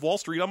the Wolf of Wall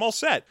Street. I'm all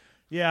set.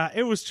 Yeah,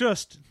 it was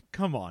just,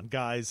 come on,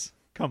 guys.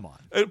 Come on.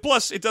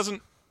 Plus, it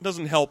doesn't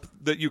doesn't help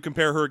that you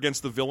compare her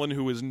against the villain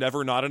who is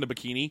never not in a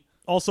bikini.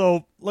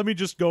 Also, let me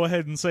just go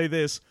ahead and say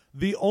this.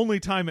 The only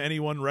time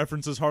anyone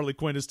references Harley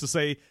Quinn is to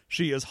say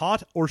she is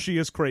hot or she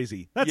is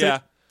crazy. That's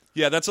it.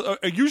 Yeah, that's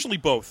usually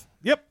both.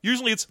 Yep.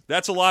 Usually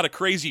that's a lot of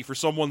crazy for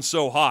someone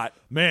so hot.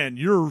 Man,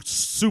 you're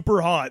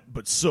super hot,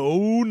 but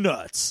so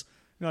nuts.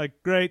 You're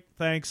like, great,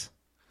 thanks.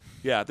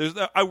 Yeah,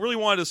 I really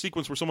wanted a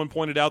sequence where someone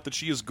pointed out that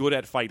she is good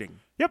at fighting.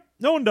 Yep,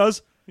 no one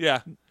does.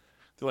 Yeah.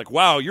 They're like,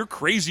 wow, you're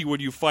crazy when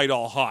you fight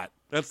all hot.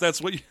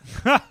 That's what you...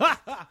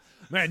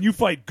 Man, you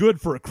fight good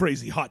for a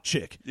crazy hot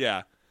chick.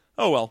 Yeah.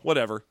 Oh, well,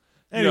 whatever.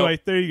 Anyway,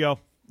 there you go.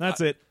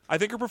 That's it. I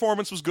think her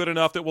performance was good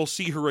enough that we'll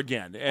see her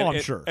again. And,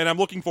 I'm sure. And I'm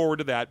looking forward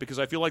to that because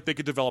I feel like they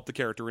could develop the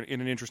character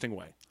in an interesting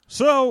way.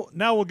 So,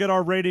 now we'll get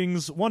our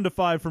ratings, 1 to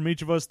 5 from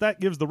each of us. That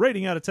gives the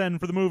rating out of 10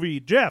 for the movie.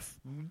 Jeff?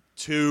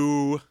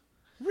 2.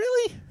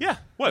 Really? Yeah.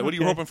 What are you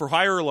Okay. hoping for,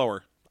 higher or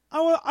lower?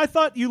 I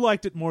thought you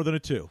liked it more than a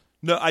 2.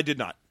 No, I did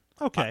not.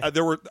 Okay.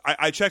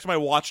 I checked my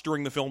watch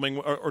during the filming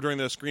or during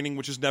the screening,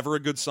 which is never a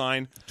good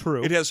sign.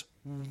 True. It has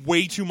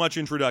way too much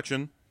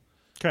introduction.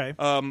 Okay.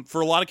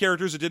 For a lot of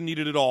characters, it didn't need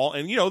it at all.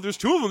 And, there's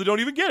 2 of them that don't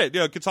even get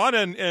it.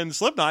 Katana and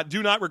Slipknot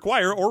do not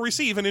require or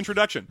receive an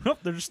introduction. Nope,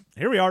 they're just,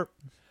 here we are.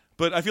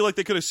 But I feel like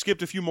they could have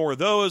skipped a few more of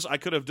those. I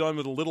could have done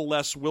with a little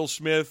less Will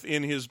Smith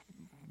in his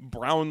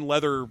brown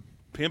leather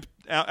pimp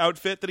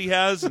outfit that he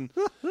has, and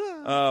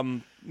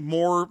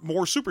more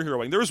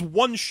superheroing. There's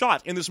one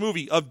shot in this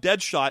movie of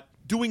Deadshot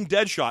doing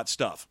Deadshot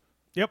stuff.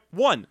 Yep.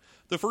 One.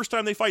 The first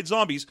time they fight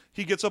zombies,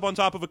 he gets up on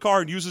top of a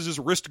car and uses his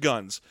wrist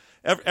guns.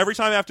 Every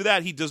time after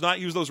that, he does not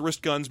use those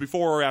wrist guns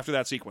before or after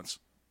that sequence.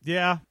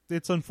 Yeah,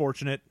 it's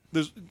unfortunate.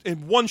 There's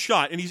in one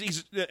shot, and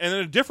he's and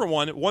then a different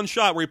one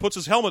shot where he puts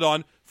his helmet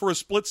on for a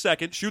split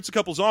second, shoots a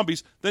couple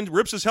zombies, then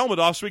rips his helmet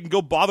off so he can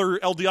go bother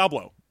El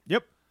Diablo.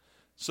 Yep.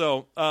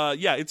 So,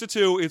 it's a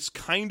 2. It's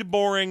kind of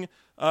boring.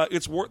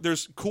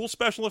 There's cool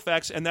special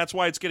effects, and that's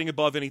why it's getting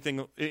above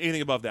anything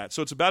above that.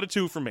 So it's about a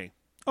 2 for me.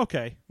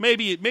 Okay.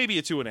 Maybe a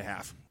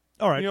 2.5.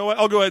 All right. You know what?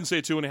 I'll go ahead and say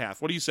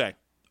 2.5. What do you say?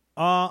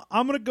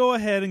 I'm going to go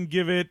ahead and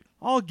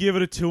I'll give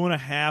it a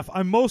 2.5.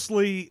 I'm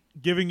mostly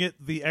giving it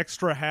the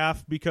extra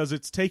half because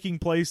it's taking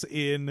place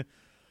in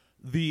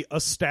the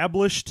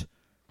established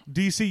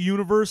DC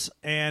universe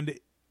and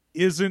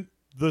isn't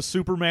the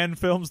Superman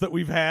films that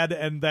we've had,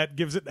 and that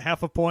gives it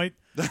half a point.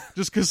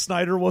 Just because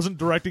Snyder wasn't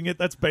directing it,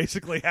 that's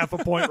basically half a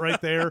point right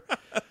there.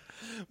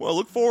 Well,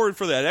 look forward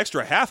for that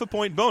extra half a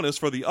point bonus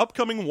for the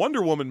upcoming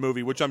Wonder Woman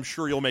movie, which I'm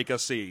sure you'll make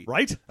us see.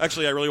 Right?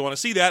 Actually, I really want to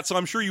see that, so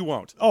I'm sure you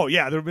won't. Oh,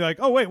 yeah. They'll be like,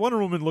 oh, wait, Wonder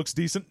Woman looks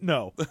decent.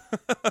 No.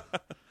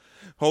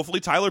 Hopefully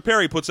Tyler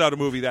Perry puts out a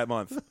movie that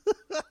month.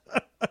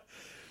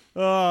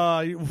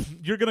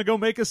 You're going to go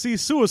make us see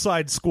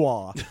Suicide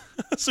Squad.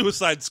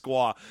 Suicide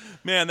Squad.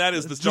 Man, that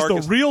is the Just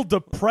darkest. a real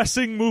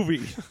depressing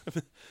movie.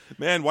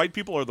 Man, white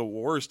people are the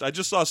worst. I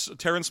just saw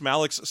Terrence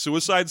Malick's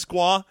Suicide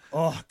Squad.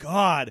 Oh,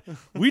 God.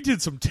 We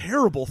did some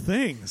terrible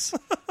things.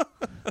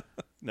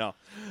 No.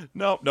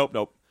 Nope.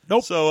 Nope.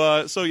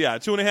 So yeah,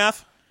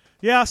 2.5.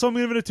 Yeah, so I'm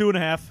giving it a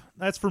 2.5.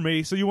 That's for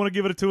me. So you want to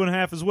give it a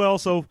 2.5 as well.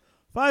 So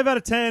 5 out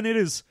of 10. It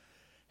is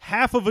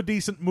half of a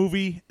decent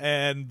movie,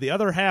 and the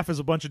other half is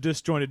a bunch of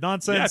disjointed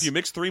nonsense. Yeah, if you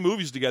mix 3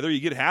 movies together,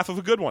 you get half of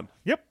a good one.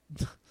 Yep.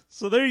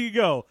 So there you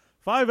go.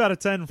 5 out of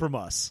 10 from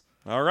us.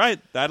 All right.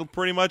 That'll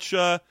pretty much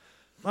tell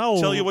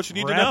you what you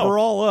need to wrap know. her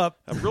all up.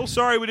 I'm real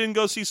sorry we didn't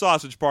go see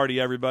Sausage Party,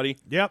 everybody.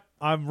 Yep.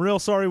 I'm real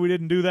sorry we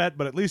didn't do that,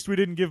 but at least we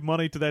didn't give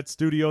money to that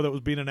studio that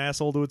was being an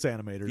asshole to its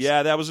animators.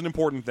 Yeah, that was an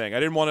important thing. I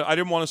didn't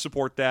want to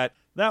support that.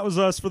 That was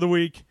us for the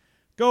week.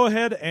 Go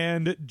ahead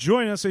and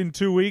join us in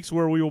 2 weeks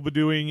where we will be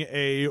doing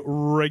a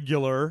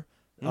regular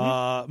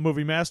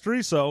movie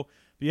mastery. So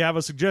if you have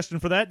a suggestion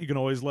for that, you can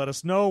always let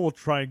us know. We'll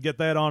try and get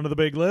that onto the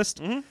big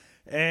list.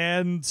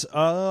 And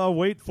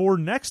wait for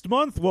next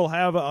month. We'll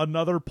have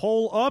another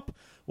poll up.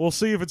 We'll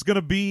see if it's going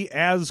to be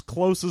as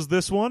close as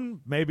this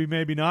one. Maybe,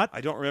 maybe not.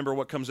 I don't remember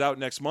what comes out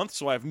next month,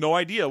 so I have no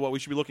idea what we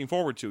should be looking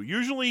forward to.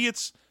 Usually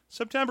it's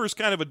September is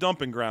kind of a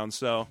dumping ground,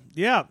 so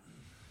Yeah.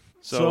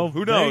 so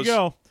who knows? There you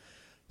go.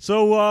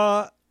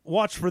 So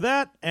watch for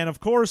that. And, of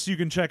course, you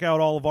can check out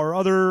all of our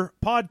other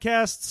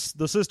podcasts,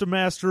 The System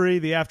Mastery,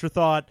 The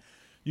Afterthought.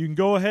 You can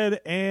go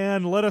ahead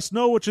and let us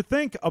know what you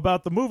think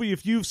about the movie.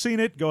 If you've seen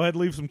it, go ahead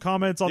and leave some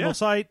comments on the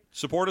site.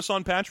 Support us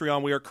on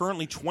Patreon. We are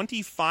currently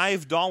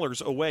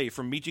 $25 away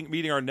from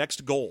meeting our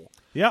next goal.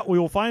 Yeah, we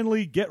will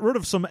finally get rid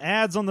of some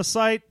ads on the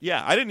site.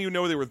 Yeah, I didn't even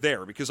know they were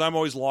there because I'm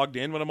always logged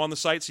in when I'm on the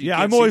site. So you Yeah,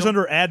 can't I'm see always them.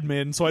 under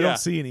admin, so I don't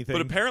see anything.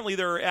 But apparently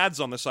there are ads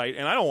on the site,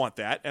 and I don't want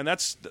that, and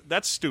that's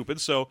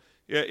stupid. So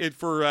at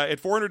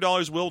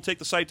 $400, we'll take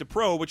the site to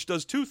Pro, which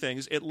does 2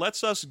 things. It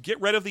lets us get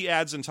rid of the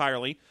ads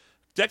entirely.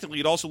 Technically,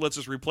 it also lets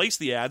us replace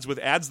the ads with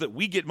ads that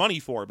we get money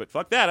for, but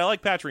fuck that. I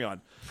like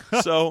Patreon.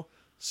 So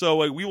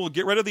we will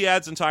get rid of the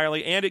ads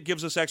entirely, and it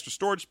gives us extra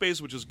storage space,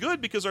 which is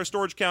good because our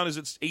storage count is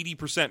at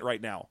 80% right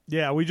now.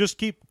 Yeah, we just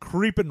keep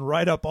creeping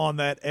right up on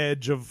that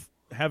edge of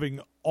having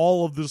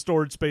all of the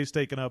storage space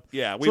taken up.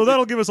 Yeah, so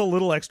that'll give us a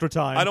little extra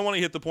time. I don't want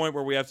to hit the point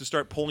where we have to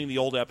start pulling the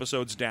old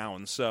episodes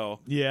down. So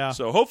Yeah.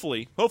 So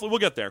hopefully we'll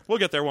get there. We'll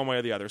get there one way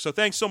or the other. So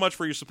thanks so much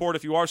for your support.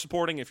 If you are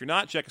supporting, if you're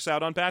not, check us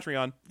out on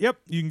Patreon. Yep,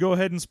 you can go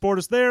ahead and support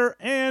us there.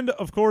 And,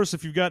 of course,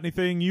 if you've got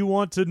anything you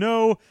want to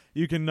know,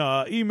 you can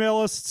email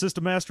us,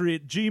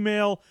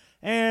 systemmastery@gmail.com.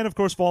 And, of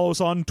course, follow us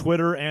on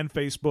Twitter and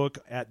Facebook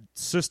at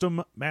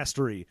System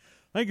Mastery.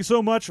 Thank you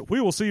so much.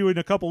 We will see you in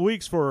a couple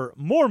weeks for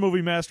more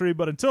Movie Mastery.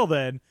 But until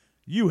then,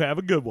 you have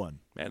a good one.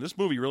 Man, this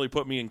movie really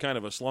put me in kind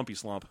of a slumpy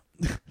slump.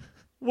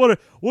 What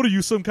are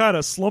you, some kind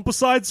of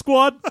slump-aside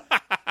squad?